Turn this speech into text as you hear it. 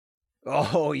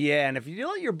Oh, yeah. And if you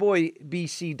let your boy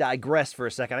BC digress for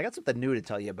a second, I got something new to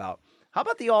tell you about. How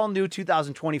about the all-new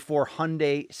 2024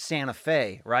 Hyundai Santa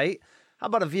Fe, right? How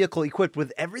about a vehicle equipped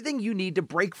with everything you need to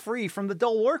break free from the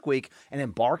dull work week and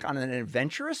embark on an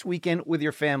adventurous weekend with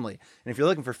your family? And if you're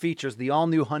looking for features, the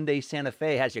all-new Hyundai Santa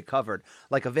Fe has you covered,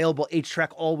 like available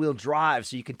H-Track all-wheel drive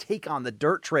so you can take on the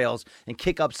dirt trails and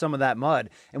kick up some of that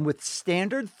mud. And with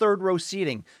standard third-row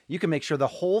seating, you can make sure the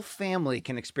whole family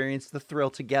can experience the thrill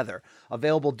together.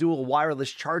 Available dual wireless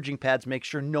charging pads make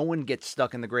sure no one gets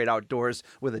stuck in the great outdoors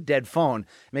with a dead phone.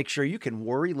 Make sure you can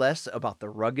worry less about the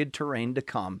rugged terrain to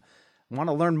come. Want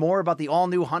to learn more about the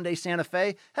all-new Hyundai Santa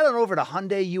Fe? Head on over to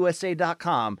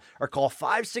HyundaiUSA.com or call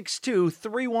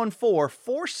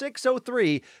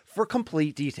 562-314-4603 for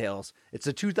complete details. It's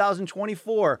a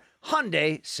 2024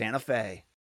 Hyundai Santa Fe.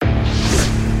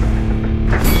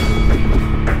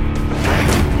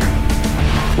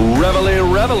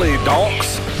 Reveille,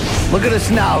 donks. Look at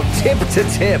us now, tip to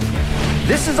tip.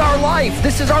 This is our life.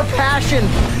 This is our passion.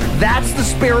 That's the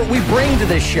spirit we bring to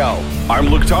this show. I'm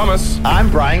Luke Thomas.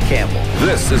 I'm Brian Campbell.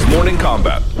 This is Morning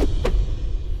Combat.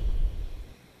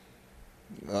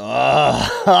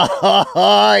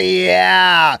 Oh,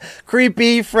 yeah.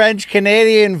 Creepy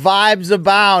French-Canadian vibes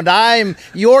abound. I'm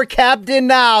your captain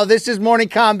now. This is Morning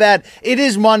Combat. It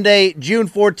is Monday, June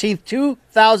 14th,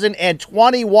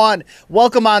 2021.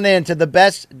 Welcome on in to the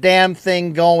best damn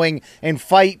thing going in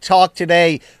fight talk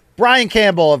today. Brian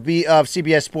Campbell of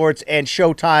CBS Sports and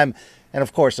Showtime, and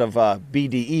of course of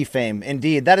BDE fame.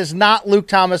 Indeed, that is not Luke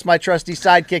Thomas, my trusty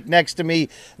sidekick next to me.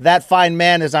 That fine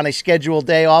man is on a scheduled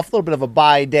day off, a little bit of a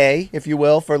bye day, if you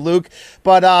will, for Luke.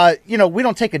 But, we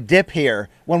don't take a dip here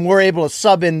when we're able to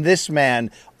sub in this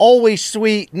man. Always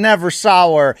sweet, never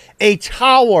sour, a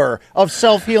tower of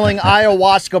self-healing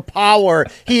ayahuasca power.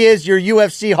 He is your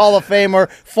UFC Hall of Famer,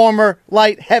 former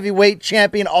light heavyweight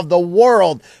champion of the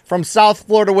world. From South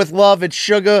Florida with love, it's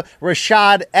Sugar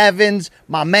Rashad Evans,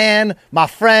 my man, my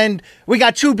friend. We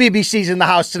got two BBCs in the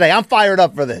house today. I'm fired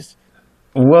up for this.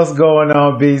 What's going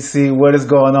on, BC? What is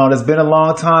going on? It's been a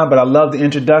long time, but I love the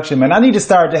introduction, man. I need to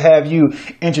start to have you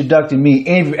introducing me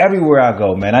everywhere I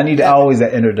go, man. I need always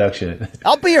that introduction.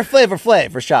 I'll be your Flavor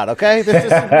Flav, Rashad, okay? This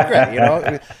is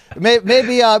great,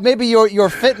 Maybe your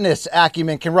fitness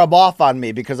acumen can rub off on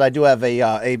me because I do have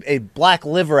a black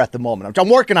liver at the moment. I'm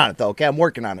working on it, though, okay? I'm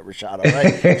working on it, Rashad, all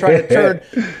right? Trying to turn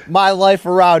my life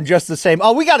around just the same.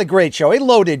 Oh, we got a great show, a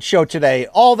loaded show today.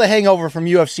 All the hangover from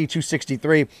UFC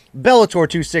 263, Bellator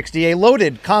 260, a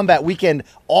loaded combat weekend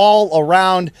all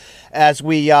around as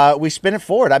we spin it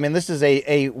forward. I mean, this is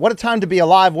a what a time to be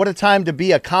alive. What a time to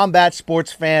be a combat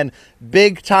sports fan.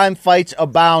 Big time fights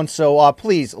abound. So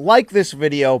please like this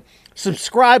video.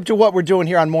 Subscribe to what we're doing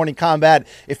here on Morning Combat.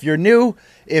 If you're new,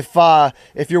 if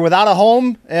you're without a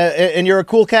home and you're a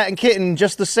cool cat and kitten,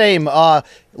 just the same,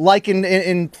 like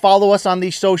and follow us on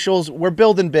these socials. We're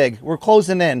building big. We're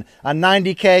closing in on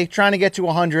 90K, trying to get to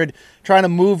 100, trying to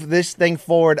move this thing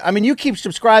forward. I mean, you keep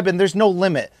subscribing. There's no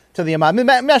limit to the amount. I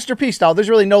mean, Masterpiece style, there's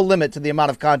really no limit to the amount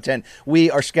of content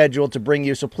we are scheduled to bring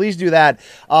you. So please do that.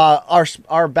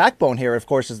 Our backbone here, of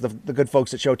course, is the good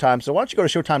folks at Showtime. So why don't you go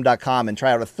to Showtime.com and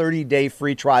try out a 30-day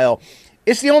free trial.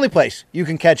 It's the only place you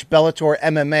can catch Bellator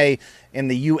MMA in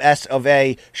the U.S. of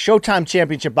A. Showtime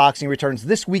Championship Boxing returns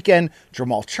this weekend.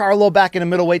 Jermall Charlo back in a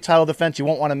middleweight title defense. You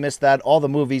won't want to miss that. All the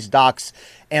movies, docs,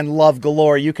 and love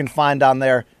galore you can find on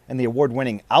there. And the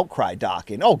award-winning Outcry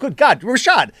doc. And oh, good God,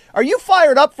 Rashad, are you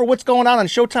fired up for what's going on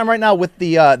Showtime right now with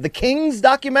the Kings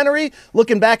documentary?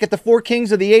 Looking back at the four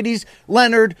kings of the 80s,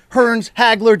 Leonard, Hearns,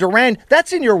 Hagler, Duran.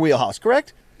 That's in your wheelhouse,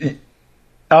 correct?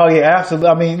 Oh, yeah, absolutely.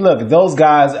 I mean, look, those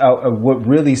guys are what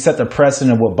really set the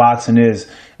precedent of what boxing is.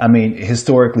 I mean,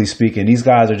 historically speaking, these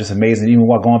guys are just amazing. Even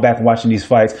while going back and watching these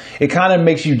fights, it kind of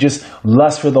makes you just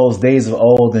lust for those days of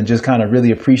old and just kind of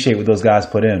really appreciate what those guys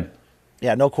put in.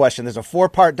 Yeah, no question. There's a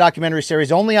 4-part documentary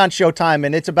series only on Showtime,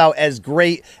 and it's about as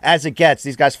great as it gets.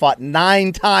 These guys fought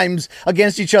 9 times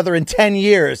against each other in 10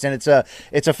 years, and it's a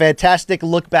fantastic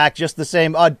look back just the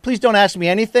same. Please don't ask me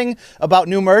anything about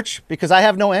new merch because I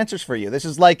have no answers for you. This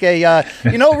is like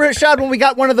Rashad, when we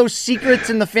got one of those secrets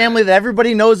in the family that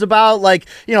everybody knows about, like,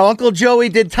 Uncle Joey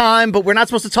did time, but we're not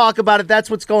supposed to talk about it.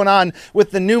 That's what's going on with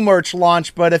the new merch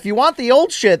launch. But if you want the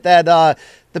old shit that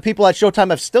the people at Showtime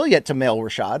have still yet to mail,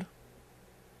 Rashad,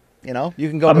 you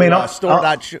can go to store.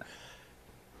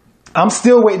 I'm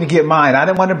still waiting to get mine. I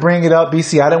didn't want to bring it up,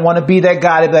 BC. I didn't want to be that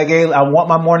guy to be like, hey, I want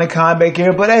my Morning Combat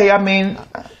gear. But, hey, I mean,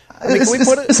 I mean,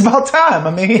 It's about time.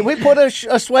 I mean, can we put a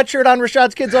sweatshirt on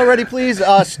Rashad's kids already, please?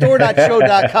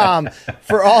 Store.show.com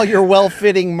for all your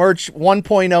well-fitting merch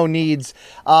 1.0 needs.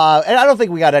 And I don't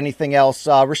think we got anything else.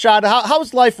 Rashad,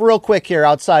 how's life real quick here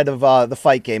outside of the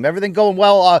fight game? Everything going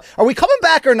well? Are we coming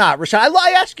back or not, Rashad?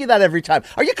 I ask you that every time.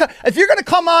 If you're going to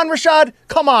come on, Rashad,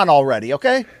 come on already,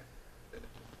 okay?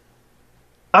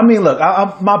 I mean, look,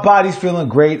 my body's feeling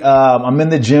great. I'm in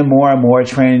the gym more and more,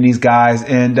 training these guys.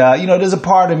 And, there's a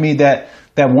part of me that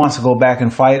wants to go back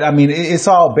and fight. I mean, it's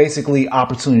all basically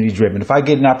opportunity driven. If I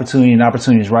get an opportunity and the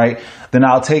opportunity is right, then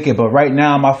I'll take it. But right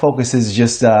now, my focus is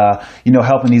just,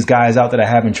 helping these guys out that I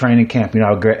have in training camp.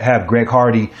 I have Greg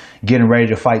Hardy getting ready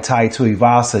to fight Tai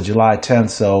Tuivasa July 10th.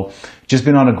 So just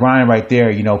been on the grind right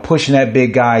there, pushing that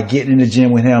big guy, getting in the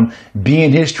gym with him,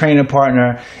 being his training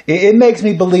partner. It makes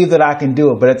me believe that I can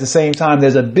do it. But at the same time,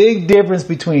 there's a big difference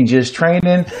between just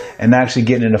training and actually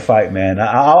getting in the fight, man.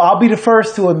 I'll be the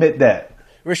first to admit that.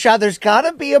 Rashad, there's got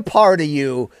to be a part of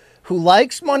you who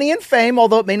likes money and fame,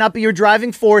 although it may not be your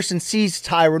driving force, and sees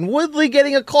Tyron Woodley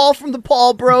getting a call from the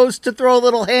Paul Bros to throw a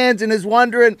little hands and is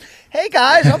wondering, hey,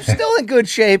 guys, I'm still in good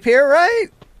shape here, right?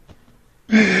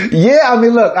 Yeah, I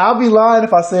mean, look, I'll be lying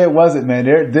if I say it wasn't, man.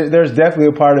 There's definitely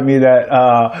a part of me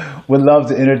that would love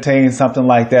to entertain something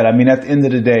like that. I mean, at the end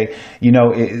of the day,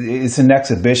 it's an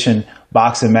exhibition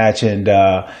boxing match, and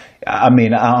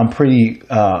I'm pretty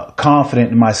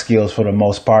confident in my skills for the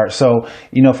most part. So,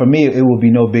 for me, it will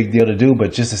be no big deal to do,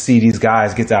 but just to see these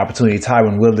guys get the opportunity,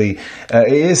 Tyron Woodley,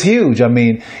 is huge. I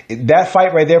mean, that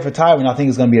fight right there for Tyron, I think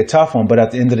is going to be a tough one, but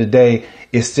at the end of the day,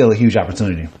 it's still a huge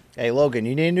opportunity. Hey, Logan,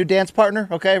 you need a new dance partner?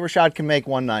 Okay, Rashad can make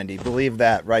 190. Believe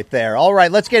that right there. All right,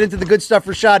 let's get into the good stuff,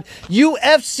 Rashad.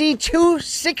 UFC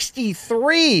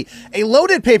 263, a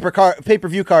loaded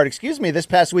pay-per-view card, this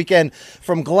past weekend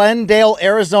from Glendale,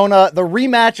 Arizona. The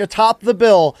rematch atop the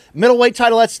bill. Middleweight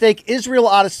title at stake, Israel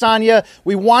Adesanya.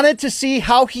 We wanted to see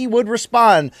how he would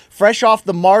respond fresh off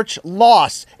the March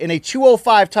loss in a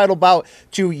 205 title bout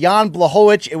to Jan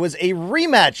Blachowicz. It was a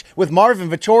rematch with Marvin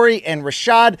Vettori and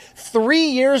Rashad, 3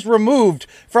 years removed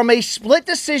from a split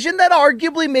decision that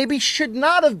arguably maybe should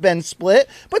not have been split,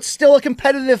 but still a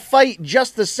competitive fight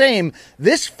just the same.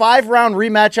 This 5-round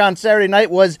rematch on Saturday night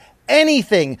was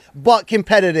anything but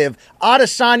competitive.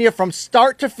 Adesanya from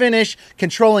start to finish,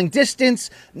 controlling distance,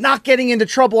 not getting into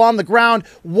trouble on the ground.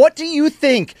 What do you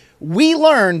think we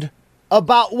learned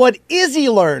about what Izzy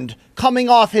learned coming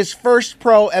off his first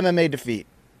pro MMA defeat?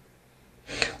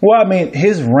 Well, I mean,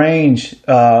 his range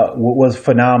was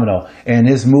phenomenal, and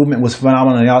his movement was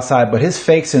phenomenal on the outside, but his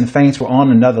fakes and feints were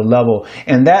on another level.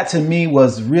 And that, to me,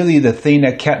 was really the thing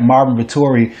that kept Marvin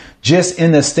Vettori just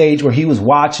in the stage where he was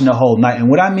watching the whole night. And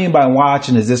what I mean by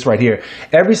watching is this right here.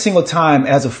 Every single time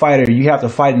as a fighter, you have to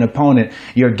fight an opponent,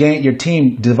 your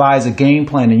team devises a game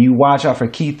plan, and you watch out for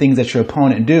key things that your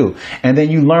opponent do. And then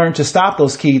you learn to stop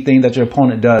those key things that your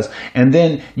opponent does. And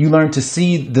then you learn to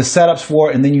see the setups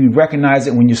for it, and then you recognize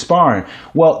it when you're sparring.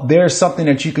 Well, there's something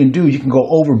that you can do. You can go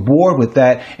overboard with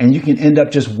that, and you can end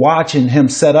up just watching him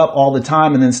set up all the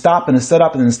time and then stopping and set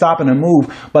up and then stopping and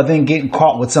move, but then getting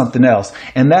caught with something else.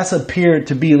 And that's appeared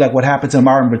to be like what happened to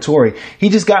Marvin Vettori. He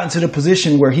just got into the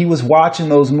position where he was watching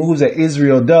those moves that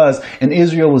Israel does, and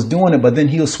Israel was doing it, but then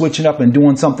he was switching up and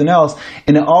doing something else.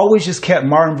 And it always just kept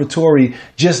Marvin Vettori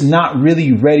just not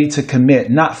really ready to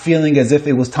commit, not feeling as if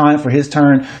it was time for his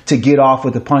turn to get off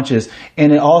with the punches.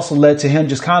 And it also led to him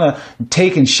just kind of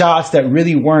taking shots that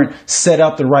really weren't set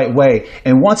up the right way.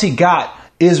 And once he got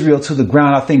Israel to the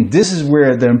ground, I think this is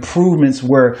where the improvements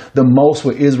were the most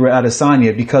with Israel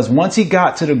Adesanya, because once he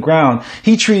got to the ground,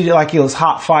 he treated it like it was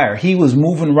hot fire. He was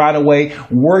moving right away,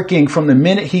 working from the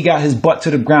minute he got his butt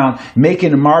to the ground,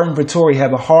 making Marvin Vettori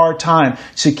have a hard time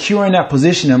securing that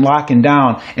position and locking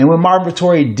down. And when Marvin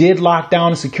Vettori did lock down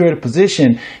and secure the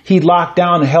position, he locked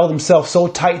down and held himself so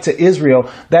tight to Israel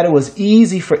that it was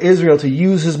easy for Israel to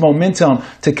use his momentum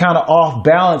to kind of off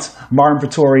balance Marvin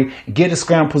Vettori, get a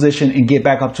scramble position, and get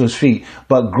back up to his feet.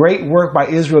 But great work by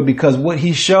Israel, because what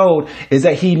he showed is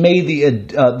that he made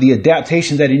the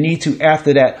adaptations that he needed to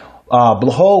after that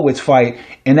Blachowicz fight,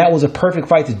 and that was a perfect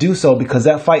fight to do so, because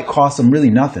that fight cost him really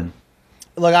nothing.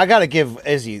 Look, I got to give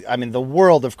Izzy, the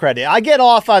world of credit. I get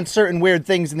off on certain weird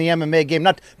things in the MMA game,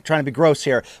 not trying to be gross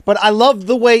here, but I love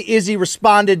the way Izzy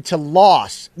responded to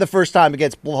loss the first time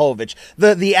against Blachowicz.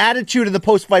 The attitude of the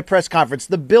post-fight press conference,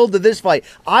 the build to this fight.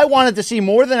 I wanted to see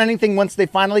more than anything once they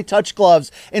finally touched gloves.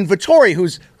 And Vettori,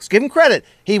 let's give him credit,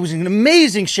 he was in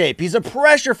amazing shape. He's a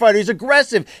pressure fighter. He's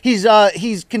aggressive. He's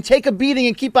can take a beating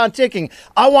and keep on ticking.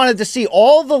 I wanted to see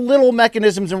all the little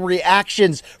mechanisms and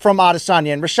reactions from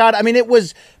Adesanya. And Rashad, it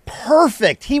was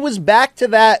perfect. He was back to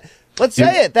that Let's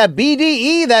say it. That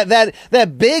BDE,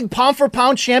 that big pound for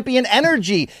pound champion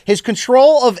energy, his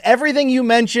control of everything you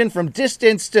mentioned, from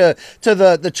distance to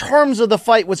the terms of the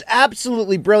fight, was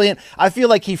absolutely brilliant. I feel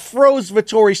like he froze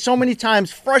Vettori so many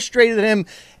times, frustrated him.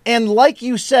 And like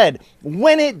you said,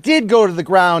 when it did go to the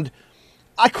ground,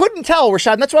 I couldn't tell,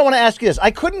 Rashad, and that's why I want to ask you this.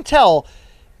 I couldn't tell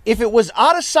if it was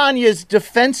Adesanya's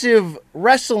defensive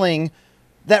wrestling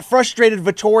that frustrated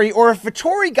Vettori, or if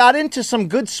Vettori got into some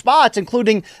good spots,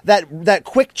 including that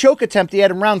quick choke attempt he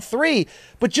had in round 3,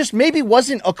 but just maybe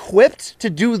wasn't equipped to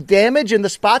do damage in the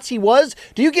spots he was.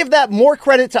 Do you give that more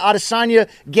credit to Adesanya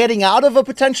getting out of a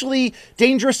potentially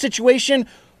dangerous situation,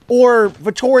 or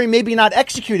Vettori maybe not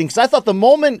executing? Because I thought the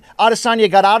moment Adesanya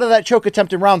got out of that choke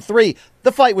attempt in round 3,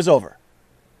 the fight was over.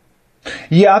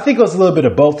 Yeah, I think it was a little bit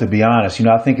of both, to be honest.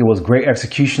 I think it was great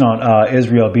execution on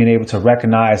Israel being able to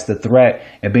recognize the threat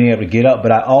and being able to get up.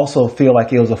 But I also feel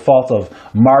like it was a fault of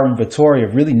Marvin Vettori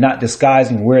of really not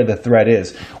disguising where the threat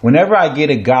is. Whenever I get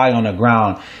a guy on the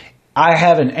ground, I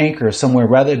have an anchor somewhere,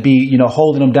 whether it be,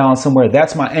 holding him down somewhere.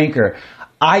 That's my anchor.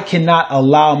 I cannot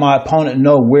allow my opponent to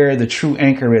know where the true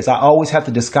anchor is. I always have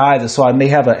to disguise it. So I may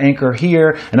have an anchor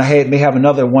here and I may have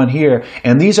another one here.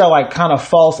 And these are like kind of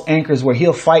false anchors where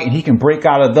he'll fight and he can break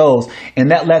out of those.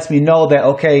 And that lets me know that,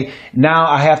 okay, now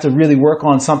I have to really work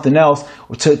on something else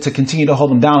to continue to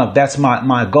hold him down if that's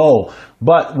my goal.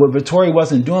 But what Vettori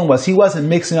wasn't doing was he wasn't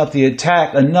mixing up the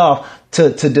attack enough to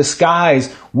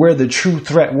disguise where the true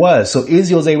threat was. So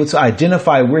Izzy was able to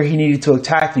identify where he needed to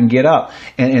attack and get up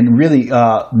and really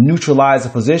neutralize the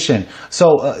position.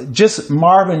 So just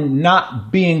Marvin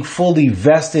not being fully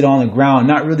vested on the ground,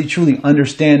 not really truly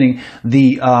understanding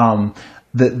the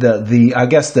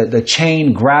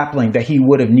chain grappling that he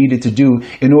would have needed to do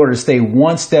in order to stay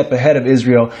one step ahead of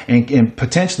Israel and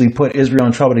potentially put Israel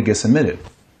in trouble to get submitted.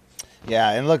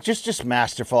 Yeah, and look, just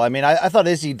masterful. I mean, I thought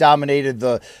Izzy dominated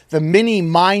the mini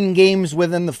mind games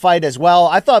within the fight as well.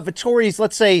 I thought Vettori's,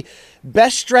 let's say,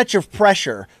 best stretch of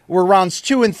pressure were rounds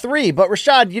 2 and 3. But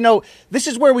Rashad, this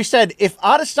is where we said if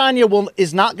Adesanya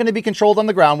is not going to be controlled on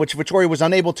the ground, which Vettori was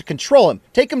unable to control him,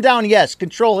 take him down, yes,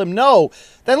 control him, no,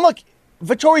 then look,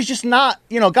 Vettori's just not,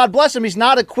 God bless him, he's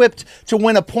not equipped to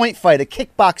win a point fight, a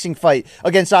kickboxing fight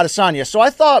against Adesanya. So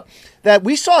I thought that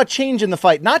we saw a change in the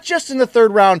fight, not just in the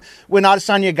third round when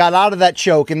Adesanya got out of that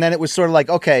choke, and then it was sort of like,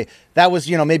 okay, that was,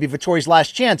 maybe Vettori's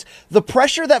last chance. The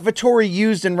pressure that Vettori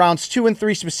used in rounds 2 and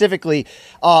 3 specifically,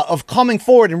 of coming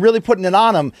forward and really putting it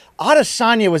on him,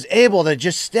 Adesanya was able to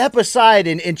just step aside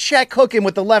and check hook him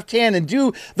with the left hand and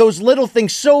do those little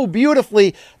things so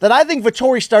beautifully that I think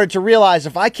Vettori started to realize,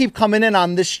 if I keep coming in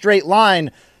on this straight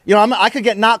line, I could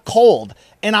get knocked cold.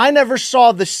 And I never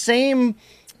saw the same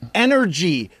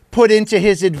energy put into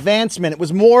his advancement. It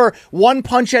was more one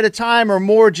punch at a time, or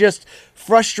more just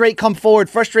frustrate, come forward,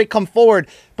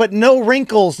 but no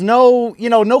wrinkles, no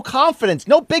confidence,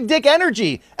 no big dick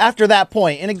energy after that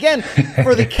point. And again,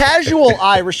 for the casual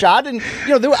eye, Rashad, and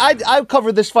I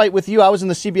covered this fight with you. I was in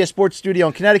the CBS Sports studio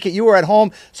in Connecticut. You were at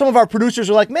home. Some of our producers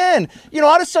were like, man,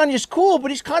 Adesanya's cool,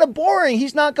 but he's kind of boring.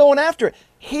 He's not going after it.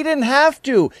 He didn't have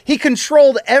to. He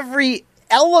controlled every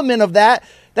element of that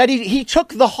he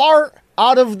took the heart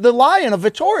out of the lion of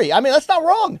Vettori. I mean, that's not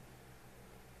wrong.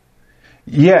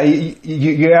 Yeah,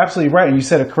 you're absolutely right. And you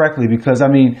said it correctly, because,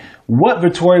 what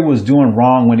Vettori was doing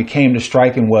wrong when it came to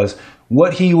striking was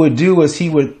what he would do is he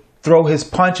would throw his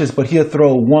punches, but he'll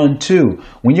throw 1-2.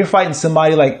 When you're fighting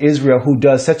somebody like Israel, who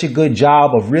does such a good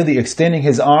job of really extending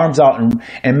his arms out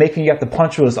and making you have to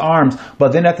punch with his arms,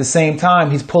 but then at the same time,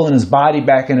 he's pulling his body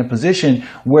back in a position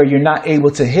where you're not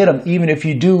able to hit him, even if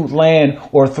you do land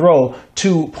or throw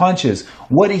 2 punches.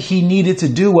 What he needed to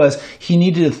do was he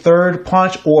needed a third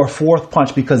punch or a fourth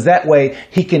punch, because that way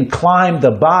he can climb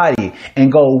the body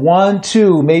and go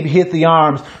 1-2, maybe hit the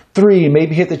arms, 3,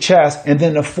 maybe hit the chest, and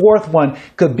then the fourth one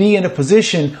could be in a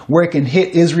position where it can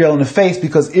hit Israel in the face,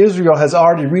 because Israel has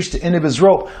already reached the end of his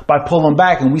rope by pulling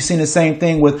back. And we've seen the same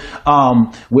thing with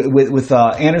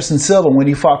Anderson Silva when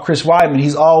he fought Chris Weidman.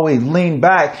 He's always leaned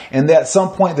back, and at some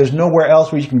point there's nowhere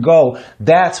else where you can go.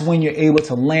 That's when you're able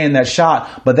to land that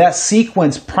shot. But that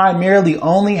sequence primarily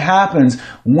only happens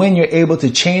when you're able to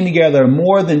chain together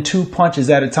more than 2 punches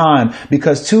at a time,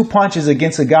 because 2 punches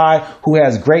against a guy who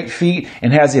has great feet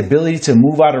and has the ability to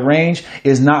move out of range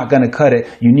is not going to cut it.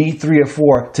 You need 3 or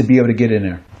 4 to be able to get in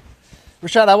there.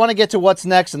 Rashad, I want to get to what's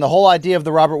next and the whole idea of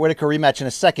the Robert Whittaker rematch in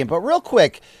a second, but real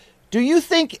quick, do you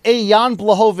think a Jan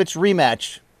Blachowicz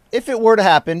rematch, if it were to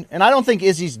happen, and I don't think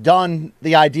Izzy's done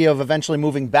the idea of eventually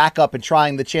moving back up and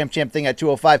trying the champ thing at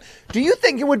 205, do you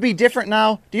think it would be different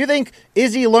now? Do you think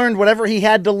Izzy learned whatever he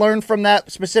had to learn from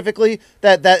that specifically,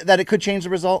 that it could change the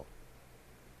result?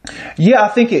 Yeah, I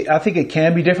think it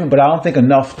can be different, but I don't think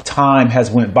enough time has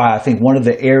went by. I think one of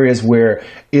the areas where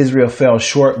Israel fell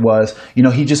short was,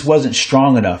 he just wasn't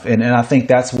strong enough. And I think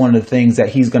that's one of the things that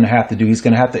he's going to have to do. He's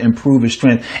going to have to improve his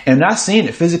strength. And not seeing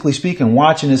it, physically speaking,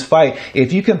 watching this fight,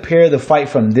 if you compare the fight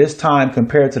from this time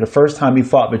compared to the first time he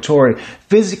fought Vettori,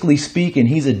 physically speaking,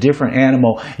 he's a different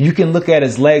animal. You can look at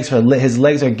his legs. His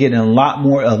legs are getting a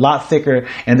lot thicker.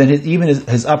 And then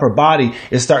his upper body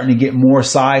is starting to get more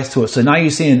size to it. So now you're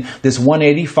seeing this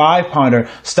 185 pounder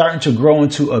starting to grow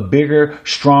into a bigger,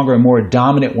 stronger, more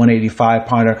dominant 185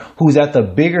 pounder who's at the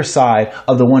bigger side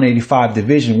of the 185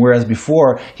 division, whereas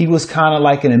before he was kind of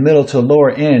like in the middle to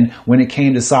lower end when it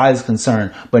came to size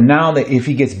concern. But now that if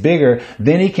he gets bigger,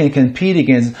 then he can compete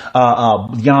against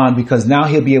Jan, because now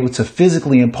he'll be able to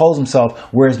physically impose himself,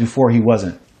 whereas before he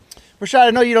wasn't. Rashad,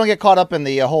 I know you don't get caught up in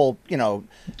the whole,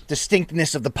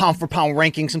 distinctness of the pound-for-pound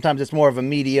ranking. Sometimes it's more of a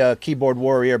media, keyboard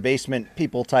warrior, basement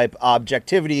people type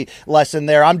objectivity lesson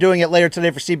there. I'm doing it later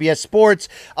today for CBS Sports.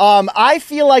 I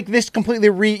feel like this completely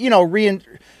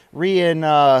reinstores.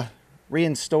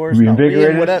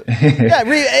 Reinvigorated?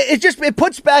 It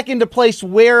puts back into place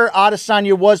where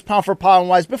Adesanya was pound-for-pound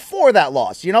wise before that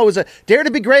loss. It was a dare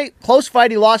to be great, close fight.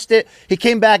 He lost it. He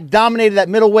came back, dominated that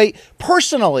middleweight.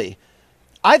 Personally,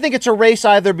 I think it's a race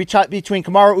either between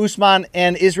Kamaru Usman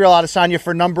and Israel Adesanya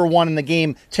for number one in the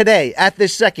game today, at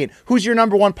this second. Who's your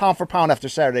number one pound for pound after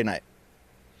Saturday night?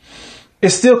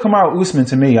 It's still Kamaru Usman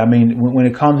to me. I mean, when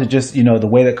it comes to just, the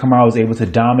way that Kamaru was able to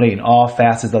dominate in all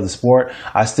facets of the sport,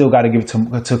 I still got to give it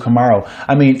to Kamaru.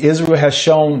 I mean, Israel has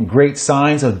shown great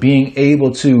signs of being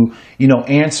able to,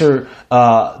 answer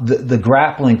the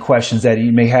grappling questions that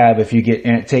he may have if you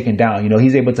get taken down.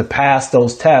 He's able to pass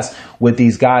those tests with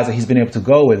these guys that he's been able to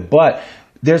go with. But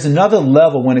there's another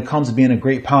level when it comes to being a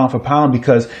great pound for pound,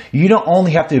 because you don't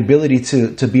only have the ability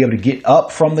to be able to get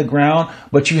up from the ground,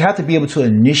 but you have to be able to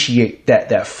initiate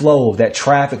that flow of that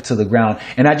traffic to the ground.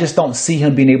 And I just don't see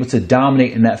him being able to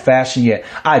dominate in that fashion yet.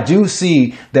 I do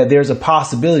see that there's a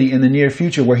possibility in the near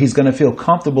future where he's going to feel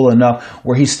comfortable enough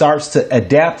where he starts to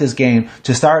adapt his game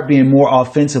to start being more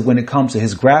offensive when it comes to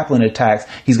his grappling attacks.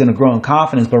 He's going to grow in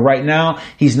confidence. But right now,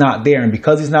 he's not there. And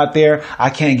because he's not there,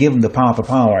 I can't give him the pound for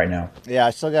pound right now. Yeah,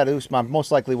 I still got Usman,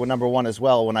 most likely with number one as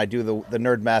well when I do the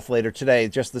nerd math later today,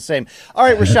 just the same. All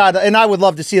right, Rashad, and I would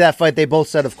love to see that fight. They both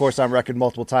said, of course, on record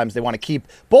multiple times they want to keep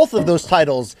both of those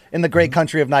titles in the great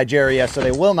country of Nigeria, so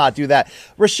they will not do that.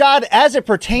 Rashad, as it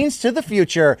pertains to the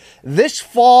future, this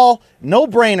fall,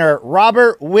 no-brainer,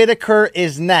 Robert Whittaker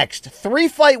is next.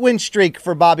 3-fight win streak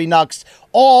for Bobby Nux.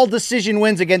 All decision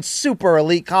wins against super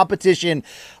elite competition.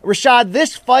 Rashad,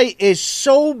 this fight is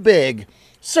so big,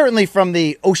 certainly from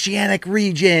the oceanic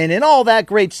region and all that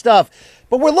great stuff.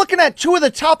 But we're looking at two of the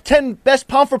top 10 best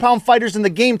pound-for-pound fighters in the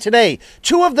game today.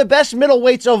 Two of the best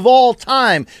middleweights of all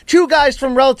time. Two guys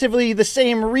from relatively the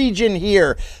same region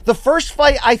here. The first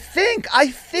fight, I think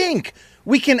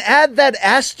we can add that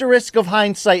asterisk of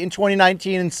hindsight in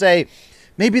 2019 and say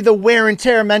maybe the wear and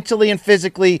tear mentally and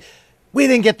physically, we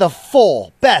didn't get the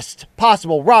full, best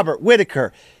possible Robert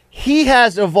Whittaker. He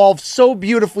has evolved so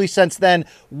beautifully since then.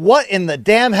 What in the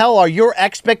damn hell are your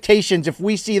expectations if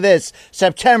we see this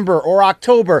September or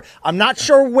October? I'm not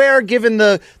sure where, given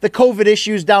the COVID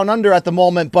issues down under at the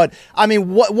moment, but I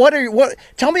mean,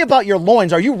 tell me about your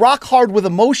loins. Are you rock hard with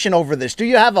emotion over this? Do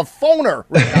you have a phoner?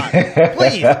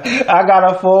 Please. I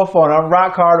got a full phone. I'm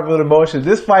rock hard with emotion.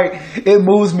 This fight, it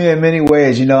moves me in many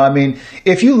ways. I mean,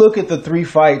 if you look at the 3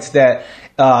 fights that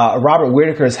Robert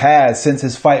Whittaker's had since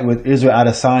his fight with Israel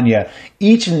Adesanya,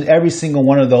 each and every single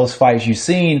one of those fights, you've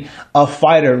seen a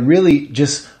fighter really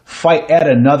just fight at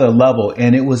another level.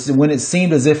 And it was when it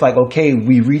seemed as if okay,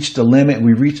 we reached the limit,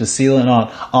 we reached the ceiling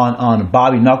on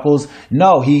Bobby Knuckles.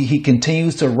 No, he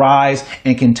continues to rise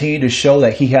and continue to show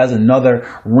that he has another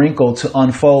wrinkle to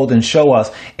unfold and show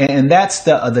us. And that's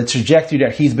the trajectory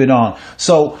that he's been on.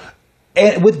 So,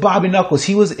 and with Bobby Knuckles,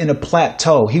 he was in a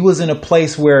plateau. He was in a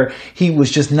place where he was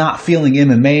just not feeling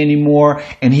MMA anymore.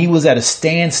 And he was at a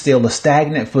standstill, a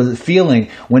stagnant feeling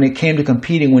when it came to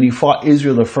competing when he fought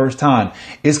Israel the first time.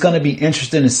 It's going to be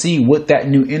interesting to see what that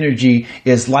new energy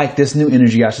is like. This new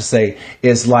energy, I should say,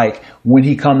 is like when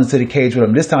he comes into the cage with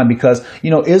him this time, because,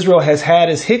 Israel has had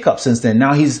his hiccups since then.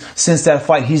 Now since that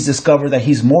fight, he's discovered that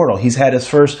he's mortal. He's had his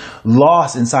first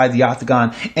loss inside the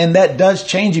octagon. And that does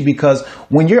change you, because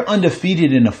when you're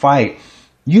undefeated in a fight,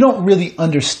 you don't really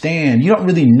understand. You don't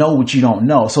really know what you don't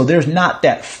know. So there's not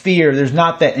that fear. There's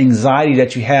not that anxiety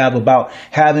that you have about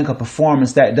having a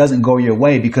performance that doesn't go your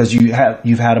way because you've had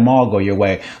them all go your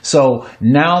way. So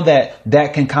now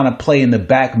that can kind of play in the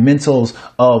back mentals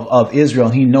of Israel,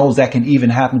 he knows that can even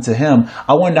happen to him.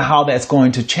 I wonder how that's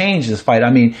going to change this fight.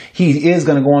 I mean, he is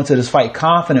going to go into this fight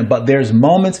confident, but there's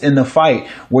moments in the fight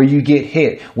where you get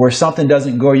hit, where something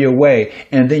doesn't go your way,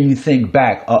 and then you think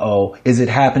back, is it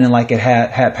happening like it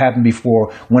have happened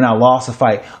before when I lost a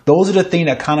fight? Those are the things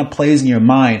that kind of plays in your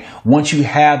mind once you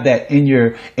have that in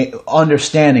your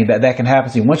understanding that can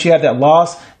happen to you. Once you have that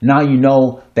loss, now you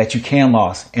know that you can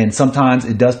lose, and sometimes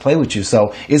it does play with you.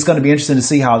 So it's going to be interesting to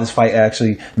see how this fight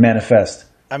actually manifests.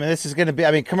 I mean, this is going to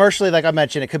be, commercially, like I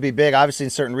mentioned, it could be big. Obviously, in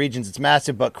certain regions, it's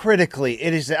massive, but critically,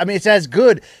 it is, it's as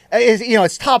good.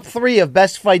 It's top 3 of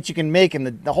best fights you can make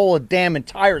in the whole damn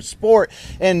entire sport.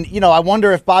 And, I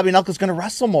wonder if Bobby Knuckles going to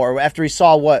wrestle more after he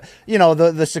saw what,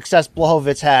 the success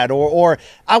Blachowicz had, or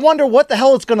I wonder what the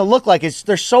hell it's going to look like.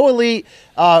 They're so elite.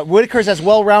 Whitaker's as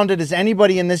well-rounded as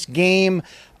anybody in this game.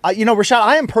 Rashad,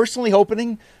 I am personally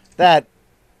hoping that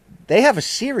they have a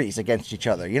series against each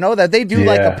other, that they do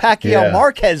like a Pacquiao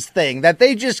Marquez thing, that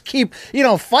they just keep,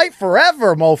 fight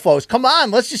forever, mofos. Come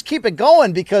on, let's just keep it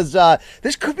going because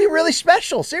this could be really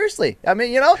special. Seriously. I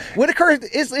mean, Whitaker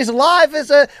is live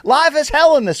as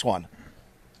hell in this one.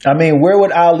 I mean, where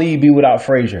would Ali be without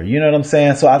Frazier? You know what I'm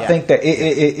saying? So I think that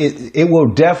it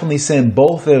will definitely send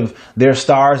both of their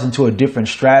stars into a different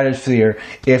stratosphere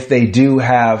if they do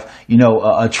have,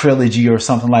 a trilogy or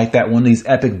something like that, one of these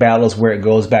epic battles where it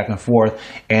goes back and forth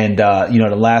and,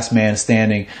 the last man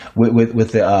standing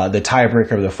with the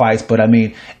tiebreaker of the fights. But I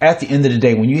mean, at the end of the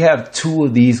day, when you have two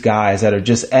of these guys that are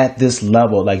just at this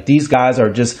level, like these guys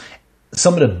are just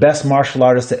some of the best martial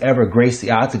artists to ever grace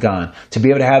the octagon. To be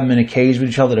able to have them in a cage with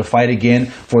each other to fight again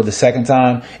for the second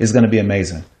time is going to be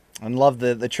amazing. And love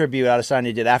the tribute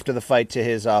Adesanya did after the fight to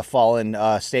his fallen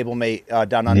stablemate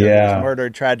down under. He was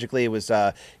murdered tragically. It was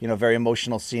very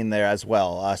emotional scene there as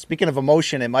well. Speaking of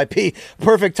emotion, it might be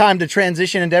perfect time to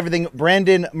transition into everything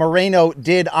Brandon Moreno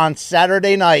did on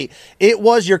Saturday night. It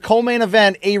was your co-main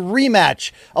event, a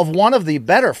rematch of one of the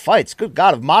better fights, good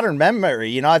God, of modern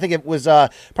memory. I think it was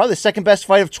probably the second best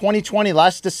fight of 2020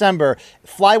 last December.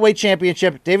 Flyweight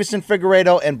championship, Davison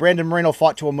Figueiredo and Brandon Moreno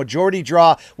fought to a majority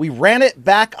draw. We ran it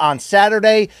back on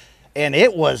Saturday, and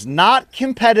it was not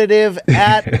competitive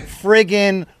at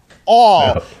friggin'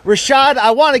 all. No. Rashad,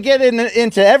 I want to get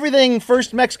into everything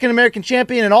first Mexican-American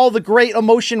champion and all the great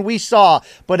emotion we saw,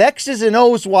 but X's and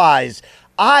O's wise,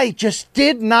 I just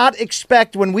did not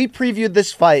expect when we previewed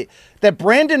this fight that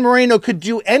Brandon Moreno could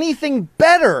do anything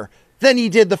better than he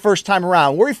did the first time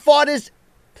around, where he fought his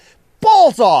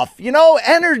balls off,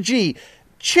 energy,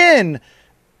 chin,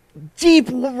 deep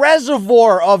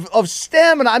reservoir of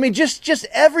stamina. I mean, just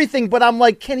everything. But I'm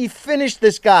like, can he finish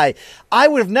this guy? I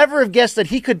would have never have guessed that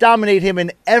he could dominate him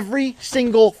in every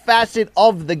single facet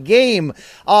of the game.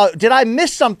 Did I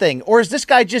miss something? Or is this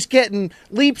guy just getting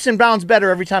leaps and bounds better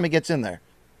every time he gets in there?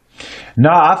 No,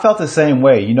 I felt the same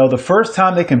way. The first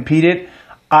time they competed,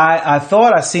 I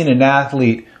thought I seen an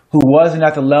athlete who wasn't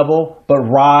at the level, but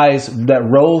rose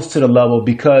to the level,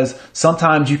 because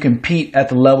sometimes you compete at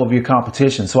the level of your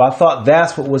competition. So I thought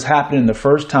that's what was happening the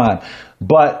first time.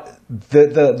 But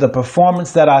the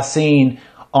performance that I seen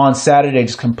on Saturday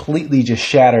just completely just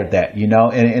shattered that,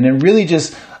 and it really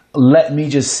just let me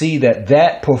just see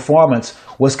that performance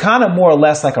was kind of more or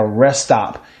less like a rest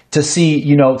stop to see,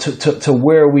 to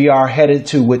where we are headed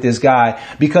to with this guy,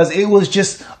 because it was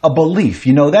just a belief,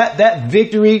 that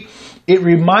victory. It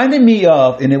reminded me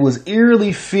of, and it was eerily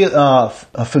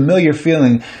a familiar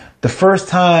feeling, the first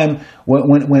time when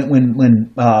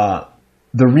the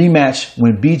rematch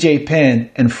when BJ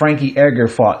Penn and Frankie Edgar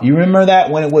fought. You remember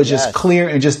that, when it was just clear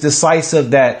and just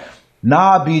decisive that,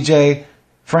 nah, BJ,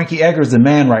 Frankie Edgar's the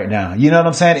man right now. You know what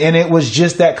I'm saying? And it was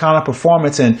just that kind of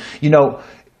performance. And,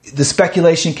 the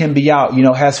speculation can be out,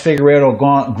 has Figueiredo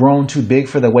grown too big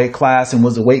for the weight class, and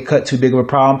was the weight cut too big of a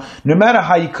problem? No matter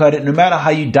how you cut it, no matter how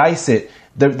you dice it,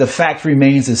 the fact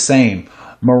remains the same.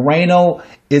 Moreno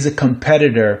is a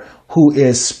competitor who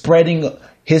is spreading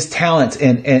his talents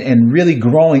and really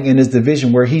growing in his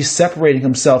division, where he's separating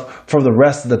himself from the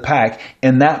rest of the pack.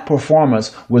 And that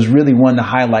performance was really one to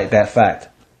highlight that fact.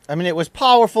 I mean, it was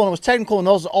powerful and it was technical and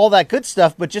all that good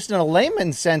stuff, but just in a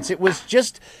layman's sense, it was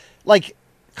just like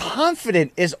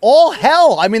confident as all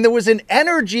hell. I mean, there was an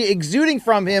energy exuding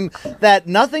from him that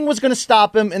nothing was going to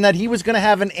stop him and that he was going to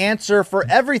have an answer for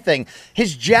everything.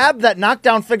 His jab that knocked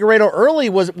down Figueiredo early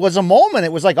was a moment.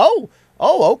 It was like, oh,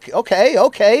 Oh,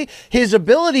 okay. His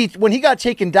ability, when he got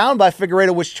taken down by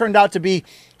Figueiredo, which turned out to be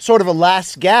sort of a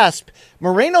last gasp,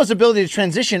 Moreno's ability to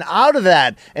transition out of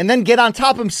that and then get on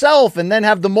top himself and then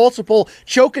have the multiple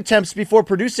choke attempts before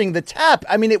producing the tap.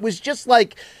 I mean, it was just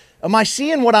like, am I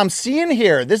seeing what I'm seeing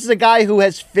here? This is a guy who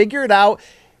has figured out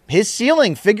his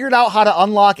ceiling, figured out how to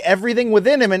unlock everything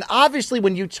within him. And obviously,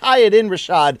 when you tie it in,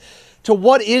 Rashad, to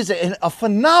what is a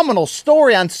phenomenal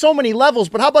story on so many levels,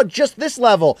 but how about just this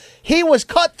level? He was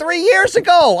cut 3 years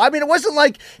ago. I mean, it wasn't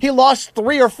like he lost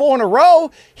 3 or 4 in a row.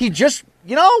 He just,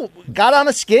 got on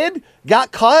a skid,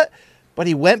 got cut, but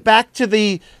he went back to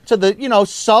the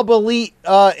sub-elite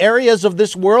areas of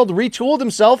this world, retooled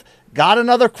himself, got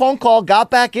another phone call,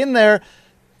 got back in there,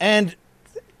 and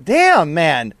damn,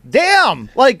 man,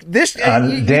 like this,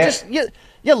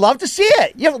 you love to see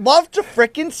it. You love to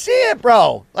freaking see it,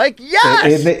 bro. Like,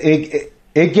 yes.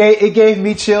 It gave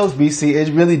me chills, BC.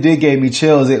 It really did give me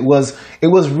chills. It was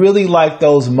really like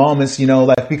those moments,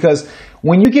 because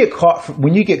when you get cut from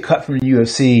the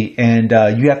UFC and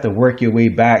you have to work your way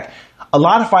back, a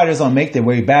lot of fighters don't make their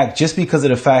way back just because of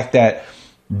the fact that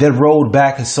the road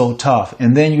back is so tough.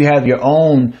 And then you have your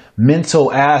own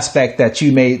mental aspect that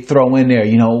you may throw in there,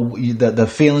 the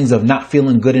feelings of not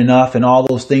feeling good enough and all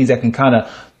those things that can kind of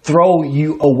throw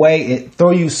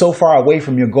you so far away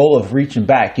from your goal of reaching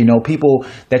back. People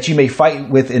that you may fight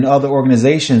with in other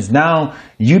organizations, now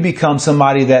you become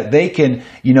somebody that they can,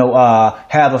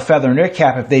 have a feather in their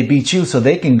cap if they beat you, so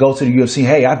they can go to the UFC.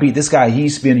 Hey, I beat this guy. He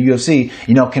used to be in the UFC.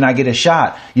 Can I get a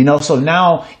shot? So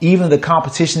now even the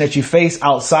competition that you face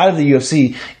outside of the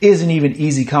UFC isn't even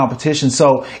easy competition.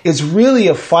 So it's really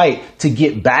a fight to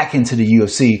get back into the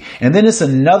UFC. And then it's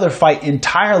another fight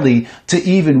entirely to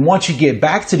even once you get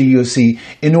back to the UFC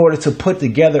in order to put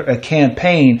together a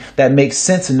campaign that makes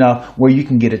sense enough where you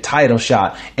can get a title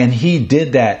shot. And he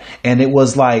did that. And it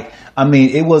was like,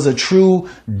 it was a true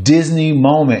Disney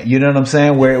moment. You know what I'm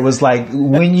saying? Where it was like,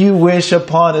 when you wish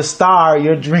upon a star,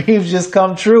 your dreams just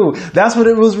come true. That's what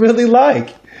it was really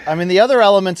like. The other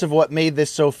elements of what made this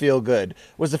so feel good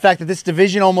was the fact that this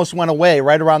division almost went away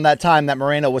right around that time that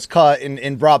Moreno was cut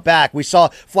and brought back. We saw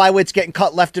flyweights getting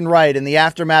cut left and right in the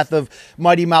aftermath of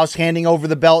Mighty Mouse handing over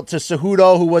the belt to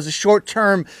Cejudo, who was a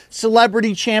short-term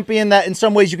celebrity champion that in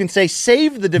some ways you can say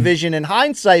saved the division in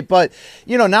hindsight. But,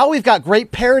 now we've got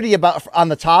great parity on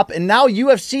the top, and now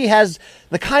UFC has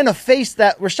the kind of face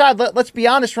that, Rashad, let's be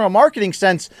honest, from a marketing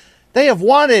sense, they have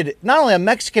wanted not only a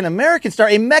Mexican-American star,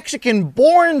 a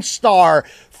Mexican-born star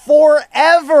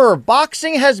forever.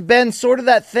 Boxing has been sort of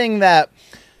that thing that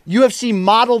UFC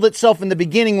modeled itself in the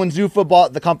beginning when Zuffa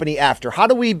bought the company after. How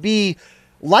do we be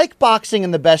like boxing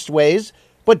in the best ways,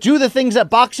 but do the things that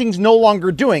boxing's no longer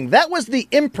doing? That was the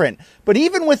imprint. But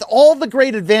even with all the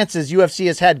great advances UFC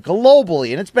has had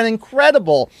globally, and it's been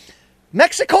incredible,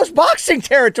 Mexico's boxing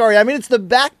territory. It's the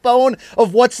backbone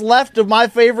of what's left of my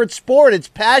favorite sport. It's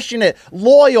passionate,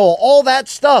 loyal, all that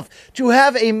stuff. To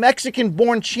have a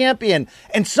Mexican-born champion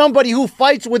and somebody who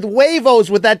fights with huevos,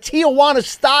 with that Tijuana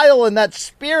style and that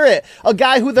spirit, a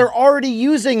guy who they're already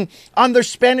using on their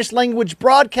Spanish language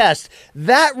broadcast,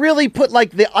 that really put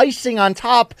like the icing on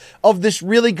top of this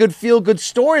really good feel-good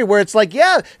story where it's like,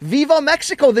 yeah, Viva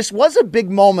Mexico. This was a big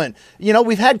moment.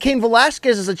 We've had Cain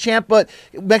Velasquez as a champ, but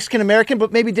Mexican-American,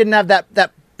 but maybe didn't have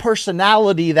that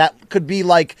personality that could be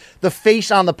like the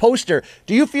face on the poster.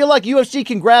 Do you feel like UFC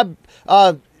can grab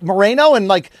Moreno and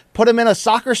like put him in a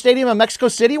soccer stadium in Mexico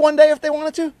City one day if they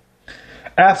wanted to?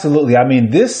 Absolutely.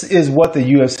 This is what the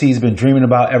UFC has been dreaming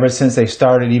about ever since they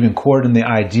started even courting the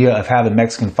idea of having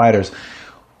Mexican fighters.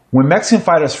 When Mexican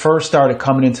fighters first started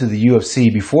coming into the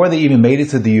UFC, before they even made it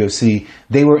to the UFC,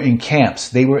 they were in camps.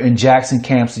 They were in Jackson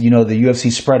camps. The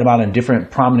UFC spread them out in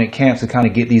different prominent camps to kind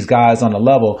of get these guys on the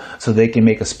level so they can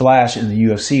make a splash in the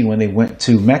UFC when they went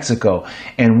to Mexico.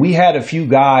 And we had a few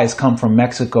guys come from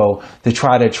Mexico to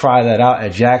try that out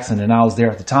at Jackson, and I was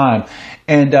there at the time.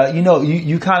 And,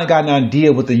 you kind of got an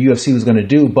idea what the UFC was going to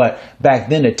do. But back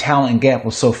then, the talent gap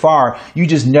was so far, you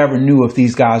just never knew if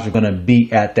these guys were going to be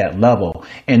at that level.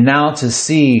 And now to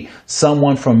see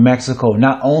someone from Mexico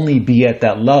not only be at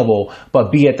that level,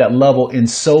 but be at that level in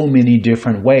so many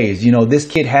different ways. This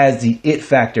kid has the it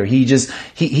factor. He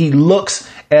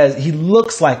looks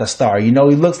like a star. He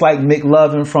looks like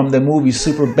McLovin from the movie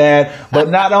Superbad. But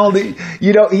not only,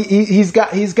 he's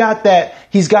got that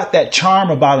he's got that charm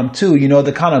about him too,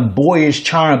 the kind of boyish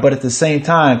charm, but at the same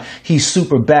time, he's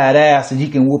super badass and he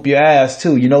can whoop your ass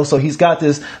too, So he's got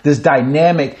this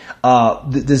dynamic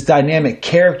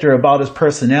character about his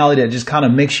personality that just kind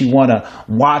of makes you want to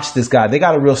watch this guy. They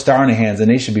got a real star in their hands,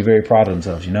 and they should be very proud of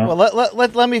themselves, Well,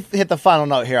 let me hit the final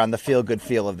note here on the feel-good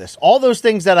feel of this. All those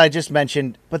things that I just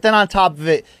mentioned, but then on top of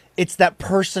it, it's that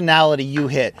personality you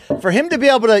hit. For him to be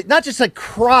able to not just like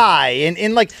cry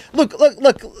and like,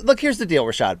 look, here's the deal,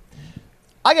 Rashad.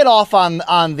 I get off on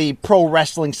the pro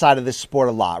wrestling side of this sport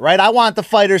a lot, right? I want the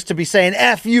fighters to be saying,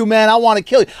 F you, man, I want to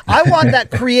kill you. I want that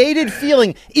created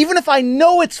feeling, even if I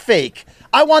know it's fake.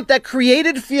 I want that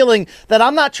created feeling that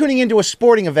I'm not tuning into a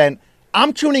sporting event.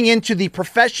 I'm tuning into the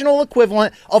professional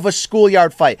equivalent of a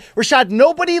schoolyard fight. Rashad,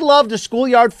 nobody loved a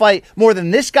schoolyard fight more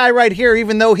than this guy right here,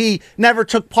 even though he never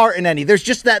took part in any. There's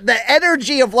just that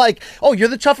energy of like, oh, you're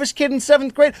the toughest kid in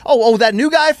 7th grade. Oh, that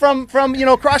new guy from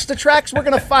across the tracks. We're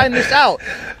gonna find this out.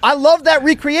 I love that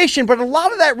recreation, but a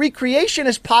lot of that recreation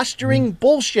is posturing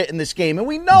bullshit in this game, and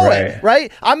we know it,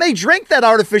 right? I may drink that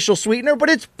artificial sweetener, but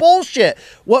it's bullshit.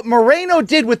 What Moreno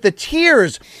did with the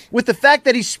tears, with the fact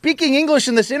that he's speaking English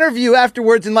in this interview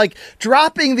afterwards and like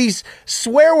dropping these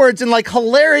swear words in like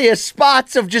hilarious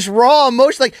spots of just raw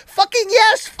emotion, like fucking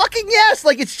yes,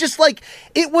 like it's just like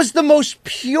it was the most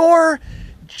pure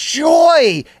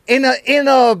joy in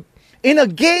a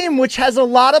game which has a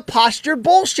lot of postured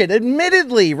bullshit,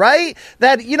 admittedly, right?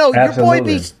 That your boy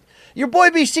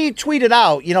BC tweeted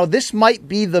out, this might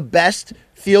be the best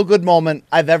feel good moment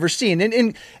I've ever seen,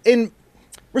 and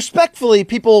respectfully,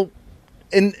 people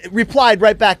replied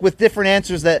right back with different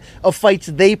answers of fights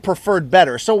they preferred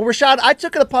better. So, Rashad, I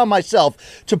took it upon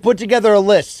myself to put together a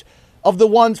list of the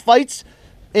fights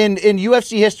in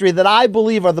UFC history that I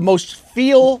believe are the most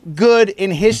feel good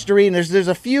in history. And there's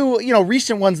a few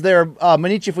recent ones there.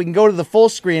 Maniche, if we can go to the full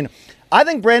screen, I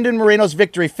think Brandon Moreno's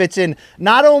victory fits in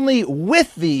not only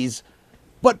with these,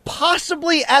 but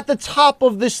possibly at the top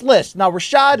of this list. Now,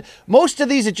 Rashad, most of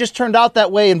these, it just turned out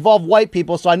that way, involve white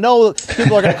people, so I know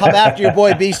people are going to come after your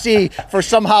boy BC for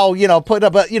somehow, put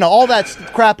up, all that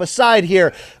crap aside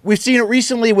here. We've seen it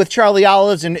recently with Charlie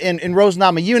Olives and Rose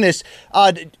Namajunas.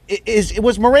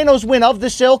 Was Moreno's win of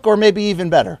this ilk, or maybe even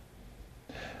better?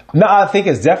 No, I think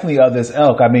it's definitely of this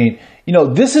ilk. I mean,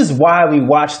 this is why we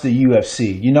watch the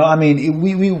UFC.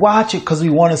 We watch it because we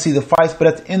want to see the fights, but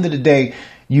at the end of the day,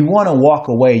 you want to walk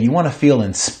away. You want to feel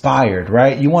inspired,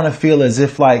 right? You want to feel as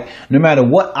if like no matter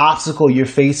what obstacle you're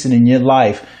facing in your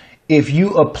life, if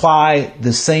you apply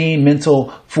the same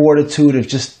mental fortitude of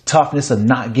just toughness of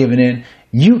not giving in,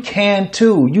 you can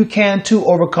too. You can too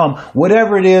overcome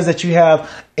whatever it is that you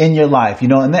have in your life,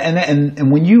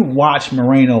 And when you watch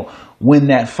Moreno win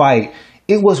that fight,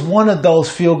 it was one of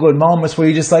those feel good moments where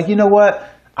you're just like, you know what?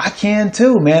 I can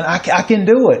too, man. I can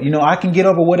do it. I can get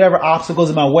over whatever obstacles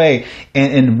in my way.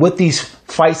 And with these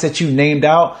fights that you named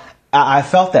out, I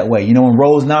felt that way. When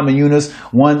Rose Namajunas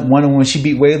won when she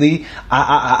beat Weili,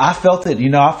 I felt it.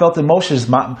 I felt emotions.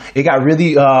 It got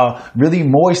really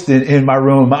moist in my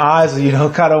room. My eyes,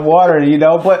 kind of watering.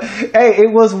 But hey,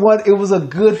 it was a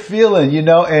good feeling.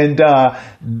 And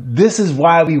this is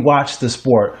why we watch the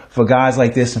sport, for guys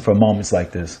like this and for moments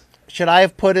like this. Should I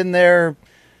have put in there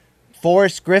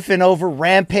Forrest Griffin over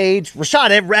Rampage?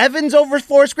 Rashad Evans over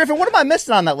Forrest Griffin? What am I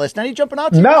missing on that list? Any jumping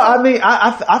out to you? No, I mean,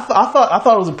 I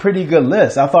thought it was a pretty good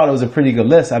list. I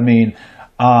mean,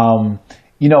 on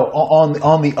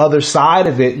the other side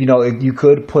of it, you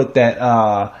could put that,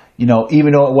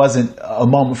 even though it wasn't a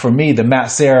moment for me, the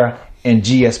Matt Serra and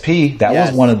GSP, that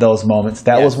was one of those moments.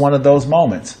 Was one of those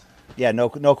moments. Yeah, no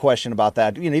question about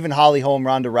that. Even Holly Holm,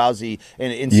 Ronda Rousey,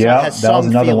 and that has some was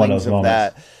another one of feelings those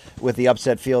moments. That. With the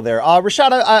upset feel there.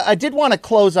 Rashad, I did want to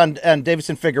close on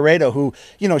Davison Figueiredo, who,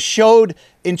 showed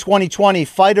in 2020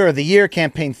 Fighter of the Year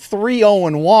campaign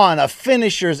 3-0-1, a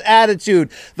finisher's attitude,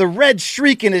 the red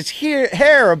streak in his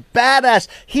hair, a badass.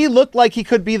 He looked like he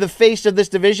could be the face of this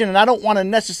division, and I don't want to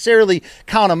necessarily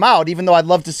count him out, even though I'd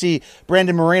love to see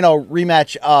Brandon Moreno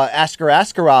rematch Askar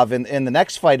Askarov in the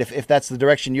next fight, if that's the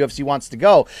direction UFC wants to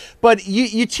go. But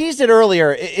you teased it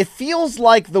earlier. It feels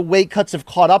like the weight cuts have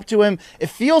caught up to him.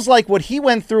 It feels like what he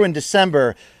went through in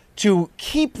December to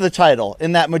keep the title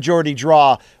in that majority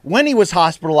draw when he was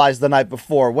hospitalized the night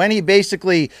before, when he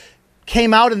basically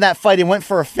came out in that fight and went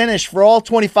for a finish for all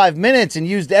 25 minutes and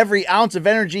used every ounce of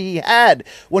energy he had.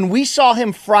 When we saw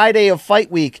him Friday of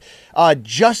fight week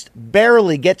just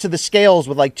barely get to the scales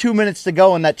with like 2 minutes to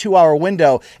go in that 2-hour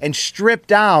window and strip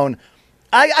down,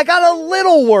 I got a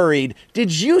little worried.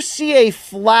 Did you see a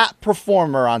flat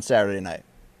performer on Saturday night?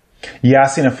 Yeah, I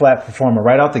seen a flat performer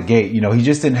right out the gate. He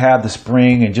just didn't have the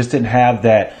spring and just didn't have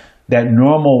that that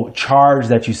normal charge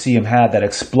that you see him have, that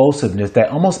explosiveness, that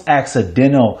almost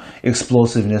accidental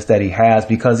explosiveness that he has,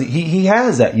 because he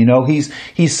has that, you know, he's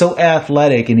so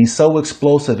athletic and he's so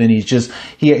explosive, and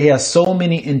he has so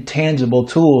many intangible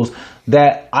tools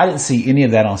that I didn't see any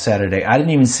of that on Saturday. I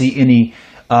didn't even see any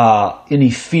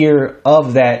fear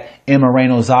of that in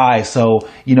Moreno's eyes. So,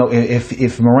 you know,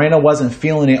 if Moreno wasn't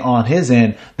feeling it on his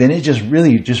end, then it just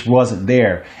really wasn't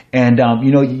there. And,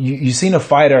 you know, you seen a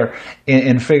fighter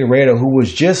in Figueiredo who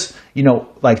was just, you know,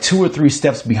 like 2 or 3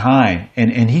 steps behind,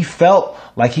 and he felt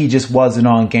like he just wasn't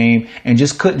on game and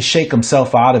just couldn't shake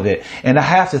himself out of it. And I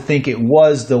have to think it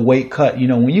was the weight cut. You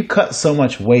know, when you cut so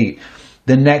much weight,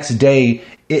 the next day,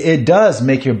 it does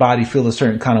make your body feel a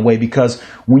certain kind of way, because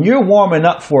when you're warming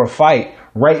up for a fight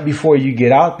right before you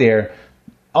get out there,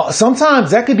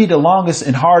 sometimes that could be the longest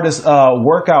and hardest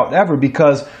workout ever,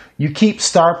 because you keep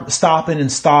starting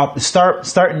and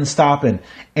stopping,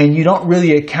 and you don't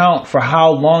really account for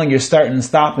how long you're starting and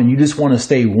stopping. You just want to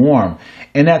stay warm.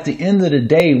 And at the end of the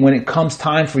day, when it comes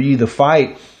time for you to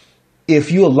fight,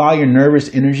 if you allow your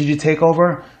nervous energy to take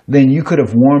over, then you could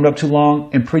have warmed up too long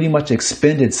and pretty much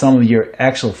expended some of your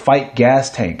actual fight gas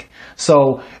tank.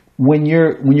 So when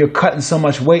you're cutting so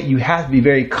much weight, you have to be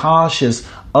very cautious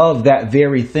of that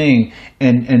very thing.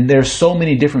 And there's so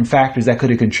many different factors that could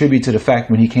have contributed to the fact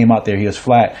when he came out there, he was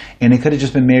flat. And it could have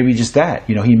just been maybe just that.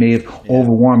 You know, he may have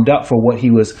overwarmed up for what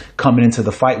he was coming into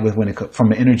the fight with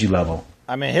from an energy level.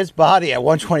 I mean, his body at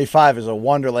 125 is a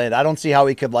wonderland. I don't see how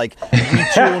he could, like,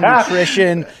 retool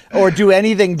nutrition or do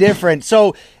anything different.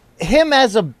 So him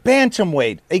as a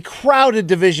bantamweight, a crowded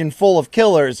division full of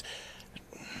killers,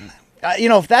 you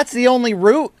know, if that's the only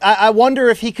route, I wonder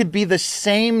if he could be the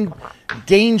same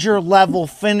danger level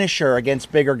finisher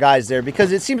against bigger guys there,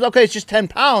 because it seems, okay, it's just 10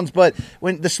 pounds, but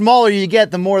when the smaller you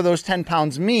get, the more those 10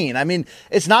 pounds mean. I mean,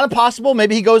 it's not impossible.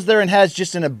 Maybe he goes there and has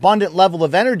just an abundant level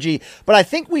of energy, but I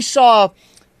think we saw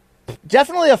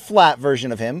definitely a flat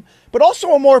version of him, but also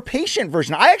a more patient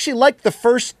version. I actually liked the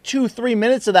first 2-3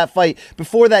 minutes of that fight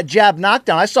before that jab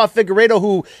knockdown. I saw Figueiredo,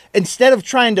 who, instead of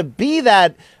trying to be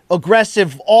that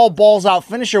aggressive, all balls out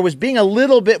finisher, was being a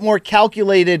little bit more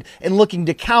calculated and looking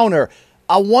to counter.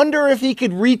 I wonder if he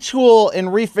could retool and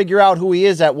refigure out who he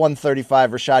is at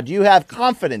 135, Rashad. Do you have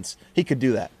confidence he could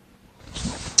do that?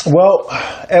 Well,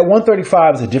 at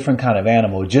 135 is a different kind of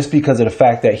animal, just because of the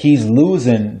fact that he's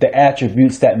losing the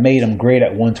attributes that made him great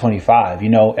at 125.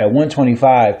 You know, at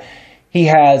 125, he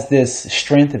has this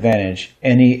strength advantage,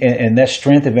 and that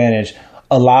strength advantage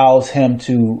allows him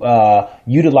to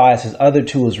utilize his other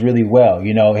tools really well.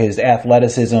 You know, his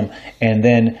athleticism and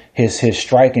then his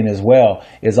striking as well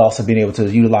is also being able to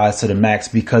utilize to the max,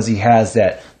 because he has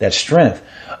that strength.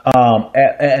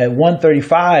 At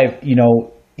 135, you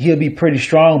know, he'll be pretty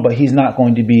strong, but he's not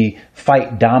going to be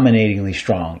fight dominatingly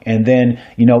strong. And then,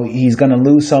 you know, he's going to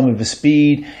lose some of his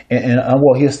speed, and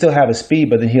well, he'll still have his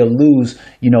speed, but then he'll lose,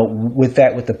 you know, with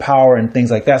the power and things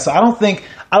like that. So I don't think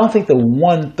the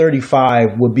 135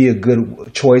 would be a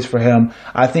good choice for him.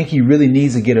 I think he really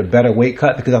needs to get a better weight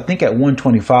cut, because I think at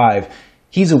 125,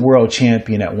 he's a world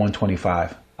champion at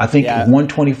 125. I think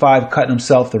 125,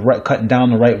 cutting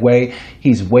down the right way,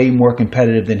 he's way more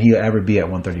competitive than he'll ever be at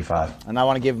 135. And I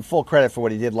want to give him full credit for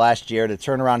what he did last year to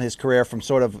turn around his career from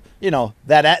sort of, you know,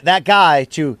 that guy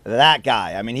to that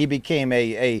guy. I mean, he became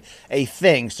a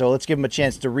thing. So let's give him a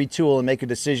chance to retool and make a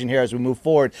decision here as we move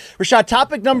forward. Rashad,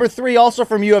 topic number 3, also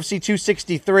from UFC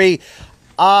 263.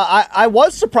 I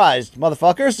was surprised,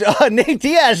 motherfuckers. Nate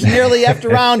Diaz nearly effed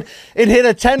around and hit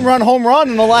a 10-run home run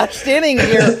in the last inning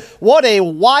here. What a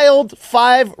wild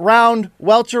 5-round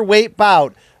welterweight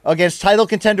bout against title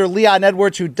contender Leon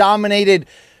Edwards, who dominated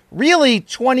really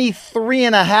 23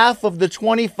 and a half of the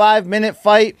 25-minute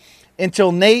fight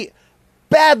until Nate,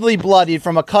 badly bloodied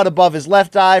from a cut above his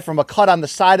left eye, from a cut on the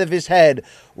side of his head,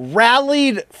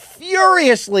 rallied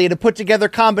furiously to put together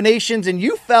combinations, and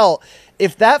you felt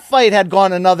if that fight had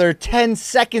gone another 10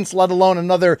 seconds, let alone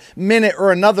another minute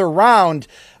or another round,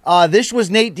 this was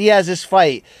Nate Diaz's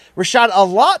fight. Rashad, a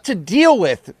lot to deal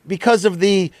with because of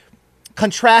the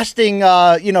contrasting,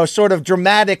 sort of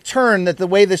dramatic turn that the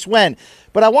way this went.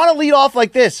 But I want to lead off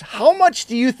like this. How much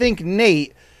do you think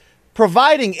Nate,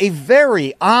 providing a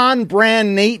very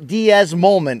on-brand Nate Diaz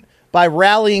moment by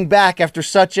rallying back after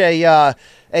such wow,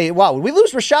 did we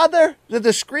lose Rashad there? Did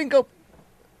the screen go?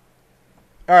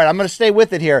 All right, I'm going to stay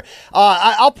with it here.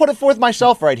 I'll put it forth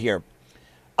myself right here.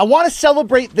 I want to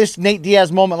celebrate this Nate Diaz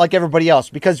moment like everybody else,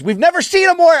 because we've never seen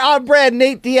a more on-brand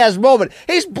Nate Diaz moment.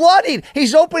 He's bloodied.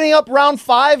 He's opening up round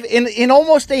 5 in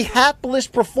almost a hapless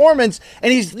performance,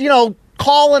 and he's,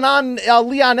 calling on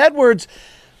Leon Edwards.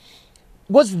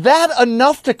 Was that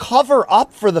enough to cover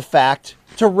up for the fact,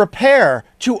 to repair,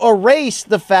 to erase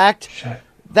the fact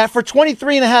that for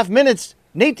 23 and a half minutes,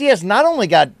 Nate Diaz not only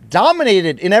got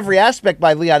dominated in every aspect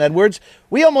by Leon Edwards,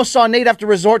 we almost saw Nate have to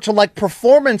resort to like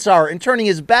performance art and turning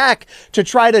his back to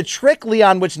try to trick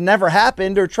Leon, which never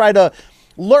happened, or try to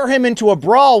lure him into a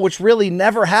brawl, which really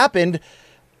never happened.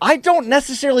 I don't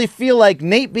necessarily feel like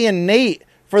Nate being Nate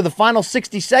for the final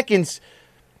 60 seconds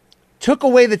took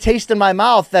away the taste in my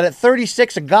mouth that at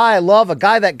 36, a guy I love, a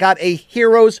guy that got a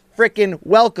hero's freaking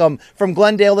welcome from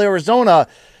Glendale, Arizona,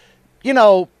 you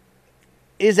know,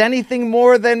 is anything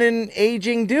more than an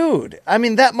aging dude. I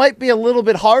mean, that might be a little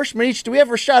bit harsh. Manish, do we have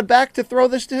Rashad back to throw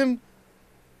this to him?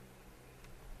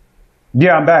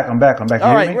 Yeah, I'm back.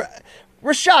 All right.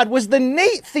 Rashad, was the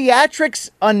Nate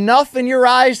theatrics enough in your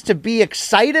eyes to be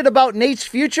excited about Nate's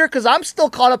future? Because I'm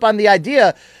still caught up on the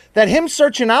idea that him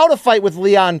searching out a fight with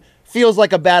Leon feels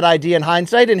like a bad idea in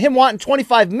hindsight, and him wanting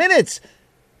 25 minutes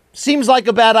seems like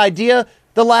a bad idea,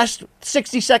 the last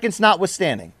 60 seconds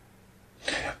notwithstanding.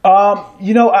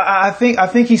 You know, I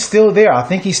think he's still there. I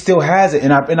think he still has it.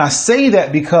 And I say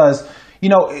that because, you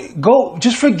know,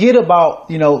 just forget about,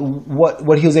 you know,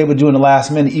 what he was able to do in the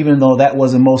last minute, even though that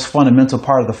was the most fundamental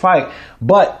part of the fight.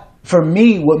 But for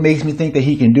me, what makes me think that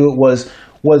he can do it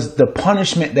was the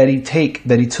punishment that he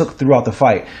took throughout the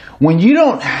fight. When you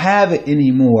don't have it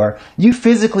anymore, you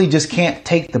physically just can't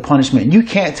take the punishment. You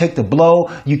can't take the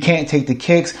blow. You can't take the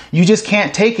kicks. You just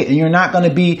can't take it. And you're not going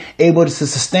to be able to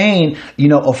sustain, you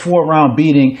know, a 4-round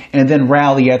beating and then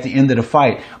rally at the end of the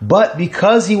fight. But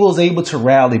because he was able to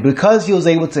rally, because he was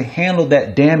able to handle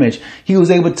that damage, he was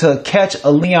able to catch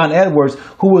a Leon Edwards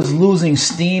who was losing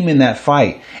steam in that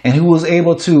fight, and who was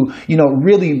able to, you know,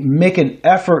 really make an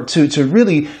effort to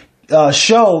really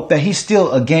show that he's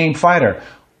still a game fighter.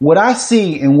 What I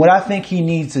see and what I think he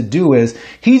needs to do is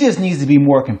he just needs to be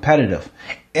more competitive.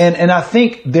 And I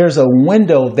think there's a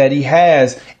window that he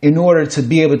has in order to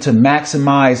be able to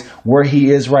maximize where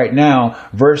he is right now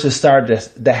versus start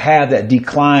to have that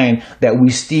decline that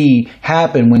we see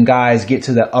happen when guys get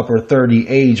to the upper 30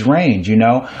 age range. You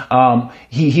know,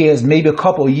 he has maybe a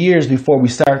couple of years before we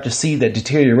start to see that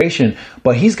deterioration,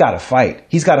 but he's got to fight.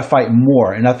 He's got to fight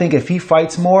more. And I think if he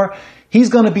fights more, he's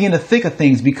going to be in the thick of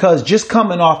things, because just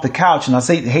coming off the couch, and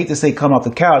hate to say come off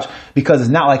the couch because it's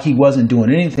not like he wasn't doing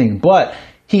anything, but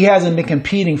he hasn't been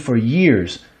competing for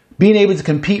years. Being able to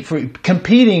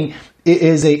competing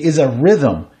is a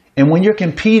rhythm. And when you're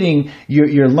competing,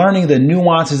 you're learning the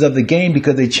nuances of the game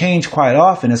because they change quite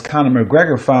often, as Conor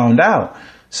McGregor found out.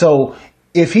 So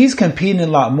if he's competing a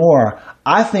lot more,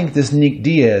 I think this Nate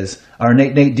Diaz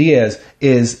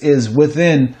is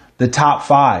within the top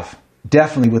 5.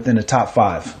 Definitely within the top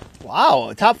 5.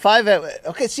 Wow, top 5.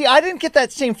 Okay, see, I didn't get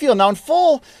that same feel. Now, in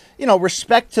full, you know,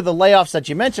 respect to the layoffs that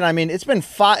you mentioned, I mean, it's been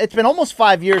almost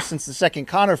 5 years since the second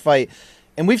Conor fight,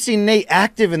 and we've seen Nate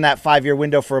active in that 5-year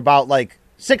window for about like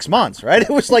 6 months, right? It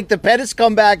was like the Pettis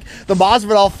comeback, the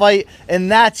Masvidal fight, and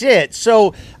that's it.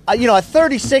 So, you know, at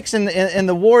 36 and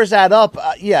the wars add up,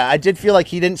 yeah, I did feel like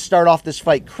he didn't start off this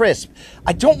fight crisp.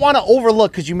 I don't want to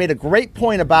overlook, because you made a great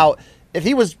point about if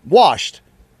he was washed,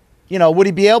 you know, would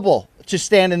he be able to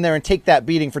stand in there and take that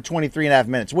beating for 23 and a half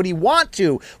minutes? Would he want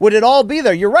to? Would it all be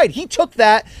there? You're right. He took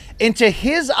that into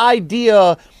his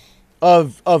idea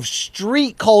of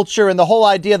street culture and the whole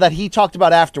idea that he talked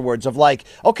about afterwards of like,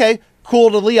 okay, cool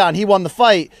to Leon, he won the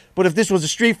fight, but if this was a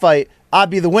street fight, I'd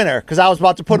be the winner because I was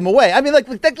about to put him away. I mean, like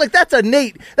that's a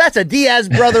Nate, that's a Diaz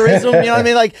brotherism, you know what I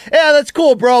mean? Like, yeah, that's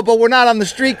cool, bro, but we're not on the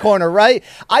street corner, right?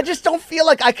 I just don't feel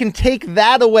like I can take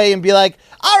that away and be like,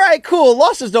 all right, cool,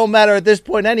 losses don't matter at this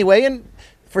point anyway. And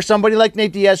for somebody like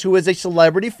Nate Diaz, who is a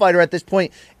celebrity fighter at this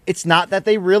point, it's not that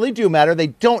they really do matter. They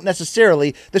don't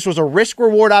necessarily. This was a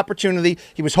risk-reward opportunity.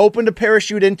 He was hoping to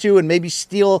parachute into and maybe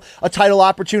steal a title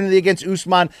opportunity against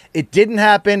Usman. It didn't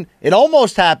happen. It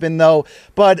almost happened, though.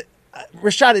 But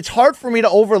Rashad, it's hard for me to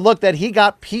overlook that he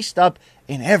got pieced up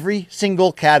in every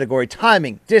single category.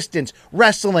 Timing, distance,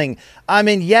 wrestling. I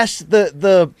mean, yes,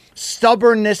 the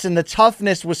stubbornness and the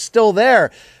toughness was still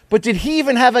there, but did he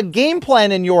even have a game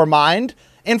plan in your mind?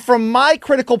 And from my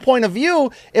critical point of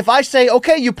view, if I say,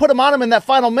 okay, you put him on him in that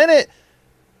final minute,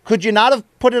 could you not have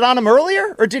put it on him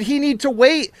earlier? Or did he need to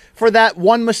wait for that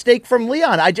one mistake from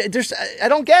Leon? I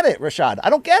don't get it, Rashad.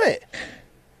 I don't get it.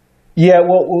 Yeah,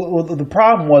 well, the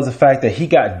problem was the fact that he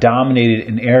got dominated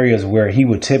in areas where he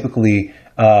would typically,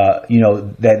 that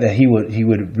he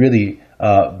would really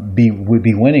be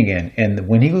winning in. And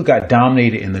when he got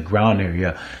dominated in the ground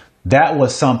area, that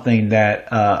was something that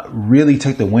really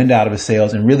took the wind out of his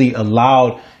sails and really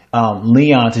allowed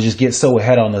Leon to just get so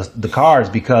ahead on the cards,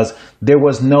 because there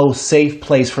was no safe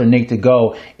place for Nate to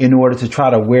go in order to try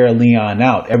to wear Leon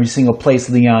out. Every single place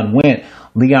Leon went,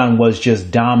 Leon was just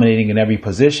dominating in every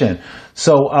position.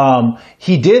 So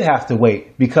he did have to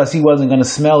wait, because he wasn't going to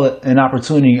smell an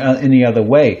opportunity any other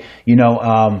way.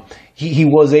 He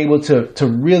was able to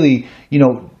really,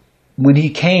 when he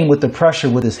came with the pressure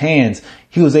with his hands,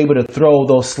 he was able to throw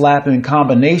those slapping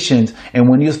combinations. And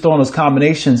when he was throwing those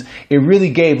combinations, it really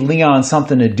gave Leon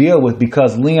something to deal with,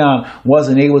 because Leon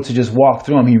wasn't able to just walk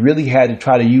through him. He really had to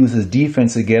try to use his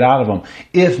defense to get out of him.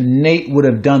 If Nate would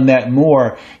have done that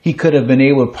more, he could have been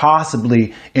able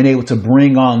to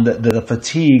bring on the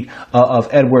fatigue of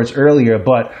Edwards earlier.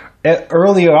 But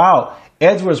earlier out,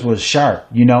 Edwards was sharp,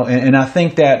 and I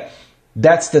think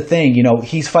that's the thing.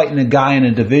 He's fighting a guy in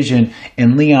a division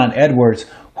in Leon Edwards,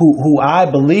 who I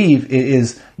believe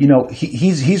is,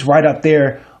 he's right up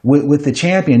there with the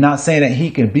champion. Not saying that he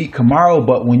can beat Kamaru,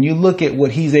 but when you look at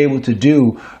what he's able to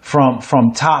do from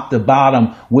top to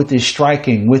bottom with his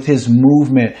striking, with his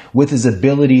movement, with his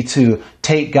ability to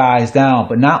take guys down,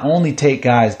 but not only take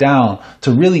guys down,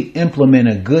 to really implement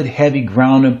a good heavy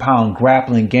ground and pound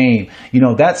grappling game.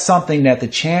 That's something that the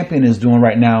champion is doing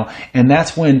right now. And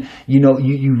that's when,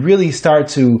 you really start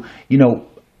to,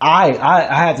 I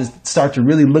had to start to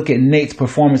really look at Nate's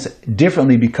performance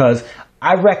differently, because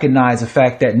I recognize the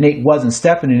fact that Nate wasn't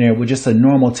stepping in there with just a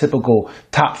normal, typical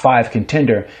top 5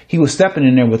 contender. He was stepping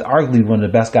in there with arguably one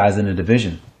of the best guys in the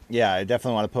division. Yeah, I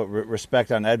definitely want to put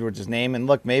respect on Edwards' name. And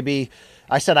look, maybe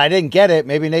I said I didn't get it.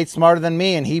 Maybe Nate's smarter than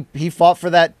me, and he fought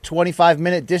for that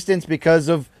 25-minute distance because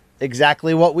of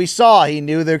exactly what we saw. He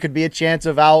knew there could be a chance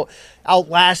of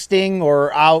outlasting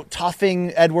or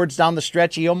out-toughing Edwards down the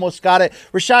stretch. He almost got it.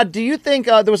 Rashad, do you think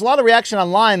there was a lot of reaction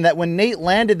online that when Nate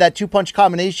landed that 2-punch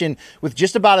combination with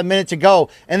just about a minute to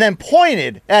go and then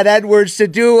pointed at Edwards to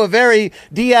do a very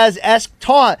Diaz-esque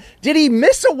taunt, did he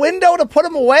miss a window to put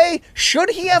him away? Should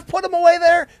he have put him away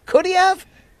there? Could he have?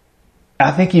 I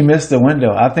think he missed the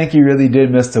window. I think he really did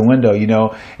miss the window,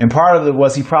 and part of it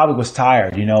was he probably was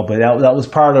tired, but that was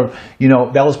part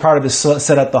of his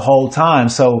setup the whole time.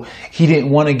 So he didn't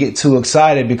want to get too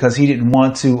excited, because he didn't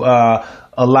want to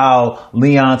allow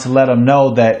Leon to let him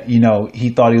know that, he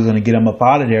thought he was going to get him up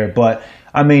out of there. But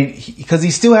I mean, because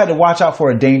he still had to watch out for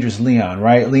a dangerous Leon,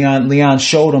 right? Leon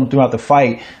showed him throughout the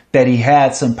fight that he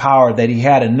had some power, that he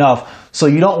had enough. So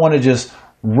you don't want to just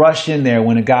rush in there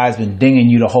when a guy's been dinging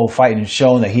you the whole fight and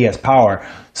showing that he has power.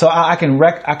 So I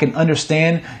can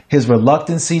understand his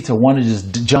reluctancy to want to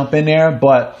just jump in there,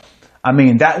 but I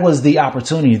mean, that was the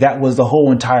opportunity. That was the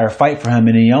whole entire fight for him,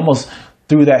 and he almost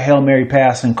threw that Hail Mary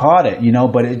pass and caught it,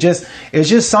 But it's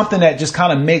just something that just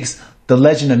kind of makes the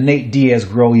legend of Nate Diaz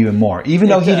grow even more. Even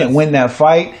though he didn't win that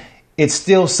fight, it's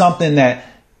still something that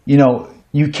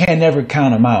you can never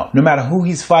count him out. No matter who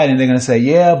he's fighting, they're going to say,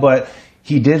 yeah, but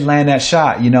he did land that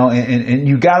shot, and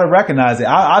you got to recognize it.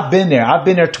 I've been there. I've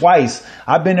been there twice.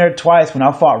 I've been there twice when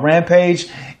I fought Rampage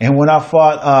and when I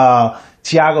fought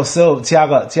Thiago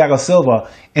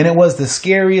Silva. And it was the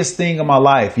scariest thing of my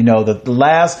life. The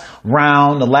last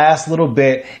round, the last little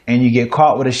bit, and you get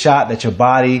caught with a shot that your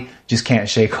body just can't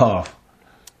shake off.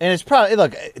 And it's probably,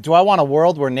 look, do I want a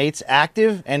world where Nate's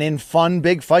active and in fun,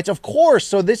 big fights? Of course.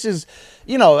 So this is,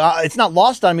 it's not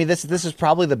lost on me. This is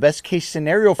probably the best case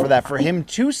scenario for that, for him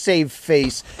to save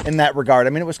face in that regard. I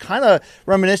mean, it was kind of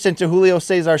reminiscent to Julio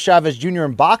Cesar Chavez Jr.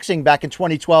 in boxing back in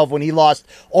 2012 when he lost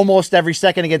almost every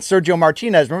second against Sergio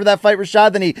Martinez. Remember that fight,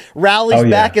 Rashad? Then he rallies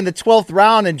back in the 12th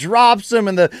round and drops him,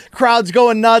 and the crowd's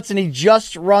going nuts, and he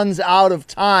just runs out of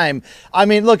time. I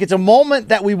mean, look, it's a moment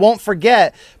that we won't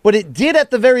forget, but it did at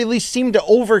the very least seem to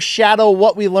overshadow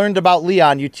what we learned about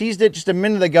Leon. You teased it just a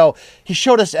minute ago. He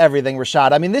showed us everything, Rashad.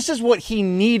 I mean, this is what he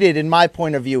needed in my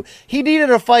point of view. He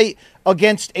needed a fight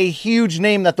against a huge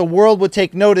name that the world would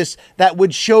take notice, that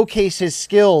would showcase his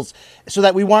skills, so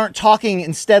that we weren't talking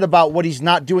instead about what he's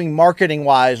not doing marketing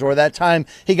wise, or that time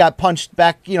he got punched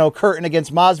back, curtain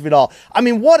against Masvidal. I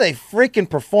mean, what a freaking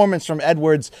performance from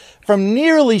Edwards from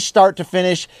nearly start to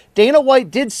finish. Dana White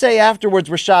did say afterwards,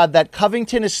 Rashad, that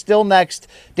Covington is still next.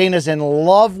 Dana's in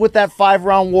love with that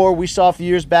 5-round war we saw a few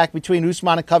years back between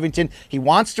Usman and Covington. He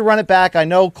wants to run it back. I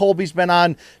know Colby's been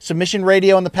on Submission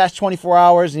Radio in the past 24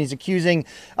 hours, and he's accusing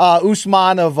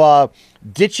Usman of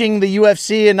ditching the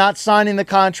UFC and not signing the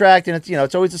contract, and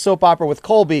it's always a soap opera with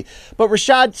Colby. But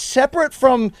Rashad, separate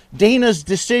from Dana's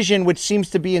decision, which seems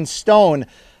to be in stone,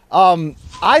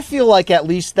 I feel like at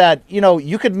least that,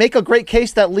 you could make a great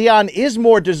case that Leon is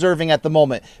more deserving at the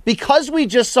moment because we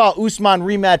just saw Usman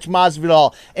rematch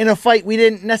Masvidal in a fight we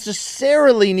didn't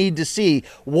necessarily need to see.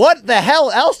 What the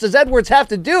hell else does Edwards have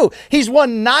to do? He's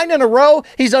won 9 in a row.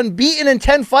 He's unbeaten in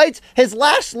 10 fights. His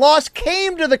last loss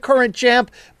came to the current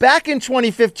champ back in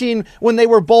 2015 when they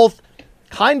were both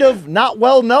kind of not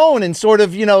well known and sort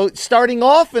of, starting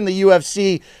off in the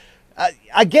UFC.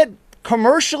 I get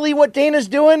commercially what Dana's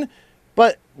doing,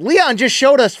 but Leon just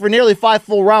showed us for nearly 5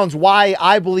 full rounds why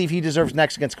I believe he deserves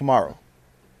next against Kamaru.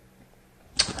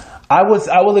 I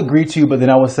will agree to you, but then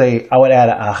I would say I would add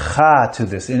a aha to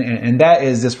this, and that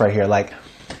is this right here. Like,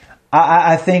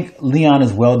 I think Leon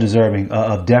is well deserving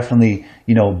of definitely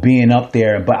being up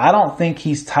there, but I don't think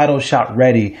he's title shot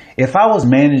ready. If I was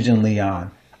managing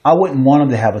Leon, I wouldn't want him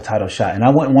to have a title shot, and I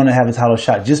wouldn't want to have a title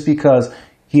shot just because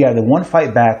he had the one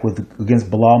fight back against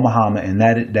Bilal Muhammad, and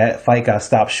that fight got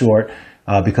stopped short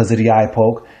because of the eye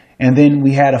poke. And then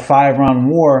we had a 5-round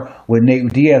war with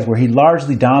Nate Diaz where he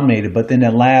largely dominated, but then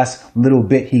that last little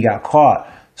bit he got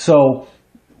caught. So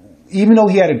even though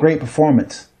he had a great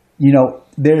performance,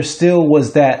 there still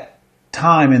was that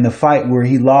time in the fight where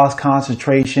he lost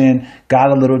concentration, got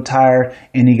a little tired,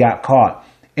 and he got caught.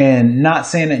 And not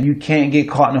saying that you can't get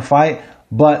caught in a fight,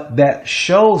 but that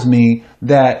shows me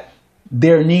that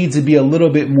there needs to be a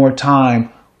little bit more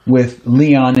time with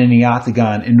Leon in the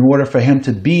octagon in order for him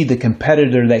to be the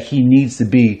competitor that he needs to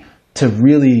be to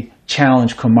really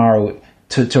challenge Kamaru,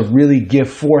 to really give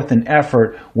forth an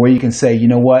effort where you can say, you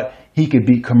know what, he could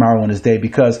beat Kamaru on his day,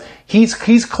 because he's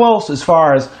close as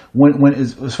far as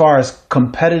as far as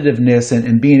competitiveness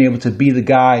and being able to be the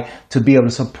guy to be able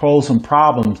to pose some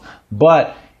problems.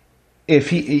 But if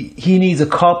he needs a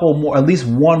couple more, at least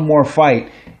one more fight,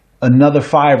 another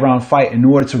 5-round fight in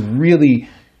order to really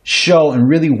show and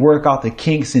really work out the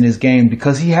kinks in his game,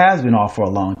 because he has been off for a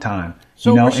long time.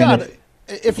 So, Rashad,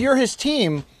 if you're his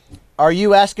team, are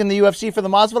you asking the UFC for the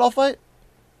Masvidal fight?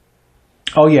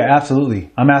 Oh yeah, absolutely.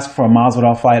 I'm asking for a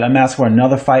Masvidal fight. I'm asking for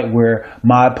another fight where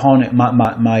my opponent,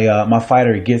 my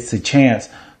fighter, gets a chance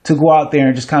to go out there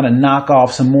and just kind of knock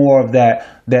off some more of that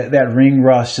ring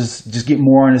rust, just get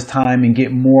more on his time and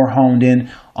get more honed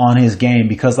in on his game.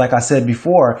 Because like I said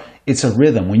before, it's a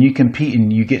rhythm. When you compete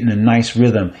and you get in a nice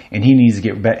rhythm, and he needs to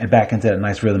get back into that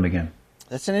nice rhythm again.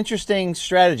 That's an interesting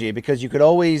strategy, because you could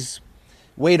always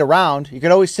wait around. You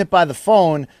could always sit by the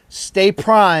phone, stay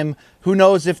prime. Who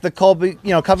knows if the Covington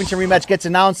rematch gets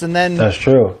announced and then that's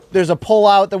true. There's a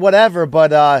pullout or whatever.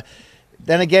 But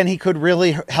then again, he could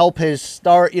really help his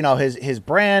start, his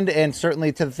brand, and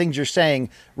certainly to the things you're saying,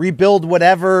 rebuild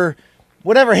whatever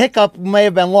hiccup may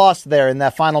have been lost there in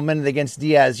that final minute against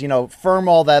Diaz, firm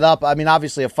all that up. I mean,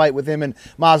 obviously a fight with him and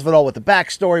Masvidal with the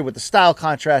backstory, with the style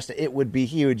contrast, it would be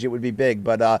huge. It would be big.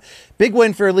 But big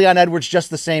win for Leon Edwards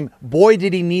just the same. Boy,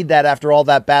 did he need that after all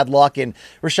that bad luck. And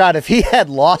Rashad, if he had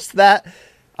lost that,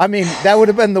 I mean, that would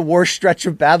have been the worst stretch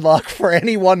of bad luck for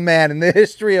any one man in the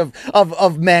history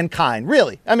of mankind,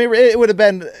 really. I mean, it would have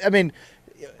been,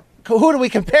 who do we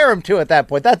compare him to at that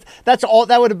point? That's all.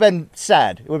 That would have been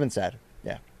sad. It would have been sad.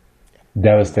 Yeah.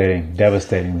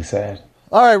 Devastatingly sad.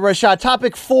 All right, Rashad,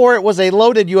 topic 4, it was a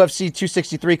loaded UFC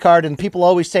 263 card, and people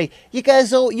always say, you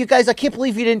guys, I can't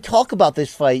believe you didn't talk about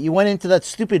this fight. You went into that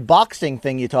stupid boxing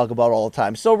thing you talk about all the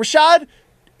time. So, Rashad,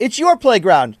 it's your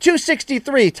playground.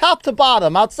 263, top to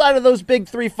bottom, outside of those big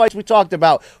 3 fights we talked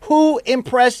about. Who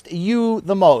impressed you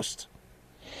the most?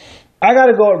 I got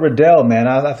to go with Riddell, man.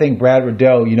 I think Brad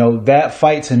Riddell, that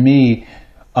fight to me,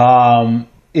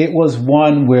 it was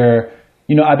one where,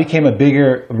 I became a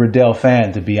bigger Riddell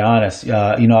fan, to be honest.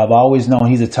 I've always known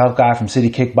he's a tough guy from City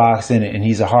Kickboxing, and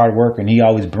he's a hard worker, and he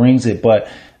always brings it. But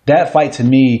that fight to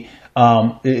me,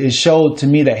 it showed to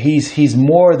me that he's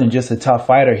more than just a tough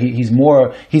fighter. He's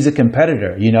a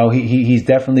competitor. He's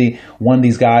definitely one of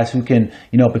these guys who can,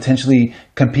 potentially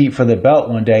compete for the belt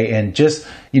one day. And just,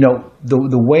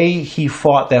 the way he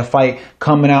fought that fight,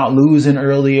 coming out, losing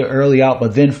early out,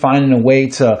 but then finding a way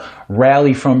to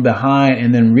rally from behind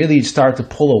and then really start to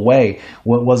pull away,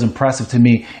 what was impressive to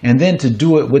me. And then to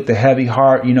do it with the heavy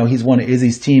heart, he's one of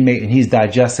Izzy's teammates, and he's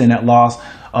digesting that loss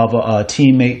of a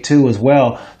teammate too as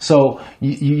well. So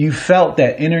you felt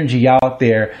that energy out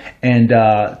there, and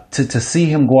to see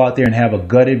him go out there and have a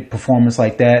gutted performance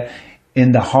like that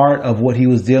in the heart of what he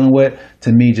was dealing with,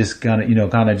 to me just kind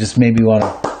of just made me want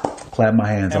to clap my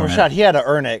hands and on Rashad, that. he had to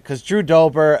earn it because Drew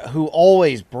Dober, who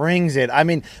always brings it. I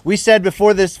mean, we said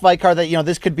before this fight card that,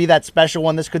 this could be that special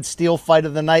one. This could steal fight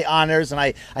of the night honors. And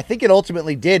I think it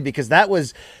ultimately did, because that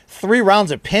was 3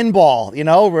 rounds of pinball.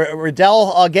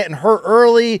 Riddell getting hurt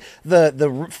early,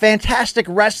 the fantastic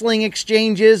wrestling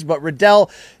exchanges, but Riddell,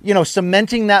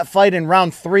 cementing that fight in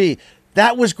round 3.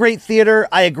 That was great theater.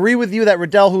 I agree with you that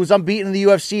Riddell, who's unbeaten in the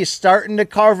UFC, is starting to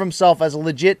carve himself as a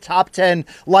legit top 10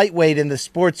 lightweight in the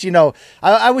sports. I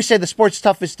always say the sport's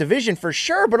toughest division for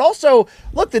sure, but also,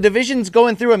 look, the division's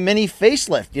going through a mini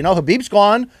facelift. Khabib's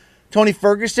gone. Tony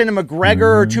Ferguson and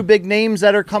McGregor are 2 big names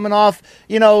that are coming off,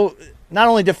 not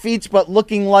only defeats, but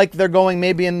looking like they're going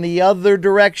maybe in the other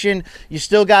direction. You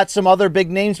still got some other big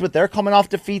names, but they're coming off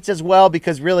defeats as well,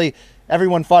 because really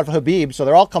everyone fought for Khabib, so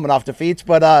they're all coming off defeats.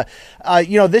 But,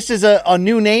 this is a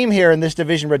new name here in this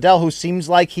division, Riddell, who seems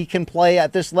like he can play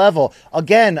at this level.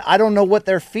 Again, I don't know what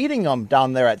they're feeding him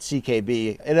down there at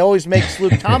CKB. It always makes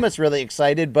Luke Thomas really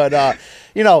excited, but, I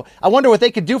wonder what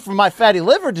they could do for my fatty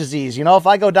liver disease, if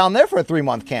I go down there for a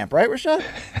 3-month camp, right, Rashad?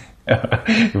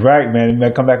 Right, man. It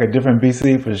may come back a different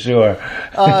BC for sure.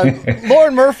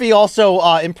 Lauren Murphy also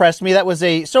impressed me. That was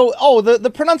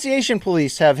the pronunciation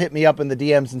police have hit me up in the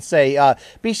DMs and say,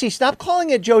 BC, stop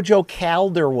calling it JoJo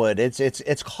Calderwood.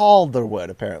 It's Calderwood,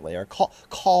 apparently, or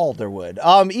Calderwood.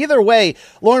 Either way,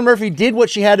 Lauren Murphy did what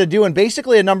she had to do, and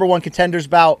basically a number 1 contenders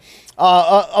bout.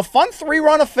 A fun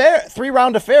 3-round affair.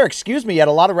 You had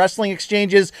a lot of wrestling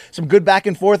exchanges, some good back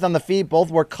and forth on the feet.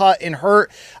 Both were cut and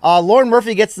hurt. Lauren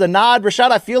Murphy gets the nod. Rashad,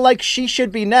 I feel like she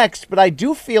should be next, but I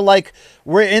do feel like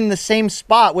we're in the same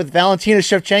spot with Valentina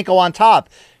Shevchenko on top.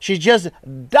 She just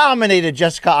dominated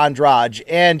Jessica Andrade,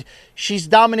 and she's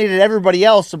dominated everybody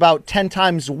else about 10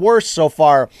 times worse so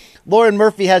far. Lauren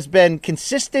Murphy has been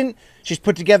consistent. She's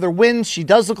put together wins. She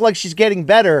does look like she's getting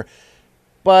better.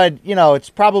 But, it's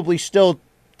probably still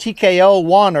TKO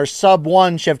 1 or sub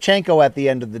 1 Shevchenko at the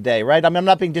end of the day, right? I mean, I'm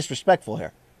not being disrespectful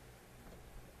here.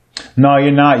 No,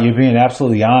 you're not. You're being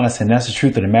absolutely honest, and that's the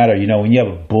truth of the matter. When you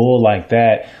have a bull like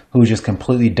that who's just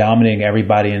completely dominating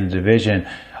everybody in the division,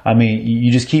 I mean,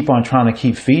 you just keep on trying to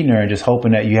keep feeding her and just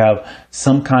hoping that you have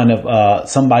some kind of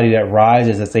somebody that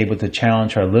rises that's able to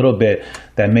challenge her a little bit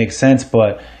that makes sense.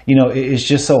 But, it's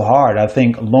just so hard. I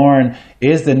think Lauren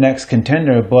is the next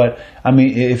contender. But, I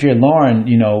mean, if you're Lauren,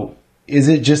 is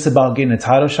it just about getting a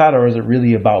title shot, or is it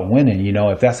really about winning?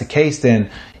 If that's the case, then,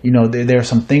 there are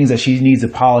some things that she needs to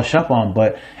polish up on.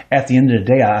 But at the end of the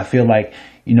day, I feel like,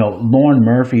 Lauren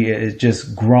Murphy is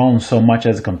just grown so much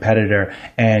as a competitor,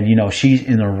 and, she's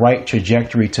in the right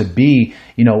trajectory to be,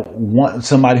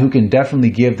 somebody who can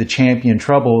definitely give the champion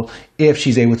trouble if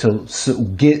she's able to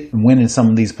win in some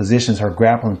of these positions, her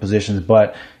grappling positions.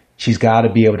 But she's got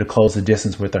to be able to close the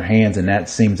distance with her hands, and that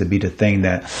seems to be the thing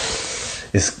that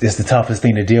is the toughest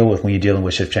thing to deal with when you're dealing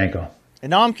with Shevchenko. And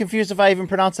now I'm confused if I even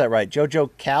pronounced that right. JoJo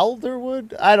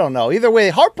Calderwood? I don't know. Either way,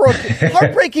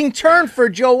 heartbreaking turn for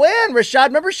Joanne, Rashad.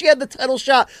 Remember, she had the title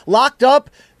shot locked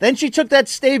up. Then she took that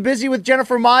stay busy with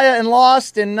Jennifer Maia and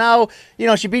lost. And now,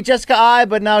 she beat Jessica Ai,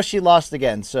 but now she lost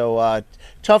again. So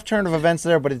tough turn of events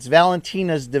there, but it's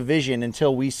Valentina's division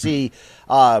until we see.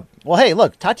 Hey,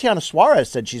 look, Tatiana Suarez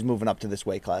said she's moving up to this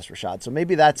weight class, Rashad. So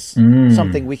maybe that's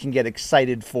something we can get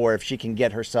excited for if she can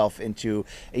get herself into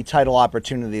a title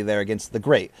opportunity there against the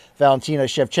great Valentina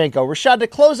Shevchenko. Rashad, to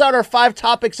close out our 5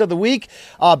 topics of the week,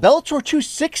 Bellator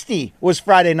 260 was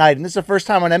Friday night, and this is the first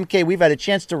time on MK we've had a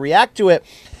chance to react to it.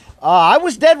 I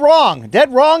was dead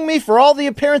wrong me for all the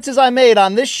appearances I made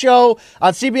on this show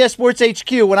on CBS Sports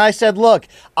HQ when I said, look,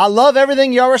 I love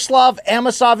everything Yaroslav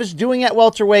Amosov is doing at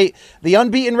welterweight. The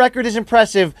unbeaten record is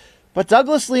impressive, but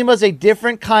Douglas Lima is a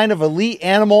different kind of elite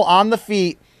animal on the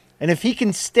feet, and if he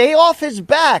can stay off his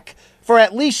back for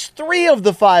at least 3 of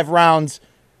the 5 rounds,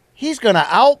 he's going to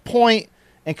outpoint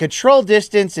and control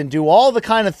distance and do all the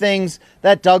kind of things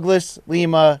that Douglas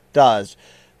Lima does.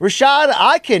 Rashad,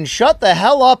 I can shut the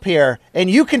hell up here,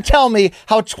 and you can tell me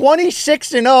how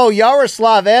 26-0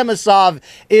 Yaroslav Amosov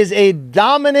is a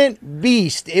dominant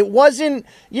beast. It wasn't,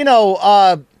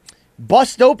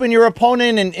 bust open your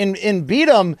opponent and beat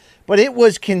him, but it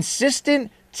was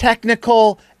consistent,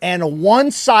 technical, and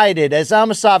one-sided as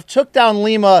Amosov took down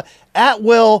Lima at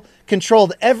will,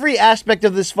 controlled every aspect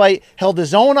of this fight, held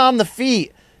his own on the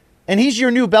feet, and he's your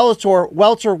new Bellator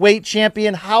welterweight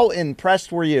champion. How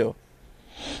impressed were you?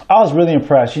 I was really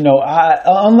impressed.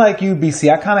 Unlike you,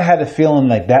 BC, I kind of had the feeling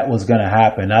like that was going to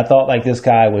happen. I thought like this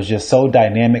guy was just so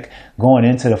dynamic going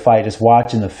into the fight, just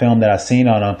watching the film that I seen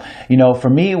on him. For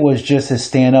me, it was just his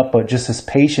stand-up, but just his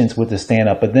patience with the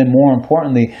stand-up. But then more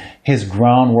importantly, his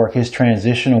groundwork, his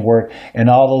transitional work, and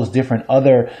all those different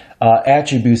other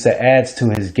attributes that adds to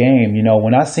his game. You know,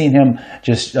 when I seen him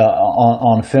just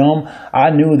on film,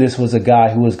 I knew this was a guy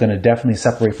who was going to definitely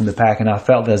separate from the pack, and I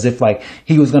felt as if like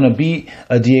he was going to beat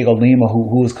a Diego Lima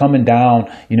who was coming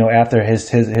down, you know, after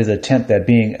his attempt at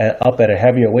being up at a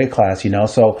heavier weight class, you know.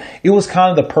 So it was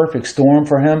kind of the perfect storm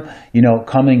for him, you know,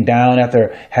 coming down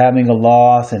after having a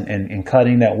loss and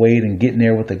cutting that weight and getting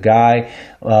there with a guy,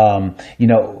 you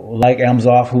know, like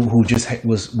Amzov, who just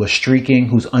was streaking,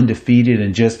 who's undefeated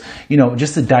and just, you know,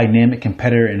 just a dynamic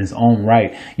competitor in his own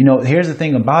right. You know, here's the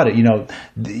thing about it, you know,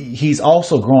 he's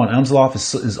also growing. Amzov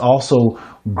is also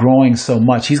growing so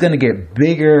much. He's going to get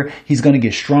bigger, he's going to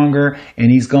get stronger,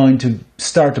 and he's going to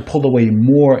start to pull away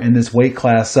more in this weight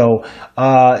class. So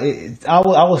I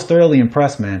was thoroughly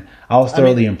impressed, man. I was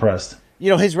thoroughly impressed. You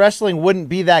know, his wrestling wouldn't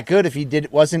be that good if he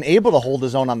wasn't able to hold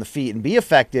his own on the feet and be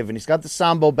effective. And he's got the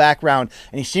Sambo background,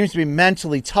 and he seems to be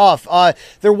mentally tough.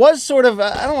 There was sort of,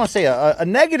 I don't want to say a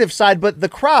negative side, but the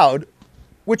crowd,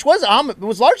 which was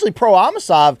largely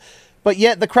pro-Amosov, but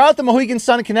yet the crowd at the Mohegan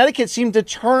Sun in Connecticut seemed to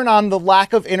turn on the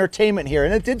lack of entertainment here.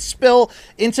 And it did spill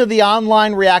into the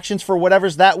online reactions for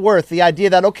whatever's that worth. The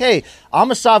idea that, okay,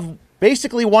 Amosov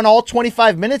basically won all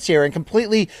 25 minutes here and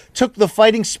completely took the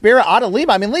fighting spirit out of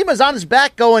Lima. I mean, Lima's on his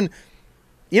back going,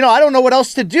 you know, I don't know what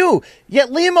else to do.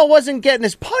 Yet Lima wasn't getting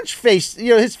his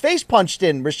his face punched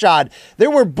in, Rashad.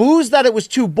 There were boos that it was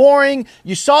too boring.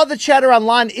 You saw the chatter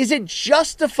online. Is it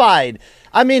justified?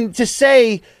 I mean, to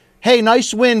say, hey,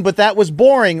 nice win, but that was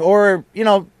boring, or, you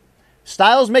know,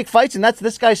 styles make fights, and that's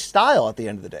this guy's style at the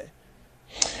end of the day.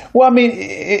 Well, I mean,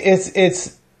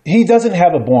 he doesn't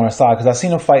have a boring style, because I've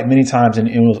seen him fight many times, and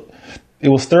it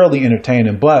was thoroughly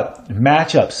entertaining. But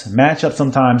matchups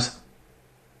sometimes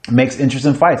makes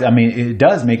interesting fights. I mean, it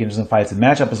does make interesting fights. The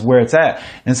matchup is where it's at.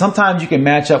 And sometimes you can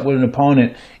match up with an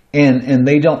opponent and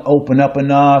they don't open up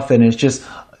enough, and it's just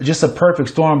a perfect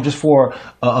storm just for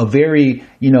a very,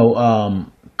 you know,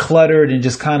 cluttered and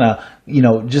just kind of, you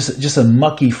know, just a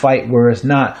mucky fight where it's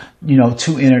not, you know,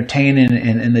 too entertaining,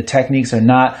 and the techniques are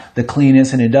not the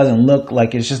cleanest, and it doesn't look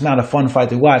like, it's just not a fun fight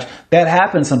to watch. That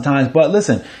happens sometimes, but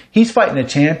listen, he's fighting a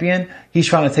champion. He's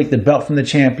trying to take the belt from the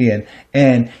champion,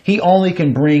 and he only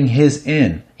can bring his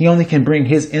in. He only can bring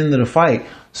his end of the fight.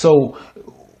 So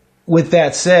with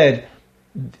that said,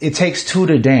 it takes two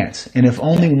to dance. And if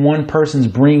only one person's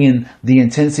bringing the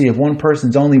intensity, if one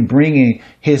person's only bringing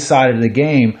his side of the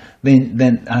game,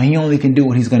 then he only can do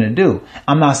what he's going to do.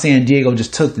 I'm not saying Diego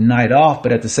just took the night off,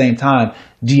 but at the same time,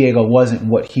 Diego wasn't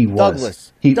what he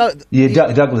was. Douglas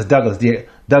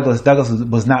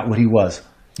was not what he was.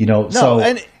 You know, no,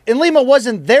 and Lima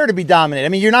wasn't there to be dominated. I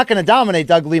mean, you're not going to dominate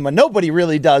Doug Lima. Nobody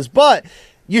really does. But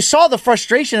you saw the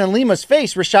frustration in Lima's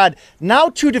face, Rashad. Now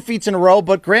 2 defeats in a row,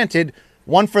 but granted,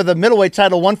 one for the middleweight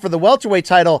title, one for the welterweight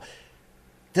title.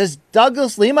 Does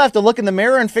Douglas Lima have to look in the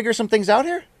mirror and figure some things out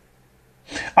here?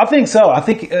 I think so. I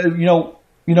think,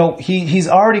 he's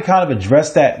already kind of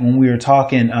addressed that when we were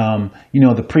talking,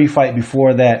 the pre-fight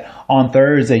before that on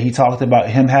Thursday. He talked about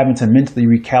him having to mentally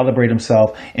recalibrate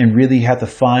himself and really have to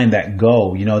find that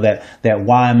goal, that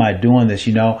why am I doing this,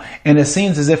 and it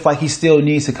seems as if like he still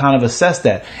needs to kind of assess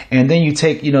that. And then you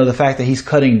take, the fact that he's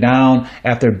cutting down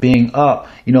after being up,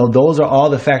 those are all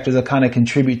the factors that kind of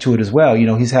contribute to it as well.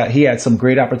 He had some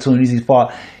great opportunities. He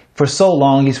fought for so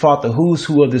long. He's fought the who's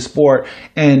who of the sport.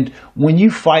 And when you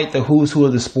fight the who's who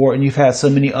of the sport and you've had so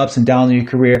many ups and downs in your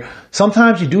career,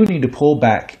 sometimes you do need to pull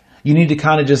back. You need to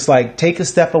kind of just like take a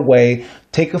step away,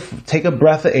 take a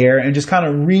breath of air, and just kind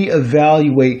of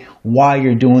reevaluate why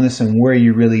you're doing this and where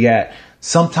you're really at.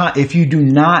 Sometimes if you do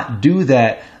not do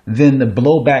that, then the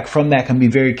blowback from that can be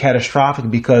very catastrophic,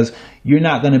 because you're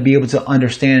not going to be able to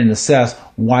understand and assess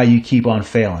why you keep on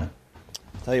failing.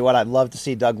 Tell you what, I'd love to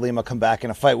see Doug Lima come back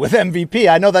in a fight with MVP.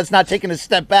 I know that's not taking a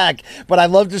step back, but I'd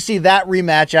love to see that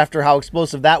rematch after how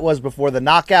explosive that was before the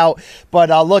knockout. But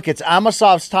look, it's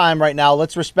Amosov's time right now.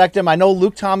 Let's respect him. I know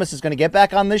Luke Thomas is going to get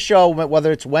back on this show,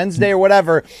 whether it's Wednesday or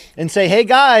whatever, and say, hey,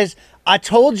 guys, I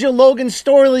told you Logan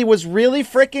Storley was really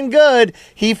freaking good.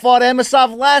 He fought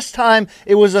Amosov last time.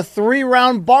 It was a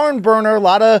 3-round barn burner, a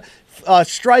lot of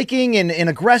striking and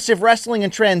aggressive wrestling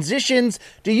and transitions.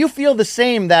 Do you feel the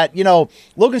same that,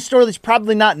 Logan Storley's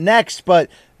probably not next, but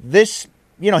this,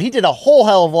 he did a whole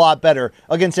hell of a lot better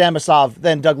against Amosov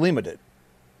than Doug Lima did?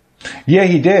 Yeah,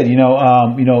 he did.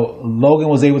 Logan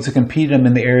was able to compete him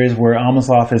in the areas where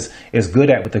Amosov is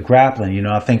good at with the grappling.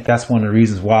 I think that's one of the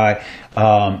reasons why,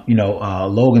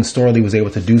 Logan Storley was able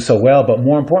to do so well. But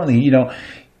more importantly,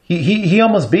 he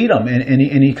almost beat him,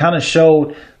 and he kind of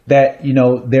showed that,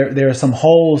 there are some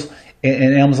holes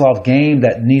in Amosov's game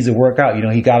that needs to work out.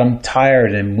 He got him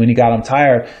tired, and when he got him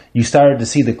tired, you started to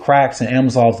see the cracks in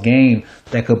Amosov's game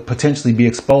that could potentially be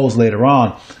exposed later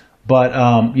on. But,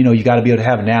 you got to be able to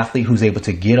have an athlete who's able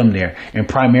to get him there. And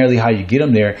primarily how you get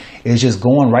him there is just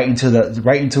going right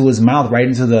into his mouth, right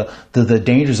into the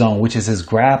danger zone, which is his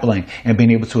grappling, and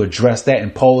being able to address that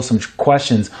and pose some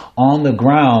questions on the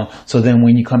ground. So then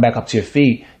when you come back up to your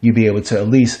feet, you'll be able to at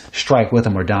least strike with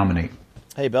him or dominate.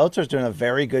 Hey, Bellator's doing a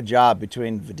very good job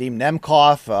between Vadim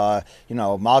Nemkov,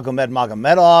 Magomed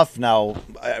Magomedov, now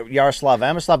Yaroslav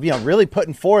Amosov, really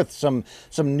putting forth some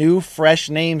new, fresh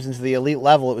names into the elite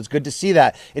level. It was good to see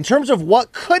that. In terms of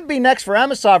what could be next for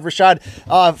Amosov,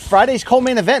 Rashad, Friday's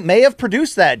co-main event may have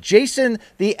produced that. Jason,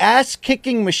 the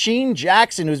ass-kicking machine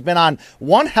Jackson, who's been on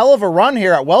one hell of a run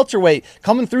here at welterweight,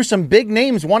 coming through some big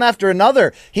names one after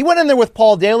another. He went in there with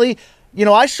Paul Daly.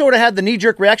 I sort of had the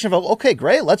knee-jerk reaction of, okay,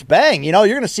 great, let's bang. You're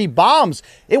going to see bombs.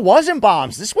 It wasn't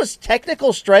bombs. This was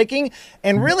technical striking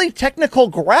and really technical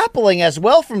grappling as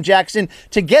well from Jackson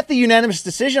to get the unanimous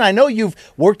decision. I know you've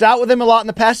worked out with him a lot in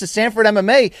the past at Sanford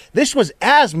MMA. This was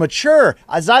as mature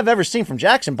as I've ever seen from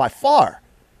Jackson by far.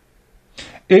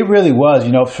 It really was.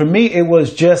 For me, it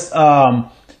was just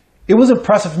it was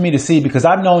impressive for me to see, because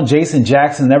I've known Jason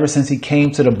Jackson ever since he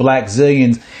came to the Black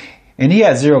Zillions, and he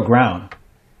had zero ground.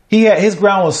 His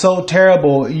ground was so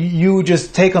terrible, you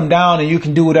just take him down and you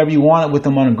can do whatever you wanted with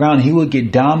him on the ground. He would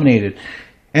get dominated.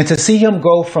 And to see him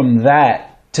go from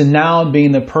that to now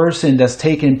being the person that's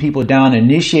taking people down,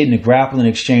 initiating the grappling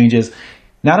exchanges,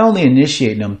 not only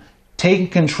initiating them, taking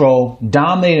control,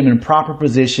 dominating them in proper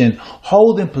position,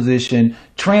 holding position,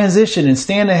 transition, and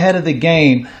staying ahead of the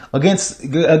game against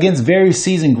very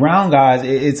seasoned ground guys.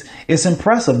 It's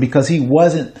impressive, because he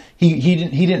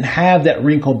didn't have that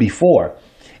wrinkle before.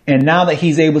 And now that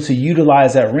he's able to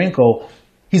utilize that wrinkle,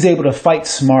 he's able to fight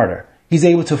smarter. He's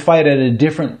able to fight at a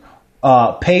different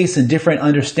pace and different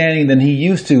understanding than he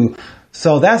used to.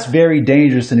 So that's very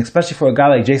dangerous, and especially for a guy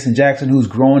like Jason Jackson, who's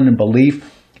growing in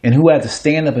belief and who has the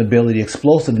stand-up ability,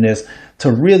 explosiveness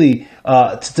to really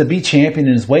to be champion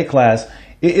in his weight class.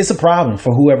 It's a problem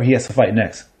for whoever he has to fight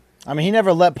next. I mean, he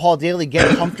never let Paul Daly get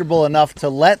comfortable enough to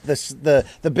let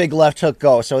the big left hook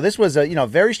go. So this was a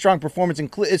very strong performance,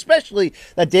 especially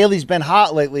that Daly's been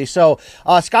hot lately. So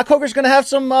Scott Coker's going to have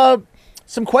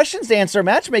some questions to answer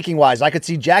matchmaking wise. I could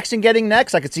see Jackson getting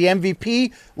next. I could see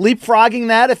MVP leapfrogging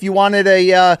that if you wanted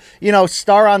a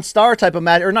star on star type of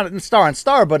match, or not star on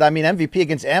star, but I mean MVP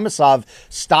against Amosov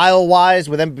style wise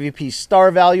with MVP star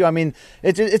value. I mean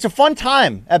it's a fun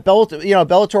time at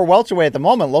Bellator welterweight at the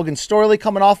moment. Logan Storley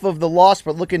coming off of the loss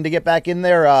but looking to get back in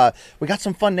there. We got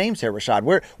some fun names here, Rashad.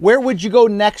 Where would you go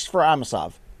next for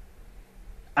Amosov?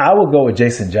 I would go with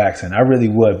Jason Jackson. I really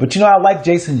would. But, I like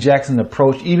Jason Jackson's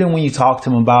approach. Even when you talk to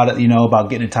him about it, about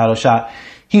getting a title shot,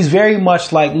 he's very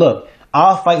much like, look,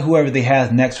 I'll fight whoever they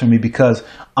have next for me, because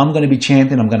I'm going to be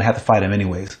champion. I'm going to have to fight him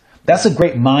anyways. That's a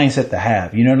great mindset to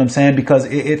have. You know what I'm saying? Because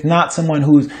it's not someone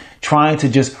who's trying to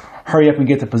just hurry up and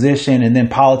get the position and then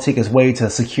politic his way to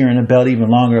securing the belt even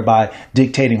longer by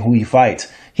dictating who he fights.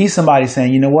 He's somebody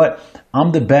saying, you know what?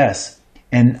 I'm the best.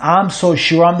 And I'm so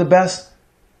sure I'm the best.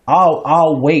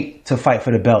 I'll wait to fight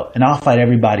for the belt, and I'll fight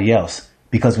everybody else,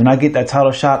 because when I get that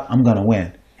title shot, I'm going to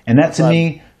win. And that, to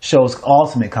me, shows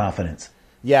ultimate confidence.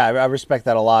 Yeah, I respect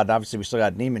that a lot. And obviously, we still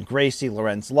got Neiman Gracie,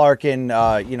 Lorenz Larkin.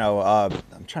 I'm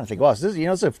trying to think. Well,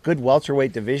 it's a good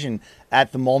welterweight division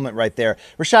at the moment right there.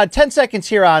 Rashad, 10 seconds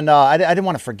here on, I didn't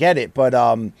want to forget it, but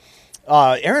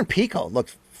Aaron Pico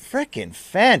looked freaking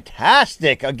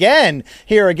fantastic again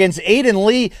here against Aiden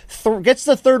Lee. Gets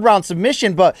the third round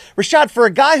submission. But Rashad, for a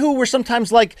guy who we're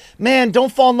sometimes like, man,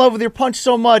 don't fall in love with your punch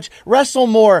so much, wrestle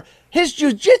more, his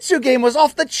jiu-jitsu game was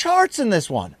off the charts in this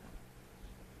one.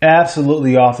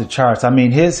 Absolutely off the charts. I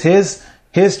mean,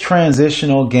 his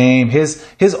transitional game, his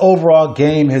overall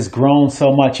game has grown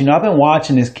so much. I've been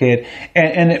watching this kid,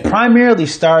 and it primarily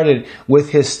started with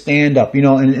his stand-up,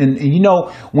 and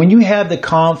when you have the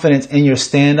confidence in your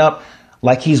stand-up,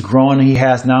 like he's growing, he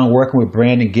has now working with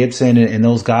Brandon Gibson and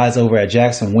those guys over at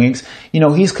Jackson Winks,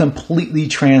 he's completely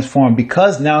transformed,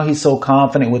 because now he's so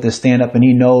confident with his stand-up, and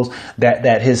he knows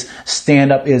that his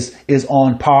stand-up is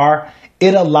on par.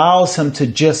 It allows him to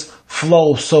just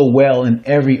flow so well in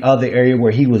every other area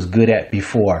where he was good at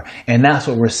before. And that's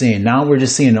what we're seeing. Now we're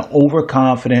just seeing an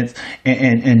overconfidence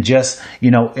and just,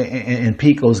 in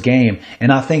Pico's game.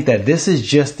 And I think that this is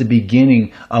just the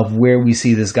beginning of where we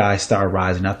see this guy start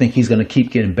rising. I think he's going to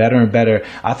keep getting better and better.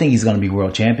 I think he's going to be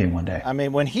world champion one day. I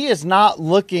mean, when he's not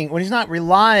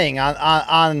relying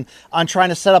on trying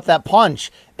to set up that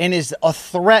punch and is a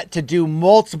threat to do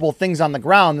multiple things on the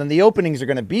ground, then the openings are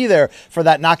going to be there for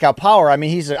that knockout power. I mean,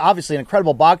 he's obviously an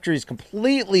incredible boxer. He's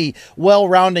completely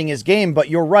well-rounding his game, but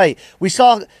you're right. We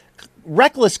saw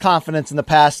reckless confidence in the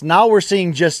past. Now we're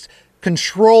seeing just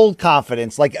controlled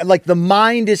confidence. Like the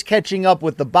mind is catching up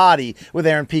with the body with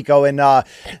Aaron Pico. And I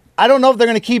don't know if they're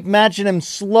going to keep matching him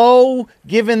slow,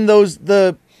 given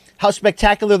how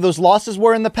spectacular those losses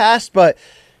were in the past. But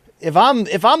if I'm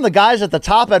the guys at the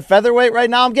top at featherweight right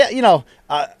now,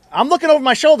 I'm looking over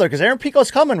my shoulder because Aaron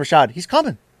Pico's coming, Rashad. He's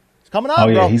coming. He's coming on. Oh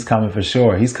yeah, bro. He's coming for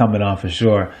sure. He's coming on for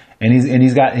sure. And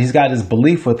he's got his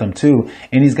belief with him too,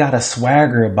 and he's got a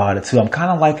swagger about it too. I'm kind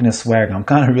of liking his swagger. I'm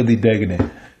kind of really digging it.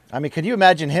 I mean, could you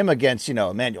imagine him against,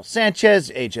 Emmanuel Sanchez,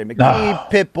 AJ McKee,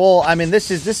 Pitbull? I mean, this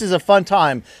is a fun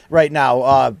time right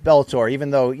now, Bellator, even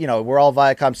though, we're all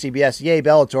Viacom CBS. Yay,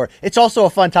 Bellator. It's also a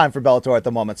fun time for Bellator at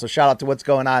the moment. So shout out to what's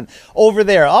going on over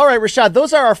there. All right, Rashad,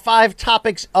 those are our 5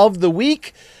 topics of the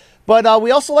week. But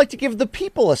we also like to give the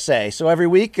people a say. So every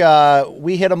week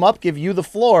we hit them up, give you the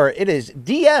floor. It is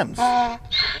DMs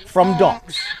from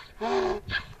Donks.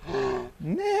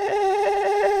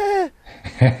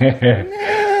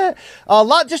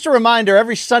 Just a reminder,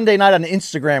 every Sunday night on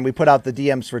Instagram, we put out the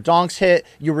DMs for Donks Hit.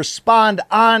 You respond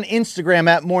on Instagram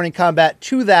at Morning Combat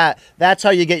to that. That's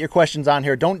how you get your questions on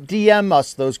here. Don't DM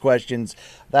us those questions.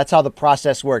 That's how the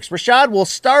process works. Rashad, we'll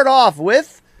start off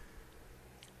with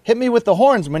hit me with the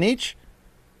horns, Manich.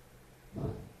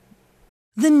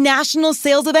 The national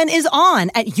sales event is on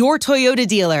at your Toyota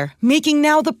dealer, making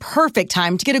now the perfect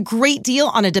time to get a great deal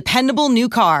on a dependable new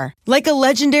car. Like a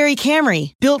legendary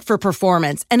Camry, built for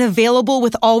performance and available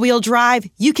with all-wheel drive,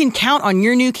 you can count on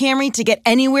your new Camry to get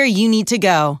anywhere you need to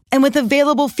go. And with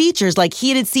available features like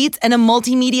heated seats and a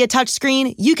multimedia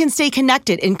touchscreen, you can stay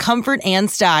connected in comfort and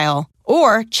style.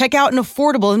 Or check out an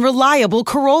affordable and reliable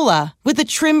Corolla with a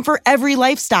trim for every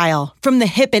lifestyle, from the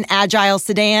hip and agile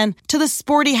sedan to the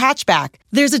sporty hatchback.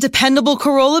 There's a dependable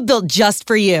Corolla built just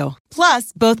for you.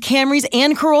 Plus, both Camrys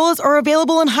and Corollas are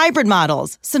available in hybrid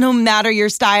models, so no matter your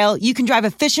style, you can drive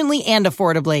efficiently and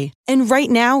affordably. And right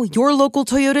now, your local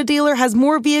Toyota dealer has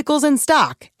more vehicles in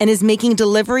stock and is making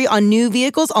delivery on new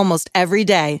vehicles almost every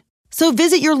day. So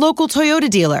visit your local Toyota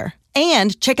dealer.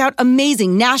 And check out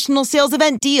amazing national sales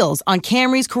event deals on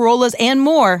Camrys, Corollas, and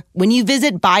more when you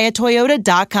visit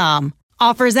buyatoyota.com.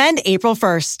 Offers end April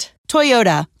 1st.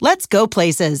 Toyota, let's go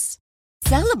places.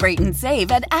 Celebrate and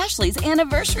save at Ashley's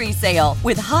Anniversary Sale.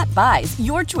 With Hot Buys,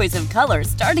 your choice of colors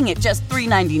starting at just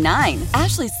 $3.99.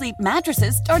 Ashley Sleep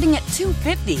mattresses starting at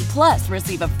 $2.50. Plus,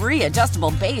 receive a free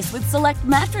adjustable base with select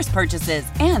mattress purchases.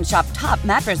 And shop top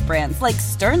mattress brands like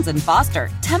Stearns & Foster,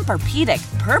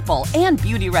 Tempur-Pedic, Purple, and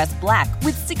Beautyrest Black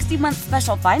with 60-month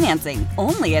special financing.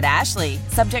 Only at Ashley.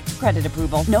 Subject to credit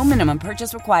approval. No minimum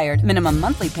purchase required. Minimum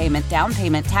monthly payment, down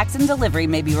payment, tax, and delivery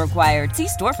may be required. See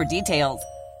store for details.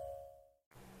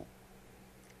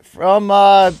 From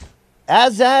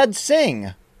Azad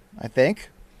Singh, I think.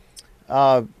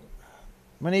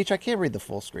 Manich, I can't read the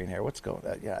full screen here. What's going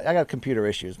on? Yeah, I got computer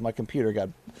issues. My computer got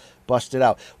busted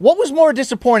out. What was more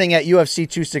disappointing at UFC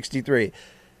 263?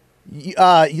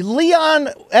 Leon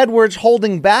Edwards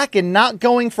holding back and not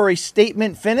going for a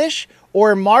statement finish,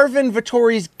 or Marvin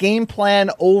Vettori's game plan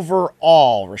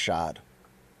overall, Rashad?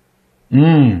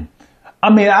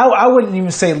 I mean, I wouldn't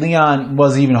even say Leon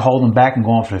was even holding back and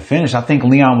going for the finish. I think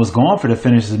Leon was going for the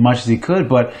finish as much as he could.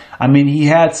 But, I mean, he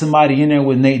had somebody in there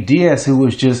with Nate Diaz who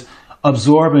was just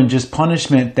absorbing just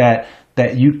punishment that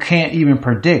you can't even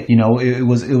predict. It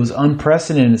was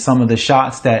unprecedented, some of the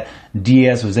shots that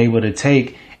Diaz was able to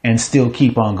take and still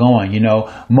keep on going.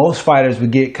 Most fighters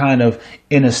would get kind of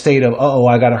in a state of,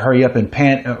 I got to hurry up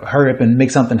and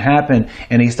make something happen.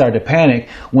 And they start to panic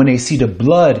when they see the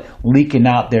blood leaking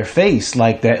out their face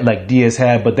like that, like Diaz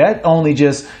had. But that only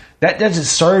just, that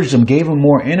just surged him, gave him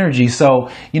more energy.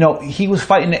 So, he was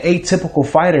fighting an atypical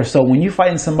fighter. So when you're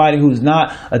fighting somebody who's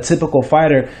not a typical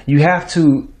fighter, you have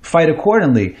to fight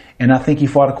accordingly. And I think he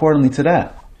fought accordingly to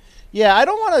that. Yeah, I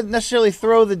don't want to necessarily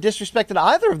throw the disrespect at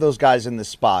either of those guys in this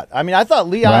spot. I mean, I thought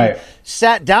Leon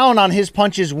sat down on his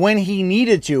punches when he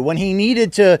needed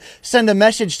to send a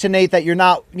message to Nate that you're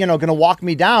not, going to walk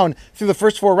me down through the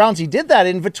first 4 rounds. He did that.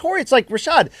 In Vettori, it's like,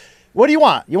 Rashad, what do you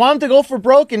want? You want him to go for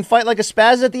broke and fight like a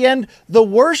spaz at the end? The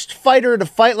worst fighter to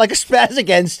fight like a spaz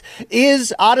against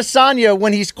is Adesanya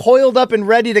when he's coiled up and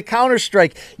ready to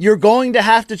counterstrike. You're going to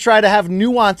have to try to have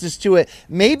nuances to it.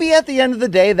 Maybe at the end of the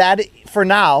day, that for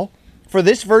now, for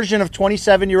this version of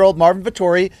 27-year-old Marvin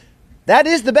Vettori, that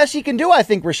is the best he can do, I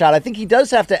think, Rashad. I think he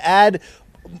does have to add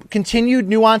continued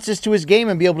nuances to his game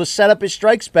and be able to set up his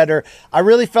strikes better. I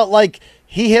really felt like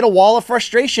he hit a wall of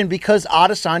frustration because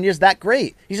Adesanya is that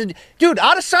great. He said, dude,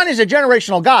 Adesanya is a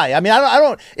generational guy. I mean, I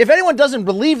don't, if anyone doesn't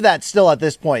believe that still at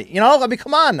this point, you know, I mean,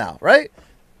 come on now, right?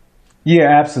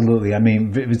 Yeah, absolutely. I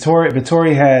mean,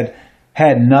 Vettori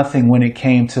had nothing when it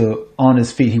came to on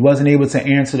his feet. He wasn't able to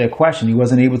answer that question. He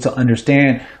wasn't able to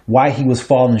understand why he was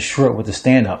falling short with the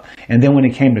stand-up. And then when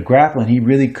it came to grappling, he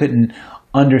really couldn't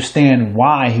understand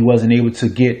why he wasn't able to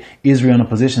get Israel in the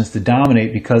positions to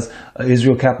dominate because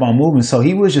Israel kept on moving. So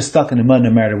he was just stuck in the mud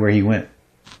no matter where he went.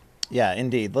 Yeah,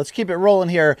 indeed. Let's keep it rolling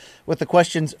here with the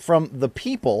questions from the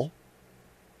people.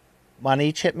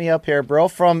 Manich, hit me up here, bro.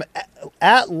 From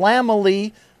at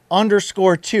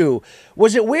Lamely_2.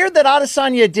 Was it weird that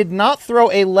Adesanya did not throw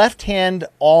a left hand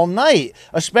all night,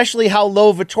 especially how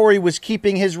low Vettori was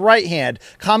keeping his right hand?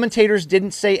 Commentators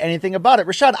didn't say anything about it.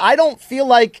 Rashad, I don't feel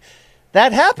like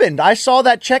that happened. I saw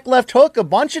that check left hook a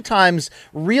bunch of times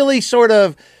really sort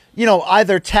of, you know,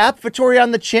 either tap Vettori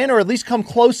on the chin or at least come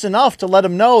close enough to let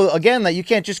him know, again, that you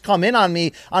can't just come in on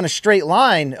me on a straight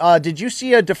line. Did you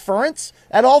see a deference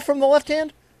at all from the left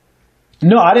hand?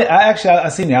 No, I didn't. I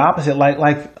seen the opposite.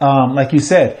 Like you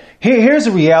said, here's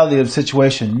the reality of the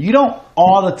situation. You don't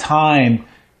all the time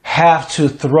have to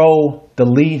throw the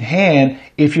lead hand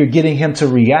if you're getting him to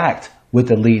react with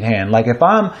the lead hand. Like if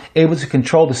I'm able to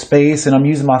control the space and I'm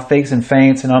using my fakes and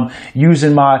feints and I'm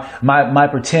using my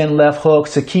pretend left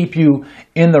hooks to keep you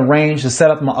in the range to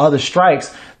set up my other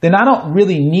strikes, then I don't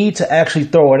really need to actually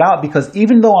throw it out, because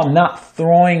even though I'm not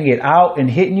throwing it out and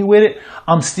hitting you with it,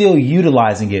 I'm still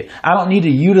utilizing it. I don't need to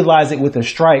utilize it with a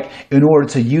strike in order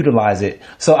to utilize it.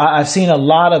 So I've seen a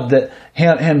lot of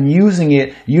him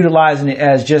utilizing it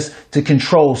as just to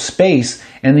control space.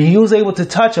 And he was able to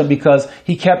touch him because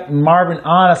he kept Marvin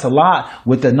honest a lot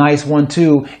with the nice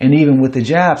 1-2 and even with the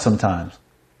jab sometimes.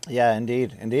 Yeah,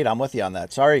 indeed. I'm with you on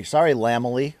that. Sorry,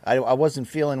 Lamely. I wasn't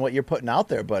feeling what you're putting out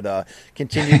there, but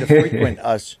continue to frequent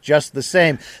us just the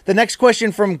same. The next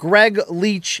question from Greg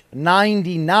Leach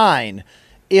 99.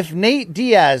 If Nate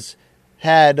Diaz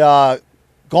had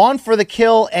gone for the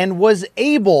kill and was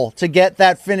able to get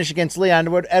that finish against Leon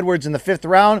Edwards in the 5th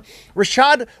round,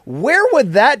 Rashad, where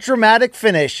would that dramatic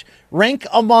finish rank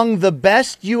among the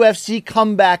best UFC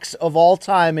comebacks of all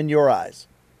time in your eyes?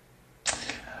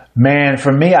 Man,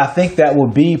 for me, I think that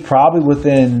would be probably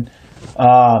within,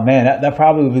 that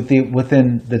probably would be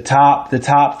within the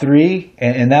top 3,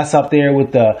 and that's up there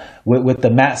with the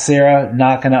Matt Serra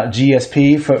knocking out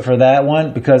GSP for that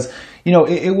one, because you know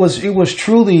it was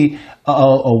truly a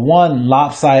one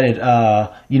lopsided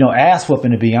ass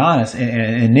whooping, to be honest,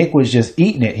 and Nick was just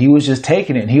eating it. He was just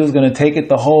taking it, and he was going to take it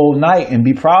the whole night and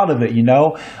be proud of it,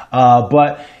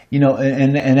 but in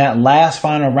that last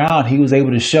final round, he was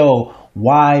able to show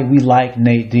why we like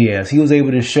Nate Diaz. He was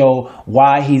able to show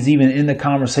why he's even in the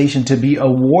conversation to be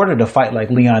awarded a fight like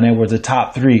Leon Edwards, a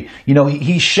top 3.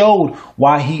 He showed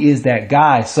why he is that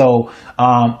guy. So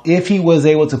if he was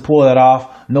able to pull that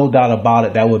off, no doubt about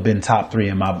it, that would have been top 3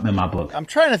 in my book. I'm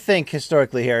trying to think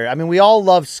historically here. I mean, we all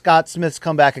love Scott Smith's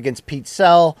comeback against Pete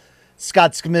Sell,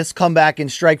 Scott Smith's comeback in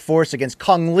Strikeforce against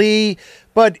Kung Lee,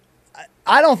 but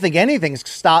I don't think anything's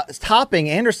topping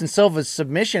Anderson Silva's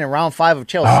submission in round 5 of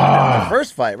Chael Sonnen in the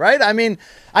first fight, right? I mean,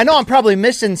 I know I'm probably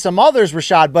missing some others,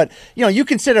 Rashad, but you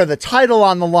consider the title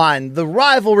on the line, the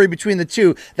rivalry between the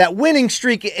two, that winning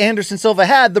streak Anderson Silva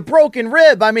had, the broken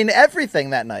rib. I mean, everything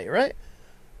that night, right?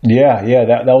 Yeah,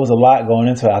 that was a lot going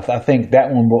into it. I think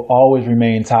that one will always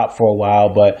remain top for a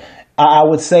while, but I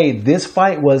would say this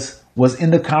fight was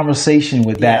in the conversation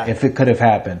with that, if it could have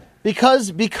happened. Because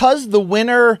the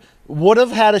winner would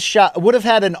have had a shot, would have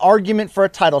had an argument for a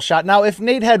title shot. Now, if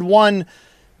Nate had won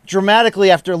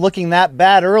dramatically after looking that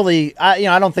bad early,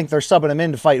 I don't think they're subbing him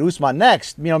in to fight Usman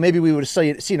next. Maybe we would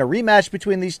have seen a rematch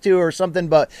between these two or something,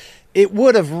 but it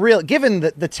would have really, given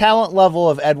the talent level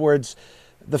of Edwards,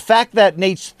 the fact that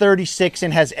Nate's 36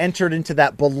 and has entered into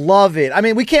that beloved, I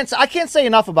mean, I can't say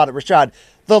enough about it, Rashad.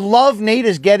 The love Nate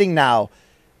is getting now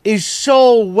is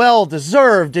so well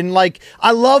deserved, and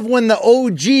I love when the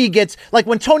OG gets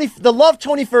when the love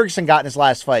Tony Ferguson got in his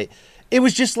last fight. It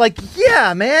was just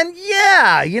yeah, man,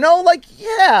 yeah,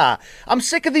 yeah. I'm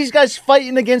sick of these guys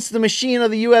fighting against the machine of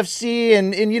the UFC,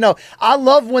 and I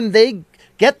love when they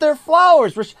get their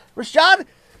flowers. Rashad,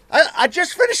 I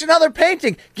just finished another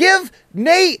painting. Give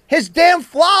Nate his damn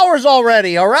flowers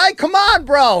already, all right? Come on,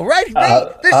 bro, right?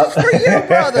 Nate, this is for you,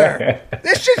 brother.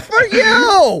 This is for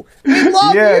you. We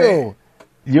love you.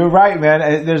 You're right,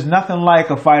 man. There's nothing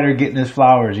like a fighter getting his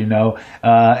flowers,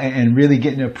 and really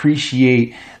getting to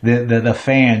appreciate the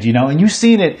fans, and you've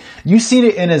seen it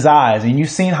in his eyes, and you've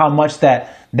seen how much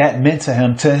that meant to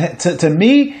him. To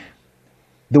me,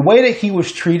 the way that he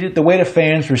was treated, the way the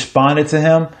fans responded to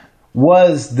him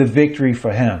was the victory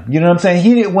for him. You know what I'm saying?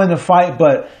 He didn't win the fight,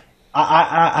 but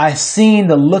I seen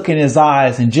the look in his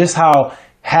eyes and just how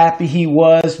happy he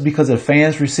was because the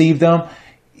fans received him.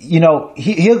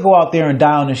 He'll go out there and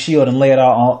die on the shield and lay it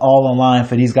out all on line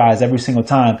for these guys every single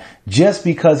time just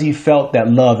because he felt that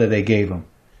love that they gave him.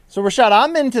 So, Rashad,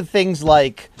 I'm into things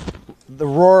like the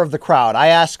roar of the crowd. I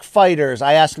ask fighters.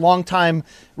 I ask longtime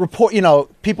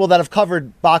people that have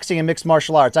covered boxing and mixed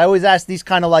martial arts. I always ask these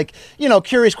kind of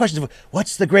curious questions of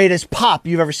what's the greatest pop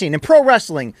you've ever seen? In pro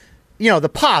wrestling, the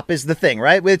pop is the thing,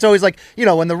 right? It's always like,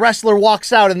 when the wrestler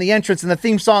walks out in the entrance and the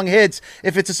theme song hits,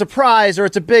 if it's a surprise or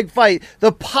it's a big fight,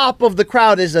 the pop of the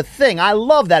crowd is a thing. I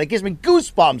love that. It gives me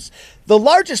goosebumps. The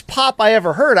largest pop I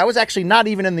ever heard, I was actually not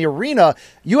even in the arena,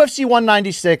 UFC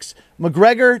 196,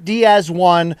 McGregor, Diaz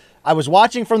won. I was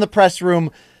watching from the press room.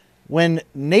 When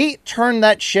Nate turned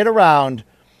that shit around,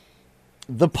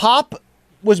 the pop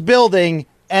was building.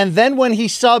 And then when he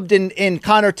subbed and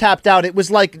Conor tapped out, it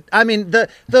was like,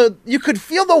 you could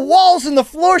feel the walls and the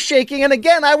floor shaking. And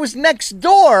again, I was next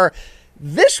door.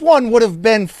 This one would have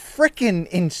been freaking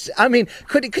insane.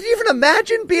 Could you even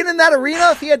imagine being in that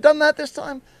arena if he had done that this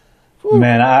time? Whew.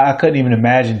 Man, I couldn't even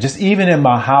imagine. Just even in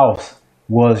my house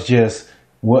was just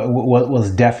what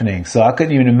was deafening. So I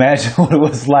couldn't even imagine what it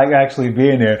was like actually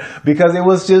being there because it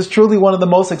was just truly one of the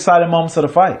most exciting moments of the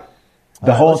fight.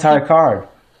 The whole entire card.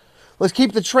 Let's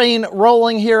keep the train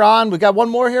rolling here on. We got one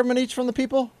more here, Manich, from the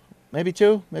people? Maybe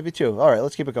two? All right,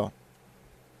 let's keep it going.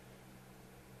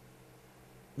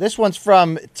 This one's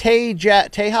from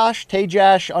Tejash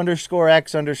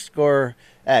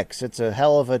 _X_X. It's a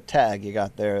hell of a tag you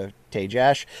got there,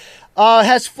 Tejash.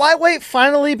 Has flyweight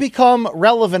finally become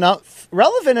relevant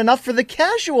enough for the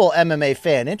casual MMA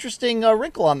fan? Interesting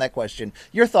wrinkle on that question.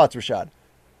 Your thoughts, Rashad?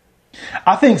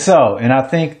 I think so. And I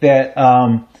think that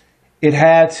it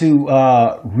had to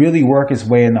really work its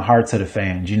way in the hearts of the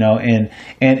fans, and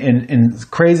as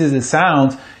crazy as it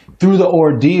sounds, through the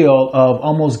ordeal of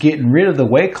almost getting rid of the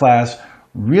weight class,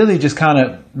 really just kind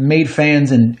of made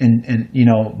fans and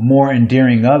more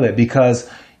endearing of it because,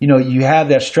 you have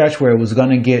that stretch where it was going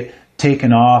to get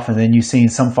taken off, and then you've seen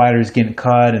some fighters getting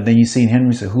cut, and then you've seen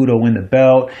Henry Cejudo win the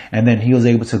belt, and then he was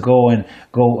able to go and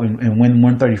win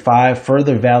 135,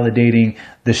 further validating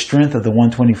the strength of the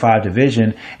 125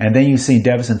 division. And then you've seen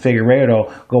Davison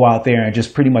Figueiredo go out there and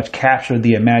just pretty much capture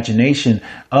the imagination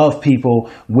of people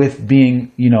with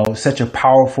being, such a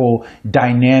powerful,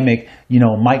 dynamic,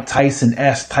 Mike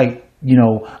Tyson-esque type,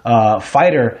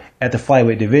 fighter at the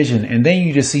flyweight division. And then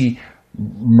you just see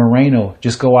Moreno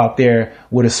just go out there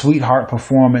with a sweetheart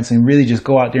performance and really just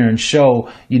go out there and show,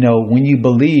 when you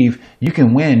believe you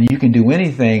can win, you can do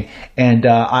anything. And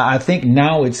I think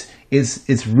now it's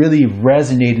really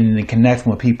resonating and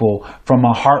connecting with people from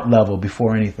a heart level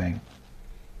before anything.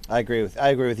 I agree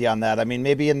with you on that.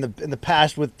 Maybe in the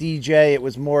past with DJ, it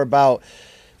was more about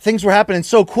things were happening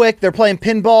so quick. They're playing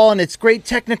pinball and it's great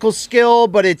technical skill,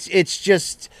 but it's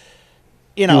just,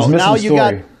 now you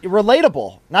got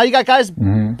relatable. Now you got guys,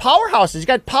 powerhouses. You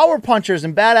got power punchers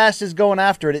and badasses going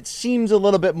after it. It seems a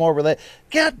little bit more relatable.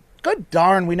 God, good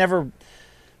darn, we never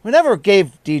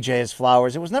gave DJ his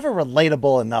flowers. It was never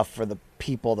relatable enough for the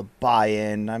people to buy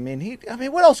in.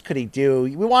 What else could he do?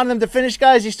 We wanted him to finish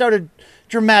guys. He started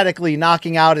dramatically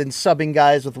knocking out and subbing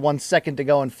guys with 1 second to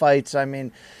go in fights.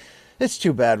 It's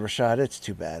too bad, Rashad. It's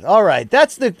too bad. All right,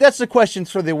 that's the questions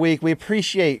for the week. We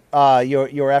appreciate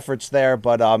your efforts there,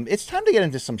 but it's time to get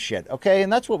into some shit, okay?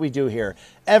 And that's what we do here.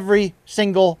 Every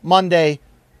single Monday,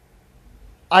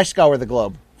 I scour the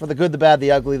globe for the good, the bad,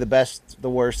 the ugly, the best, the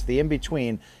worst, the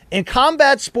in-between. In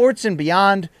combat sports and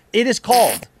beyond, it is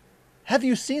called, have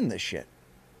you seen this shit?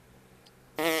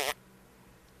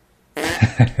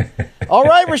 All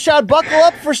right, Rashad, buckle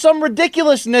up for some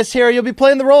ridiculousness here. You'll be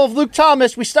playing the role of Luke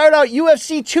Thomas. We start out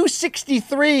UFC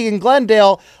 263 in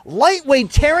Glendale. Lightweight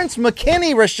Terrence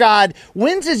McKinney, Rashad,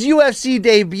 wins his UFC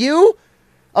debut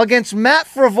against Matt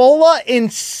Frivola in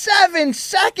 7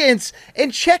 seconds.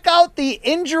 And check out the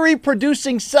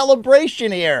injury-producing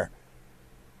celebration here.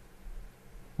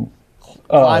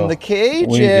 Climb the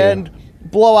cage and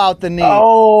blow out the knee.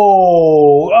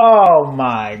 Oh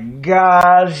my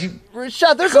gosh.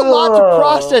 Rashad, there's a lot to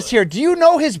process here. Do you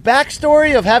know his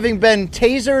backstory of having been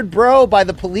tasered, bro, by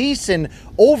the police and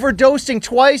overdosing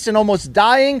twice and almost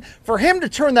dying? For him to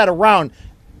turn that around,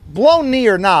 blown knee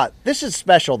or not, this is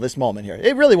special, this moment here.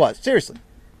 It really was. Seriously.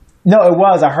 No, it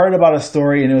was. I heard about a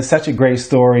story, and it was such a great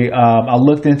story. I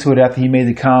looked into it after he made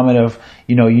the comment of,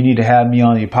 you need to have me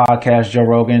on your podcast, Joe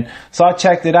Rogan. So I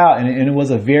checked it out, and it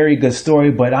was a very good story.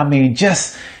 But I mean,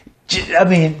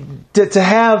 to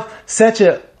have such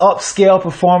a upscale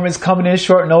performance coming in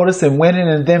short notice and winning,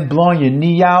 and then blowing your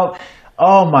knee out.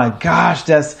 Oh my gosh,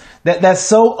 that's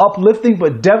so uplifting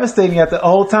but devastating at the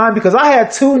whole time, because I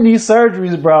had 2 knee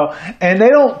surgeries, bro, and they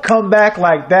don't come back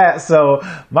like that. So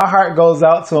my heart goes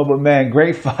out to him. But man,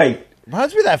 great fight.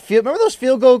 Reminds me of that field. Remember those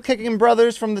field goal kicking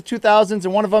brothers from the 2000s,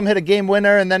 and one of them hit a game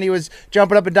winner, and then he was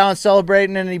jumping up and down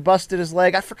celebrating, and he busted his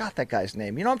leg. I forgot that guy's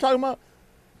name. You know what I'm talking about?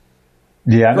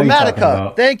 Yeah, I know you're talking Gramatica.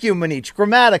 about. Thank you, Manich.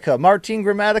 Gramatica. Martin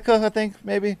Gramatica, I think,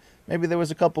 maybe. Maybe there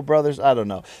was a couple brothers. I don't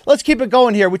know. Let's keep it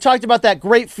going here. We talked about that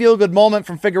great feel-good moment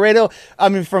from from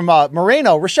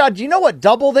Moreno. Rashad, do you know what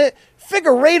doubled it?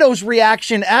 Figueiredo's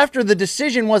reaction after the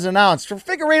decision was announced. For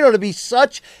Figueiredo to be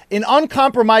such an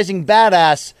uncompromising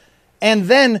badass and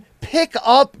then pick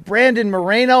up Brandon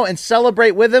Moreno and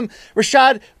celebrate with him.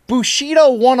 Rashad,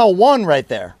 Bushido 101 right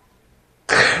there.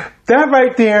 That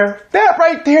right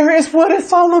there is what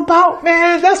it's all about,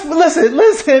 man. Listen,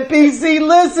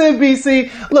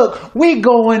 BC. Look, we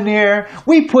go in there,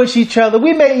 we push each other,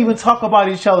 we may even talk about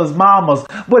each other's mamas,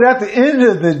 but at the end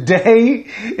of the day,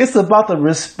 it's about the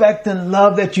respect and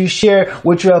love that you share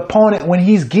with your opponent when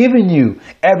he's giving you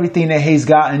everything that he's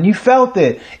got, and you felt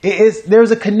it.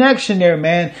 There's a connection there,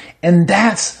 man, and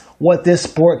that's what this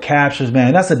sport captures,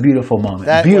 man. That's a beautiful moment.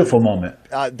 Moment.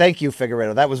 Thank you,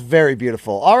 Figueiredo. That was very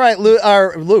beautiful. All right,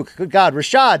 Luke. Good God.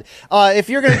 Rashad, if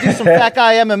you're going to do some Fat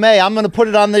Guy MMA, I'm going to put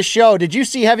it on this show. Did you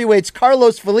see heavyweights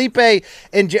Carlos Felipe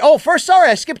and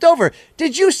I skipped over.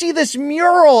 Did you see this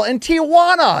mural in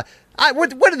Tijuana?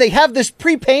 What do they have this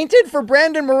pre-painted for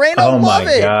Brandon Moreno? Oh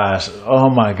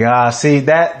my gosh. See,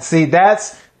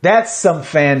 that's some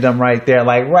fandom right there.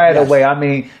 Like Yes. away. I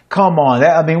mean, come on.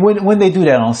 When they do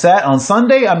that on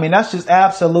Sunday, I mean, that's just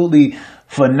absolutely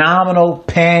phenomenal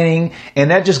panning,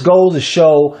 and that just goes to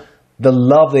show the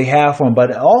love they have for him.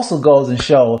 But it also goes and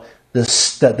show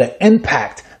the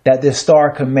impact that this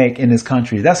star can make in this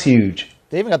country. That's huge.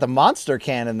 They even got the monster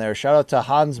can in there. Shout out to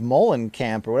Hans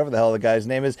Molenkamp or whatever the hell the guy's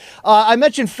name is. I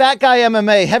mentioned Fat Guy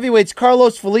MMA. Heavyweights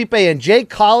Carlos Felipe and Jake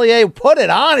Collier put it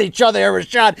on each other,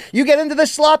 Rashad. You get into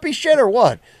this sloppy shit or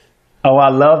what? Oh,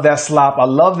 I love that slop. I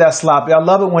love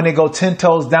it when they go 10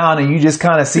 toes down and you just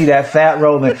kind of see that fat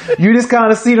rolling. You just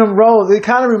kind of see them roll. They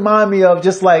kind of remind me of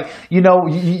just like, you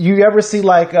ever see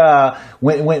like,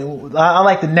 when I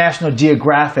like the National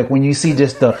Geographic, when you see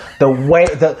just the way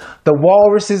the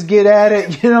walruses get at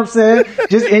it, you know what I'm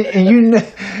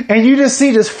saying? And you just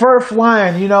see this fur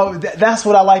flying, that's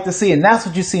what I like to see. And that's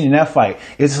what you see in that fight.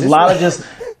 It's a lot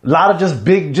of just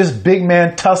big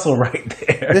man tussle right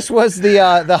there. This was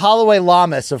the Holloway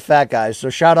Lamas of fat guys. So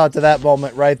shout out to that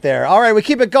moment right there. All right, we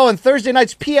keep it going. Thursday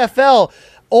night's PFL.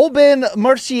 Aubin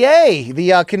Mercier,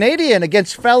 the Canadian,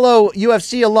 against fellow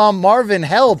UFC alum Marvin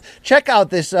Held. Check out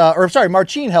this,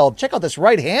 Marcin Held. Check out this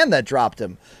right hand that dropped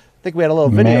him. I think we had a little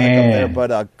video of there,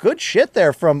 but good shit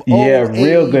there from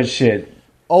real good shit.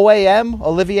 OAM,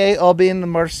 Olivier Aubin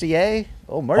Mercier.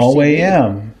 Oh, Mercy.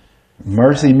 OAM.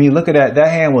 Mercy me. Look at that. That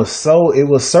hand was it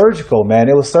was surgical, man.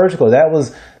 It was surgical. That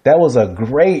was a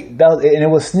great, and it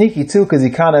was sneaky too, because he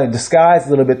kind of disguised a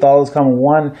little bit, thought it was coming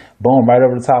one, boom, right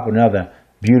over the top of another.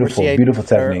 Beautiful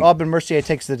technique. Aubin Mercier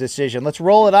takes the decision. Let's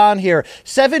roll it on here.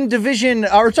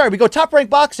 We go Top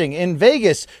Rank Boxing in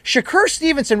Vegas. Shakur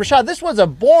Stevenson, Rashad, this was a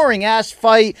boring-ass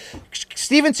fight.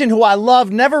 Stevenson, who I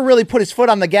love, never really put his foot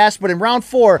on the gas, but in round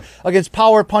 4 against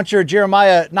power puncher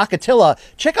Jeremiah Nakatila,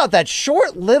 check out that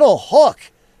short little hook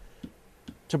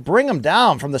to bring him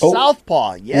down from the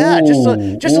southpaw. Yeah, just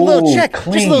a little check.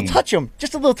 Clean. Just a little touch him.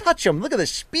 Just a little touch him. Look at the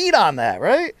speed on that,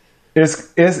 right?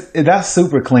 That's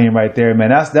super clean right there, man.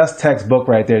 That's textbook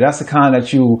right there. That's the kind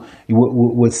that you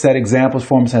would set examples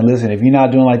for him, saying, listen, if you're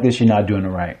not doing like this, you're not doing it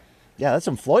right. Yeah, that's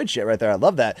some Floyd shit right there. I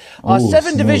love that.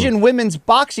 7-division women's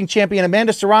boxing champion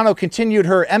Amanda Serrano continued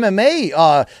her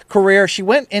MMA career. She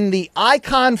went in the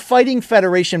Icon Fighting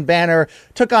Federation banner,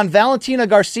 took on Valentina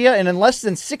Garcia, and in less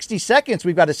than 60 seconds,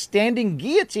 we've got a standing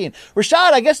guillotine.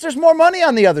 Rashad, I guess there's more money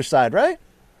on the other side, right?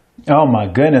 Oh my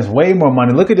goodness, way more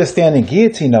money. Look at the standing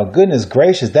guillotine though. Goodness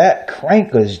gracious, that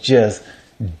crank was just,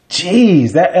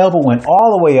 that elbow went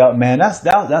all the way up, man. That's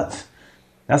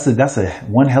a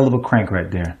one hell of a crank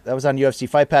right there. That was on UFC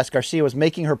Fight Pass. Garcia was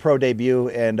making her pro debut,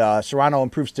 and Serrano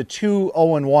improves to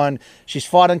 2-0-1. She's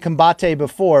fought in Combate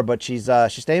before, but she's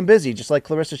staying busy, just like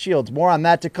Clarissa Shields. More on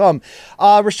that to come.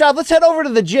 Rashad, let's head over to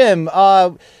the gym.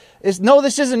 This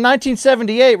isn't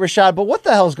 1978, Rashad, but what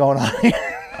the hell's going on here?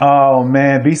 Oh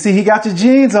man, BC, he got your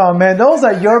jeans on, man. Those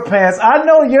are your pants. I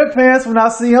know your pants when I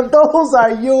see them. Those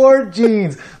are your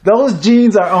jeans. Those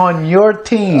jeans are on your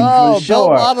team for sure.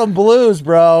 Bell bottom blues,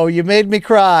 bro. You made me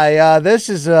cry. This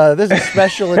is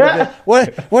special.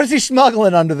 What is he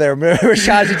smuggling under there,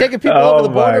 Rashad? Is he taking people over the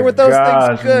border with those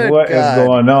things? Good What God. is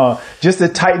going on? Just the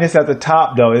tightness at the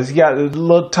top, though. It's got a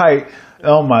little tight.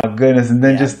 Oh my goodness! And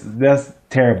then that's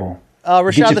terrible.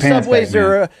 Rashad, the Subways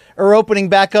are opening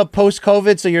back up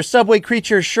post-COVID, so your Subway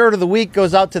Creature shirt of the week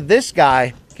goes out to this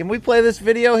guy. Can we play this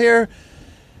video here?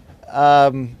 I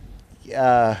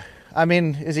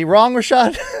mean, is he wrong,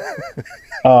 Rashad?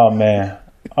 Oh man!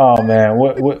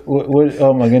 What?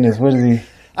 Oh my goodness! What is he?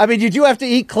 I mean, you do have to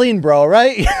eat clean, bro,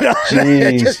 right?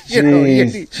 Jeez.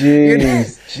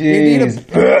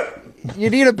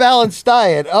 You need a balanced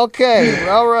diet. Okay,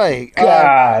 all right.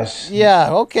 Gosh.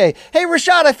 Yeah, okay. Hey,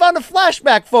 Rashad, I found a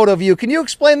flashback photo of you. Can you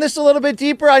explain this a little bit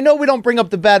deeper? I know we don't bring up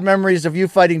the bad memories of you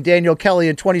fighting Daniel Kelly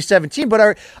in 2017, but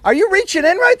are you reaching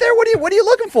in right there? What are you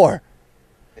looking for?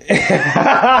 What's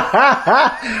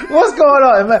going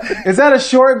on? Is that a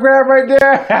short grab right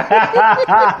there?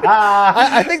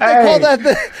 I think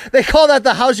they call that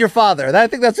the "How's your father?" I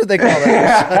think that's what they call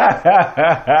that.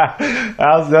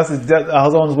 I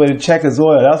was on his way to check his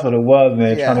oil. That's what it was,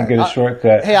 man. Yeah, trying to get a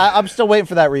shortcut. Hey, I'm still waiting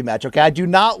for that rematch. Okay, I do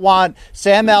not want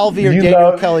Sam Alvey or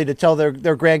Daniel Kelly to tell their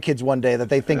grandkids one day that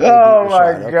they think they beat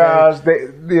Rashad. My gosh,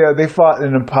 they fought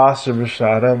an imposter,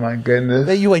 Rashad. Oh my goodness.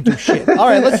 You ain't do shit. All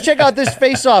right, let's check out this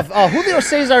face-off. Julio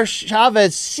Cesar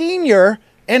Chavez Sr.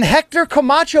 and Hector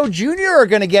Camacho Jr. are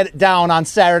going to get down on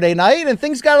Saturday night, and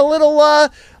things got a little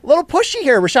pushy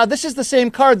here. Rashad, this is the same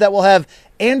card that will have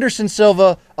Anderson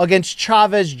Silva against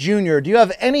Chavez Jr. Do you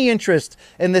have any interest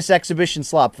in this exhibition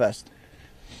slop fest?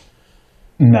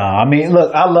 No, I mean,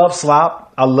 look, I love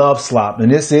slop.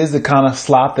 And this is the kind of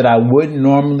slop that I wouldn't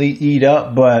normally eat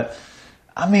up, but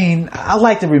I mean, I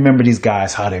like to remember these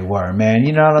guys how they were, man.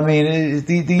 You know what I mean?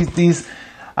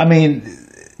 I mean,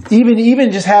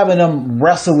 even just having them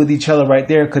wrestle with each other right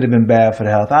there could have been bad for the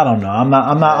health. I don't know. I'm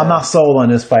not sold on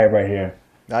this fight right here.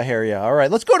 I hear you. All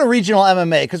right, let's go to regional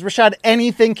MMA because Rashad,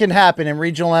 anything can happen in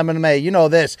regional MMA. You know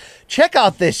this. Check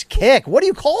out this kick. What do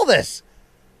you call this?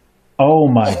 Oh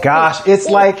my gosh! It's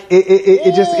like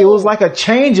it was like a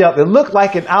change up. It looked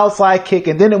like an outside kick,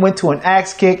 and then it went to an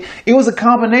axe kick. It was a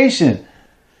combination.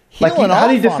 Like, how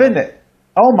do you defend it?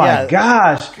 Oh my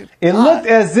gosh! It looked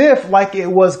as if like it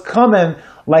was coming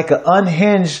like an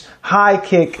unhinged high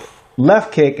kick,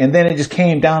 left kick, and then it just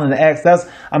came down in the X.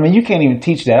 You can't even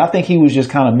teach that. I think he was just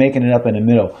kind of making it up in the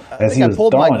middle as he was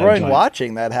pulled throwing my groin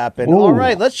watching that happen. Ooh. All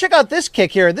right, let's check out this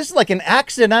kick here. This is like an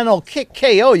accidental kick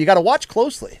KO. You got to watch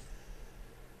closely.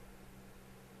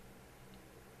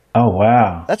 Oh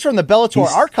wow! That's from the Bellator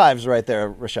archives right there,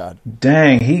 Rashad.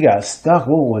 Dang, he got stuck.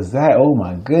 What was that? Oh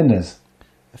my goodness!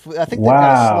 I think they've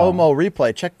got a slow-mo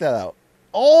replay. Check that out.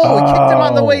 Oh, he kicked him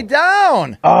on the way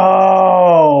down.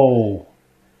 Oh,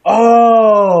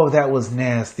 that was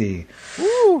nasty.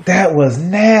 Ooh. That was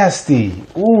nasty.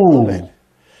 Ooh.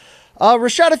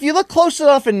 Rashad, if you look close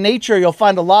enough in nature, you'll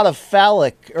find a lot of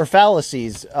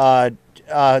fallacies. What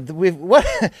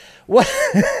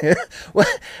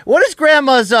is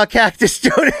Grandma's cactus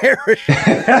doing here?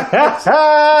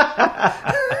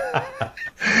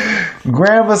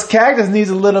 Grandma's cactus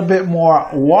needs a little bit more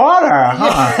water,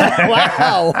 huh?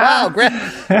 Wow.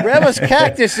 Grandma's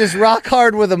cactus is rock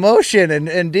hard with emotion, and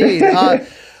indeed.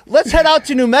 Let's head out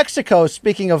to New Mexico.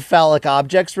 Speaking of phallic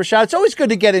objects, Rashad, it's always good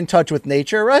to get in touch with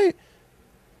nature, right?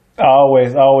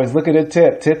 Always. Look at the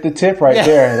tip. Tip the tip right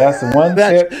there. That's the one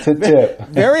tip to tip.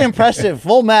 Very impressive.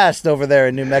 Full mast over there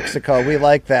in New Mexico. We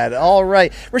like that. All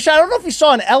right. Rashad, I don't know if you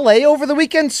saw in L.A. over the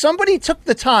weekend, somebody took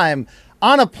the time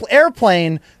on an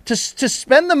airplane to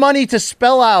spend the money to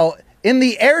spell out in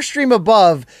the airstream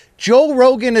above, Joe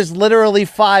Rogan is literally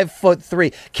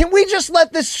 5'3". Can we just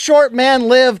let this short man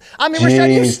live? I mean,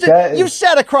 Rashad, you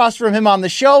sat across from him on the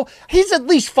show. He's at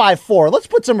least 5'4". Let's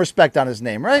put some respect on his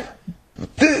name, right?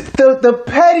 The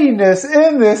pettiness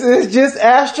in this is just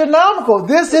astronomical.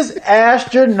 This is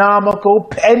astronomical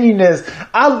pettiness.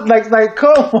 I like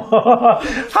come on.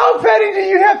 How petty do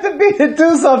you have to be to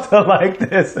do something like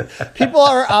this? People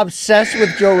are obsessed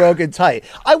with Joe Rogan's height.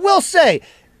 I will say,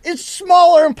 it's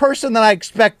smaller in person than I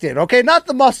expected. Okay, not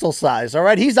the muscle size. All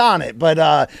right, he's on it,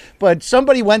 but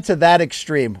somebody went to that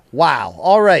extreme. Wow.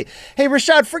 All right. Hey,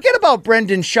 Rashad, forget about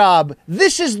Brendan Schaub.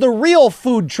 This is the real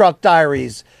Food Truck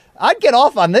Diaries. I'd get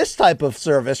off on this type of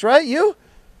service, right? You?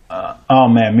 Oh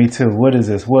man, me too. What is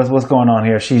this? What's going on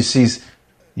here? She's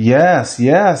yes.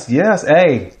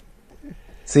 Hey,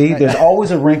 See, there's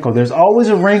always a wrinkle. There's always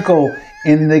a wrinkle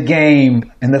in the game,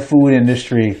 in the food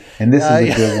industry, and this is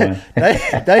a good one.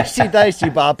 Dicey,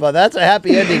 Papa. That's a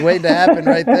happy ending waiting to happen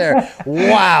right there.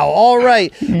 Wow. All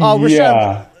right.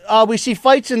 Rashad, we see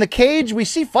fights in the cage. We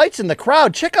see fights in the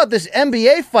crowd. Check out this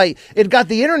NBA fight. It got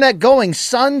the internet going.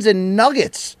 Suns and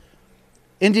Nuggets.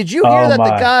 And did you hear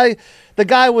that the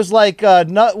guy was like,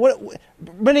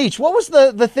 Manish, what was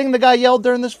the thing the guy yelled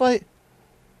during this fight?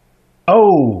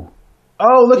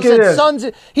 Look at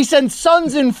this. He said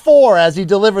Suns in 4 as he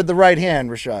delivered the right hand,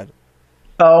 Rashad.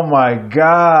 Oh, my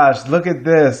gosh. Look at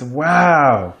this.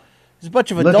 Wow. There's a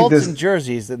bunch of adults in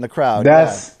jerseys in the crowd.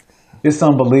 It's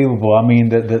unbelievable. I mean,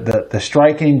 the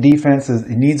striking defense it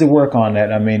needs to work on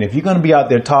that. I mean, if you're going to be out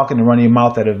there talking and running your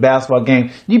mouth at a basketball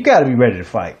game, you've got to be ready to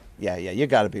fight. Yeah, you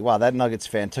got to be. Wow, that Nuggets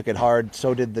fan took it hard.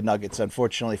 So did the Nuggets,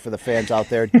 unfortunately, for the fans out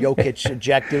there. Jokic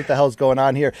ejected. What the hell's going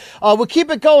on here? We'll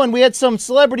keep it going. We had some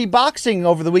celebrity boxing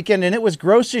over the weekend, and it was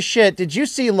gross as shit. Did you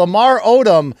see Lamar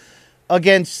Odom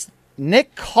against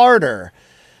Nick Carter?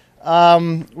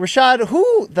 Rashad,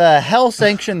 who the hell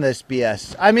sanctioned this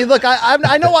BS? I mean, look,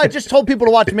 I know I just told people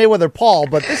to watch Mayweather Paul,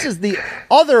 but this is the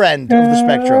other end of the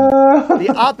spectrum.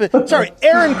 The opposite. Sorry,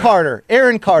 Aaron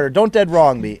Carter. Don't dead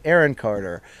wrong me. Aaron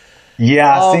Carter.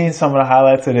 Yeah, I've seen some of the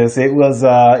highlights of this. It was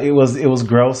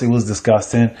gross. It was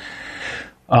disgusting.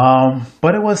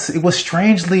 But it was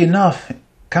strangely enough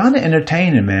kind of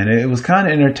entertaining, man. It was kind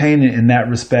of entertaining in that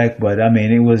respect. But I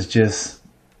mean, it was just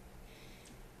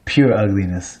pure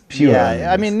ugliness. Ugliness.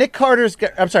 I mean,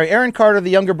 Aaron Carter,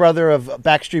 the younger brother of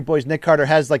Backstreet Boys, Nick Carter,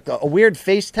 has like a weird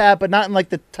face tat, but not in like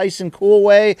the Tyson Cool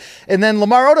way. And then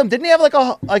Lamar Odom, didn't he have like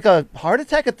a heart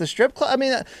attack at the strip club? I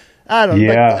mean, I don't.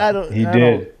 Yeah, he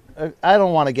did. I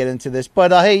don't want to get into this,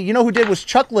 but hey, you know who did was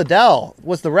Chuck Liddell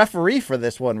was the referee for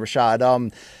this one, Rashad.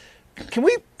 Can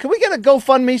we get a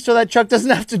GoFundMe so that Chuck doesn't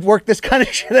have to work this kind of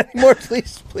shit anymore,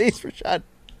 please, Rashad?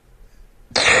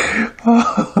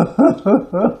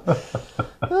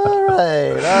 All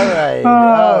right.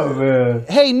 Oh, man.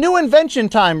 Hey, new invention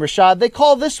time, Rashad. They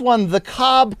call this one the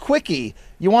Cobb Quickie.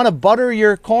 You want to butter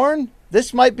your corn?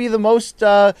 This might be the most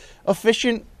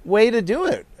efficient way to do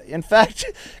it. In fact,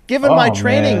 given my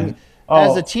training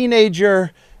as a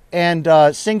teenager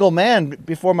and single man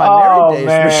before my married days.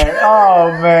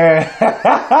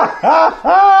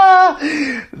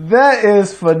 That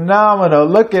is phenomenal.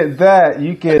 Look at that.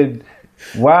 You could,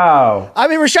 wow. I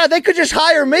mean, Rashad, they could just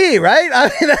hire me, right?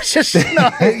 I mean, that's just,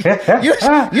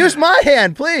 use my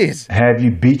hand, please. Have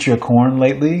you beat your corn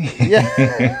lately? Yeah.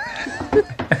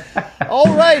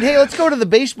 All right, hey, let's go to the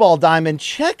baseball diamond.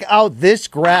 Check out this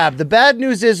grab. The bad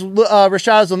news is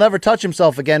Rashad will never touch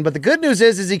himself again, but the good news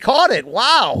is he caught it.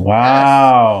 Wow.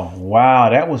 Wow,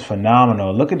 that was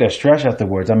phenomenal. Look at that stretch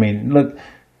afterwards. I mean, look,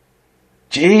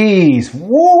 jeez,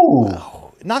 woo.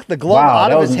 Wow. Knocked the glove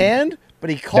out of his hand, but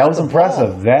he caught it. That was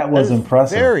impressive. That was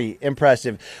impressive. Very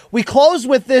impressive. We close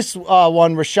with this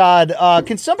one, Rashad.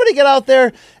 Can somebody get out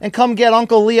there and come get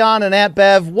Uncle Leon and Aunt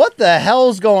Bev? What the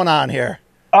hell's going on here?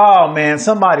 Oh man,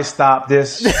 somebody stop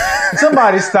this.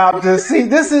 Somebody stop this. See,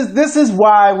 this is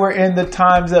why we're in the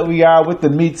times that we are with the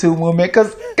Me Too movement,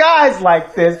 because guys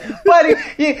like this, buddy,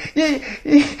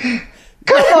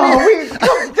 come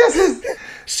on, this is...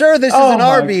 Sir, this is an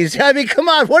Arby's. I mean, come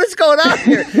on, what is going on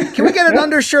here? Can we get an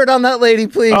undershirt on that lady,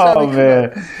 please?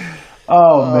 Man,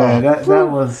 that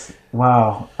was...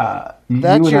 Wow. You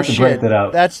would have to break that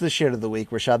out. That's the shit of the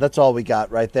week, Rashad. That's all we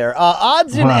got right there.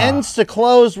 Odds and ends to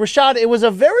close. Rashad, it was a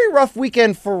very rough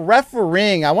weekend for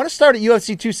refereeing. I want to start at UFC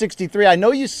 263. I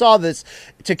know you saw this.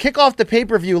 To kick off the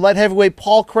pay-per-view, light heavyweight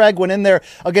Paul Craig went in there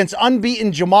against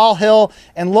unbeaten Jamal Hill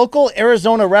and local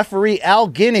Arizona referee Al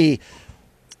Guinea.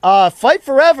 Fight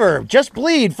forever. Just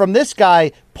bleed from this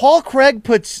guy. Paul Craig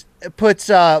puts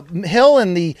Hill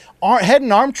in the head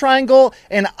and arm triangle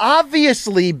and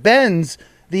obviously bends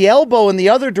the elbow in the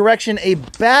other direction, a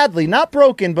badly, not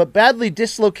broken, but badly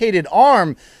dislocated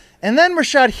arm. And then,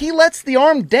 Rashad, he lets the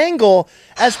arm dangle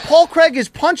as Paul Craig is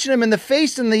punching him in the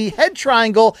face in the head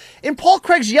triangle. And Paul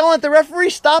Craig's yelling at the referee,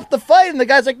 stop the fight. And the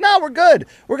guy's like, no, we're good.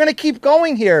 We're going to keep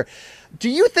going here. Do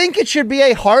you think it should be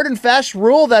a hard and fast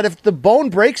rule that if the bone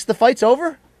breaks, the fight's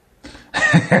over?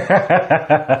 At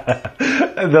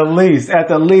the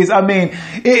least. I mean,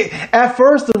 at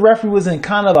first the referee was in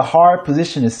kind of a hard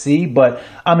position to see, but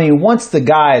I mean, once the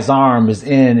guy's arm is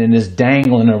in and is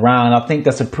dangling around, I think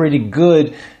that's a pretty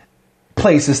good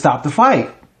place to stop the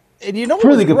fight. And you know what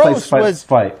really was good gross place to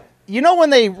fight. You know when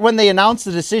they announce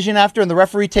the decision after and the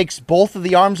referee takes both of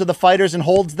the arms of the fighters and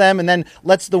holds them and then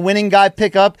lets the winning guy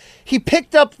pick up? He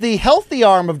picked up the healthy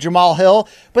arm of Jamal Hill,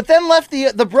 but then left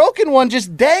the broken one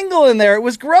just dangling there. It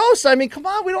was gross. I mean, come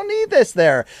on, we don't need this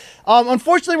there.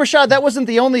 Unfortunately, Rashad, that wasn't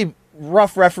the only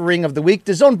rough refereeing of the week.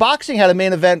 DAZN Boxing had a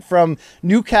main event from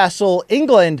Newcastle,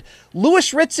 England.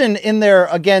 Lewis Ritson in there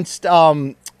against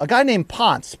a guy named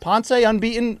Ponce,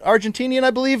 unbeaten Argentinian,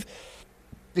 I believe.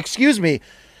 Excuse me.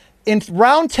 In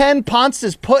round 10, Ponce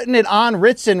is putting it on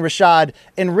Ritson, Rashad,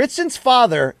 and Ritson's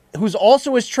father, who's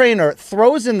also his trainer,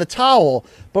 throws in the towel,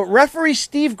 but referee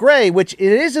Steve Gray, which it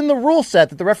is in the rule set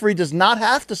that the referee does not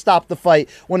have to stop the fight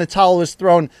when a towel is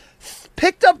thrown,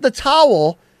 picked up the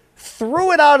towel,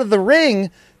 threw it out of the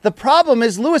ring. The problem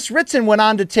is Lewis Ritson went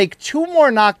on to take 2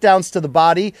 more knockdowns to the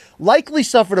body, likely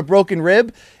suffered a broken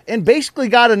rib, and basically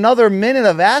got another minute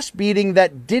of ass beating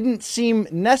that didn't seem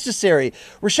necessary.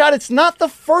 Rashad, it's not the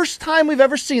first time we've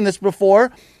ever seen this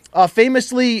before.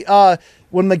 Famously,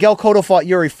 when Miguel Cotto fought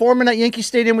Yuri Foreman at Yankee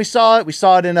Stadium, we saw it. We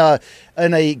saw it in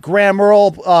a Graham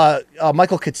Earl,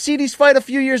 Michael Katsides fight a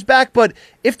few years back. But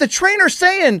if the trainer's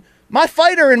saying, my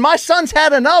fighter and my son's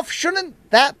had enough, shouldn't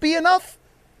that be enough?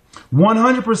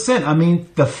 100%. I mean,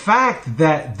 the fact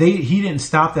that he didn't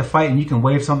stop that fight and you can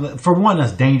wave something, for one,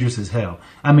 that's dangerous as hell.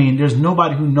 I mean, there's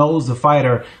nobody who knows the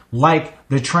fighter like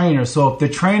the trainer. So if the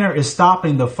trainer is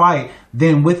stopping the fight,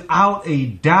 then without a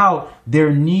doubt,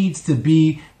 there needs to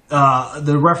be,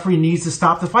 the referee needs to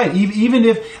stop the fight. Even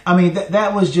if, I mean,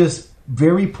 that was just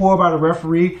very poor by the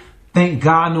referee. Thank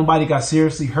God nobody got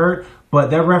seriously hurt,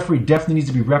 but that referee definitely needs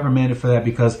to be reprimanded for that,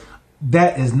 because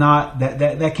that is not,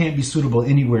 that can't be suitable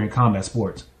anywhere in combat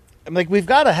sports. Like, we've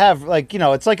got to have, like, you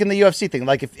know, it's like in the UFC thing.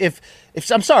 Like, if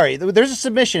I'm sorry, there's a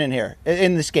submission in here,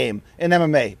 in this game, in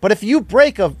MMA. But if you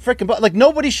break a freaking, like,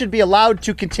 nobody should be allowed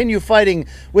to continue fighting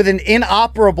with an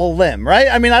inoperable limb, right?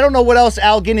 I mean, I don't know what else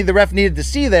Al Guinea, the ref, needed to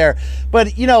see there.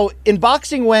 But, you know, in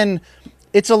boxing, when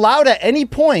it's allowed at any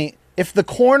point, if the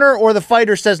corner or the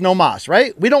fighter says no mas,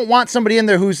 right? We don't want somebody in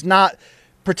there who's not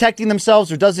protecting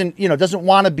themselves or doesn't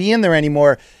want to be in there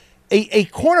anymore. A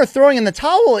corner throwing in the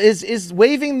towel is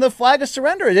waving the flag of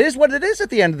surrender. It is what it is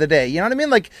at the end of the day. You know what I mean?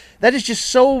 Like, that is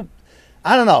just so,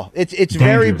 I don't know. It's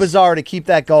very bizarre to keep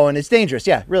that going. It's dangerous.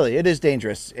 Yeah, really, it is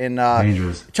dangerous. And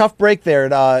dangerous. Tough break there.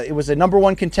 It was a number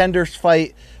 1 contenders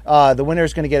fight. The winner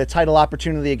is going to get a title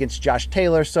opportunity against Josh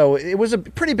Taylor. So it was a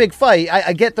pretty big fight.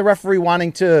 I get the referee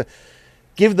wanting to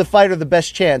give the fighter the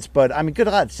best chance, but I mean, good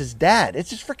God, it's his dad.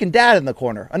 It's his freaking dad in the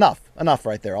corner. Enough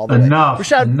right there, all the way.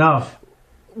 Rashad, enough.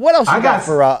 What else you got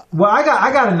for? Well, I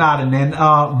got a nod, and then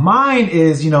mine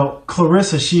is,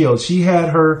 Clarissa Shields. She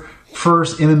had her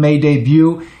first MMA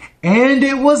debut, and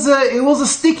it was a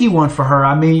sticky one for her.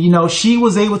 I mean, she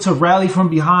was able to rally from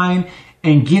behind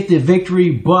and get the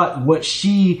victory, but what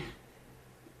she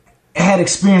had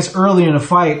experienced earlier in the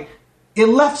fight, it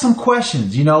left some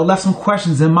questions,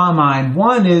 in my mind.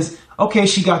 One is, okay,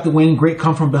 she got the win, great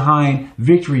come from behind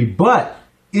victory, but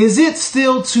is it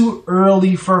still too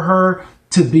early for her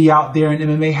to be out there in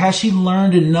MMA? Has she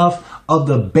learned enough of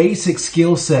the basic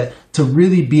skill set to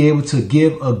really be able to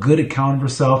give a good account of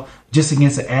herself just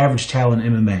against an average talent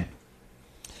in MMA?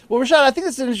 Well, Rashad, I think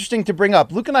it's interesting to bring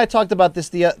up. Luke and I talked about this,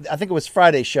 I think it was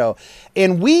Friday's show,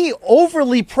 and we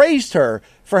overly praised her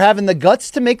for having the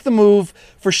guts to make the move,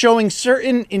 for showing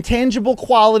certain intangible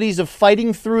qualities of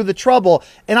fighting through the trouble.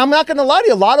 And I'm not going to lie to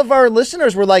you, a lot of our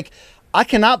listeners were like, I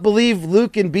cannot believe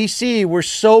Luke and BC were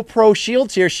so pro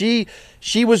Shields here. She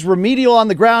was remedial on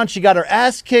the ground. She got her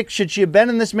ass kicked. Should she have been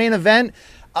in this main event?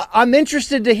 I'm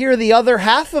interested to hear the other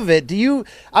half of it.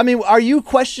 Are you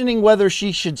questioning whether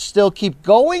she should still keep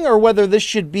going, or whether this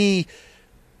should be,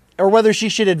 or whether she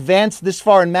should advance this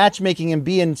far in matchmaking and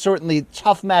be in certainly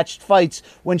tough matched fights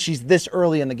when she's this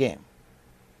early in the game?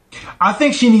 I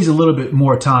think she needs a little bit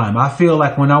more time. I feel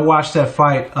like when I watched that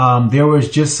fight, there was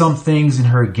just some things in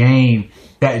her game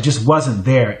that just wasn't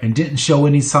there and didn't show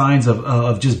any signs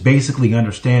of just basically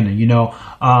understanding.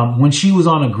 When she was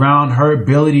on the ground, her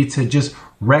ability to just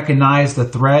recognize the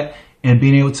threat and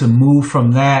being able to move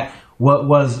from that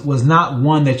was not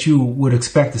one that you would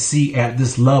expect to see at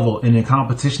this level in the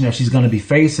competition that she's going to be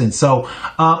facing. So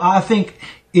I think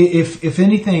if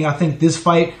anything, I think this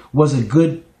fight was a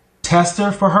good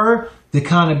tester for her to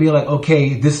kind of be like,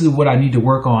 okay, this is what I need to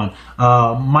work on.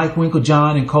 Mike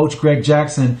Winklejohn and Coach Greg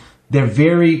Jackson, they're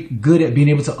very good at being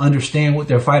able to understand what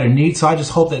their fighter needs. So I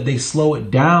just hope that they slow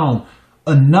it down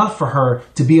enough for her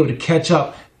to be able to catch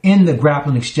up in the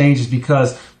grappling exchanges,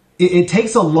 because it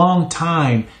takes a long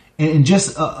time and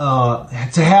just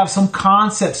to have some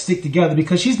concepts stick together,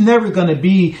 because she's never going to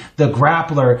be the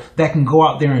grappler that can go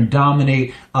out there and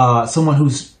dominate someone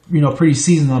who's, pretty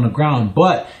seasoned on the ground.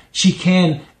 But she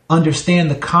can understand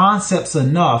the concepts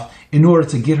enough in order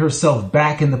to get herself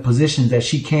back in the position that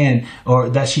she can, or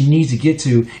that she needs to get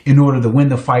to, in order to win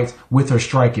the fights with her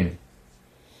striking.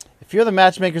 If you're the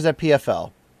matchmakers at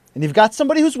PFL and you've got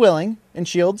somebody who's willing in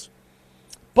Shields,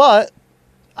 but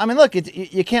I mean, look,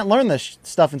 you can't learn this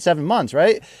stuff in 7 months,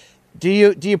 right? Do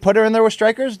you put her in there with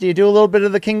strikers? Do you do a little bit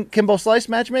of the Kimbo Slice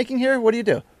matchmaking here? What do you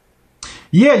do?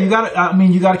 Yeah, you got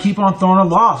to keep on throwing her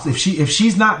lofts. If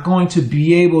she's not going to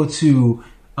be able to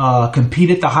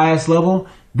compete at the highest level,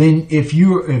 then if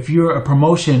you're a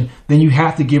promotion, then you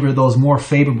have to give her those more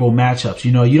favorable matchups.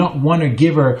 You don't want to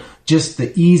give her just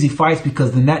the easy fights,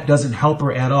 because then that doesn't help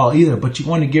her at all either. But you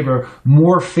want to give her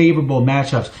more favorable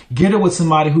matchups. Get her with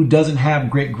somebody who doesn't have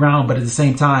great ground, but at the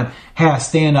same time has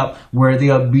stand up, where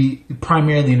they'll be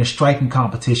primarily in a striking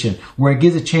competition, where it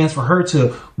gives a chance for her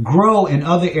to grow in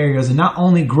other areas, and not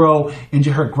only grow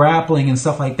into her grappling and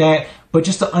stuff like that, but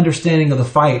just the understanding of the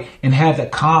fight, and have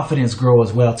that confidence grow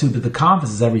as well too. But the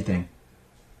confidence is everything.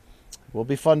 Will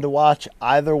be fun to watch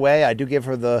either way. I do give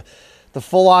her the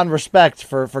full-on respect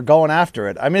for going after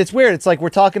it. I mean, it's weird. It's like we're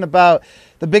talking about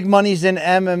the big monies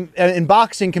in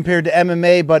boxing compared to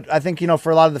MMA, but I think,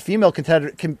 for a lot of the female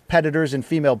competitors in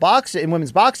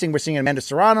women's boxing, we're seeing Amanda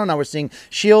Serrano, now we're seeing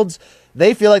Shields.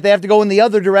 They feel like they have to go in the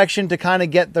other direction to kind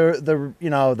of get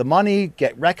the money,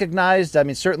 get recognized. I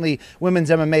mean, certainly women's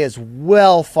MMA is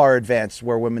well far advanced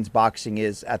where women's boxing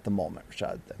is at the moment,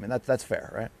 Rashad. I mean, that's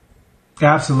fair, right?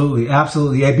 Absolutely.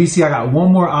 Hey, BC, I got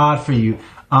one more odd for you.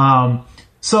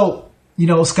 So,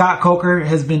 Scott Coker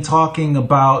has been talking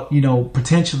about,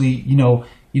 potentially,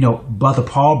 about the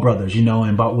Paul brothers, and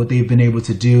about what they've been able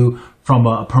to do from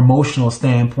a promotional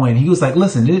standpoint. He was like,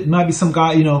 listen, it might be some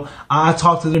guy, I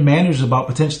talked to their managers about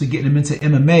potentially getting them into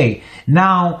MMA.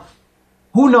 Now,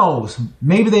 who knows?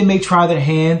 Maybe they may try their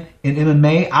hand in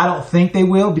MMA. I don't think they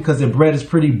will, because their bread is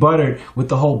pretty buttered with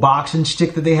the whole boxing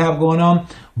shtick that they have going on.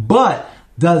 But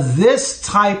does this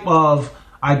type of,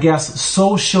 I guess,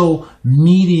 social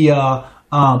media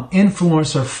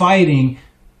influencer fighting,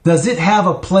 does it have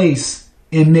a place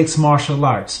in mixed martial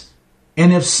arts?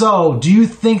 And if so, do you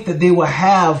think that they will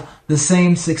have the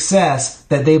same success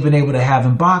that they've been able to have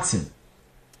in boxing?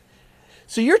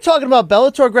 So you're talking about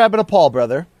Bellator grabbing a Paul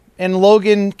brother, and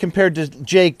Logan, compared to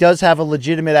Jake, does have a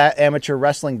legitimate amateur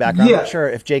wrestling background. Yeah. I'm not sure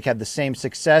if Jake had the same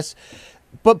success,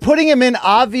 but putting him in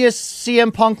obvious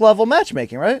CM Punk level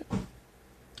matchmaking, right?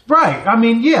 Right. I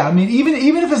mean, yeah. I mean, even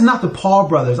if it's not the Paul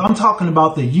brothers, I'm talking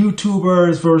about the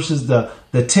YouTubers versus the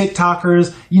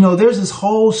TikTokers. There's this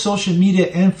whole social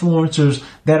media influencers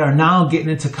that are now getting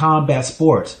into combat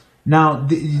sports. Now,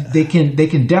 they can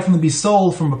definitely be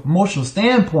sold from a promotional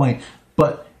standpoint,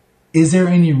 but is there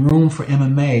any room for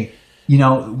MMA,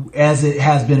 as it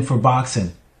has been for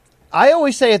boxing? I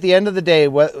always say at the end of the day,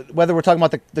 whether we're talking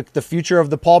about the future of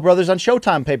the Paul brothers on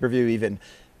Showtime pay-per-view, even,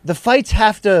 the fights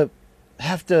have to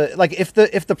like, if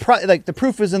the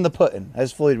proof is in the pudding,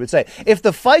 as Floyd would say. If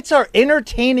the fights are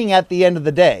entertaining at the end of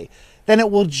the day, then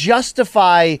it will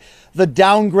justify the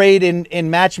downgrade in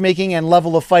matchmaking and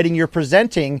level of fighting you're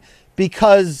presenting,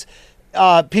 because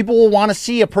people will want to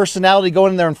see a personality go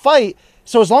in there and fight.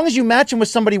 So as long as you match him with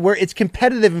somebody where it's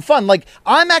competitive and fun, like,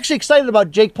 I'm actually excited about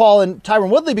Jake Paul and Tyron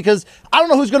Woodley, because I don't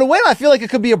know who's going to win. I feel like it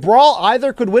could be a brawl.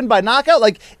 Either could win by knockout.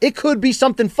 Like, it could be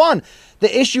something fun.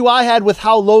 The issue I had with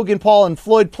how Logan Paul and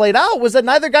Floyd played out was that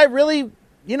neither guy really,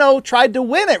 tried to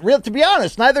win it. To be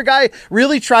honest, neither guy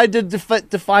really tried to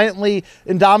defiantly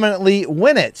and dominantly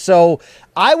win it. So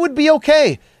I would be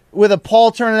okay with a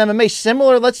Paul turn in MMA,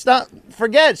 similar, let's not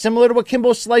forget, similar to what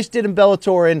Kimbo Slice did in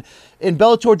Bellator, and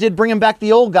Bellator did bring him back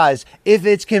the old guys. If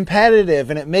it's competitive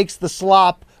and it makes the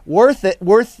slop worth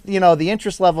the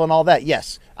interest level and all that,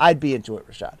 yes, I'd be into it,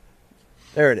 Rashad.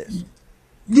 There it is.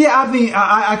 Yeah, I mean,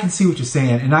 I can see what you're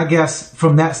saying, and I guess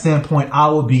from that standpoint, I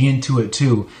will be into it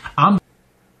too.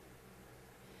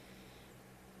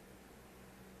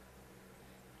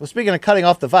 Well, speaking of cutting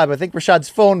off the vibe, I think Rashad's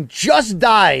phone just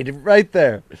died right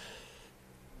there.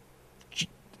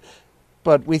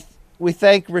 But we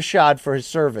thank Rashad for his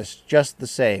service just the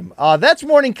same. That's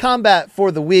Morning Combat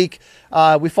for the week.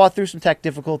 We fought through some tech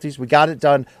difficulties. We got it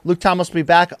done. Luke Thomas will be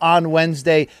back on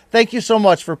Wednesday. Thank you so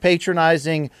much for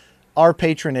patronizing our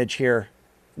patronage here.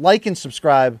 Like and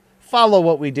subscribe. Follow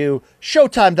what we do.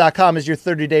 Showtime.com is your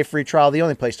 30-day free trial. The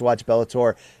only place to watch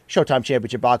Bellator, Showtime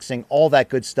Championship Boxing, all that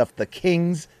good stuff. The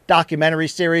Kings documentary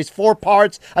series, 4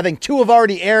 parts. I think 2 have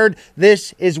already aired.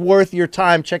 This is worth your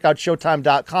time. Check out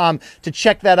Showtime.com to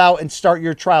check that out and start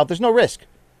your trial. There's no risk.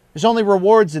 There's only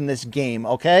rewards in this game,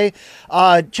 okay?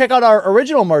 Check out our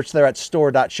original merch there at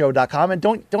store.show.com, and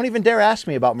don't even dare ask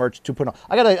me about merch 2.0.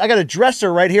 I got a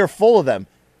dresser right here full of them.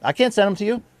 I can't send them to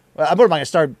you. What am I going to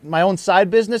start my own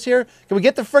side business here? Can we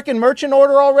get the frickin' merch in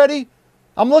order already?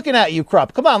 I'm looking at you,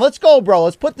 Krupp. Come on, let's go, bro.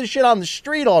 Let's put this shit on the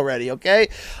street already, okay?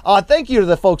 Thank you to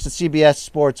the folks at CBS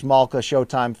Sports, Malka,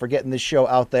 Showtime for getting this show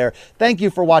out there. Thank you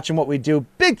for watching what we do.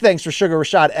 Big thanks for Sugar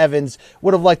Rashad Evans.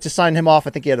 Would have liked to sign him off. I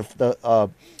think he had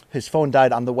his phone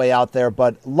died on the way out there,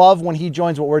 but love when he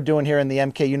joins what we're doing here in the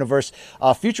MK universe.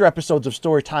 Future episodes of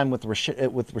Storytime with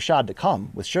Rashad to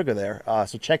come, with Sugar there.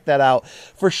 So check that out.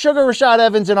 For Sugar Rashad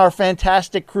Evans and our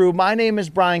fantastic crew, my name is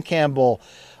Brian Campbell.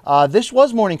 This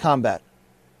was Morning Combat.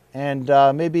 And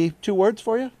maybe 2 words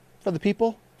for you, for the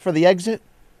people, for the exit.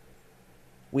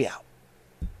 We out.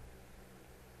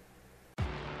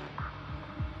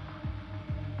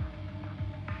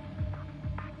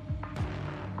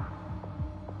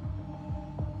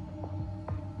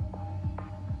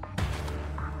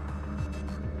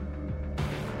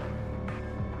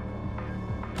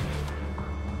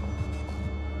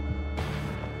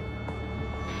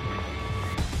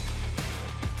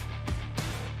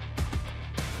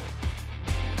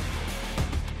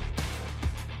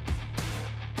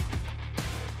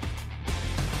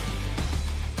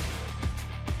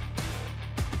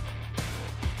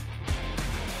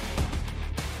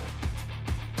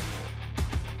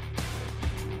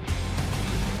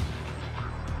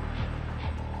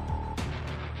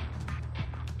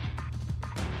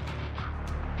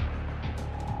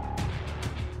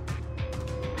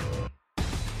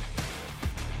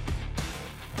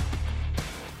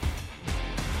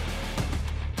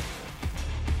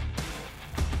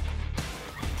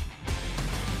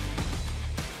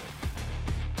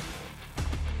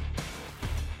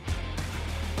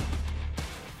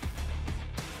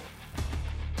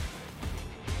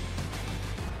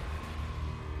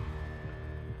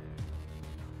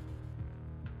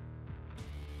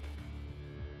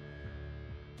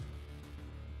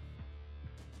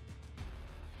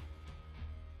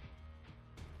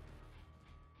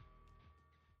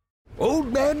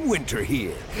 Old Man Winter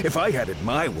here. If I had it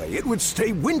my way, it would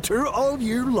stay winter all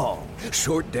year long.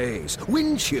 Short days,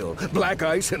 wind chill, black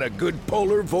ice, and a good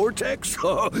polar vortex.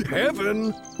 Oh,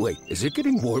 heaven! Wait, is it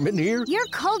getting warm in here? Your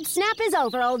cold snap is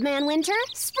over, Old Man Winter.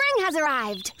 Spring has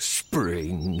arrived.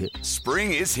 Spring.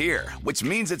 Spring is here, which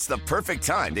means it's the perfect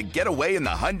time to get away in the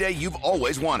Hyundai you've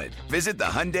always wanted. Visit the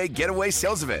Hyundai Getaway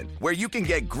Sales Event, where you can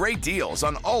get great deals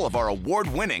on all of our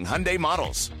award-winning Hyundai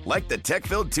models, like the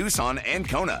tech-filled Tucson and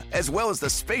Kona, as well as the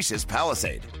spacious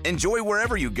Palisade. Enjoy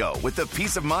wherever you go with the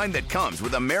peace of mind that comes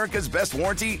with America's best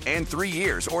warranty and 3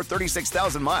 years or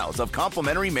 36,000 miles of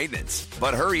complimentary maintenance.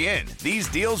 But hurry in, these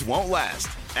deals won't last.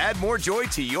 Add more joy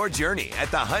to your journey at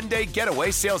the Hyundai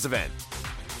Getaway Sales Event.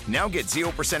 Now get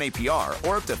 0% APR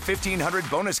or up to $1,500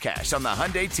 bonus cash on the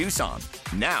Hyundai Tucson.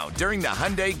 Now, during the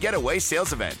Hyundai Getaway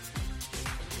Sales Event.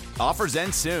 Offers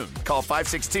end soon. Call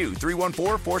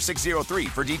 562-314-4603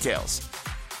 for details.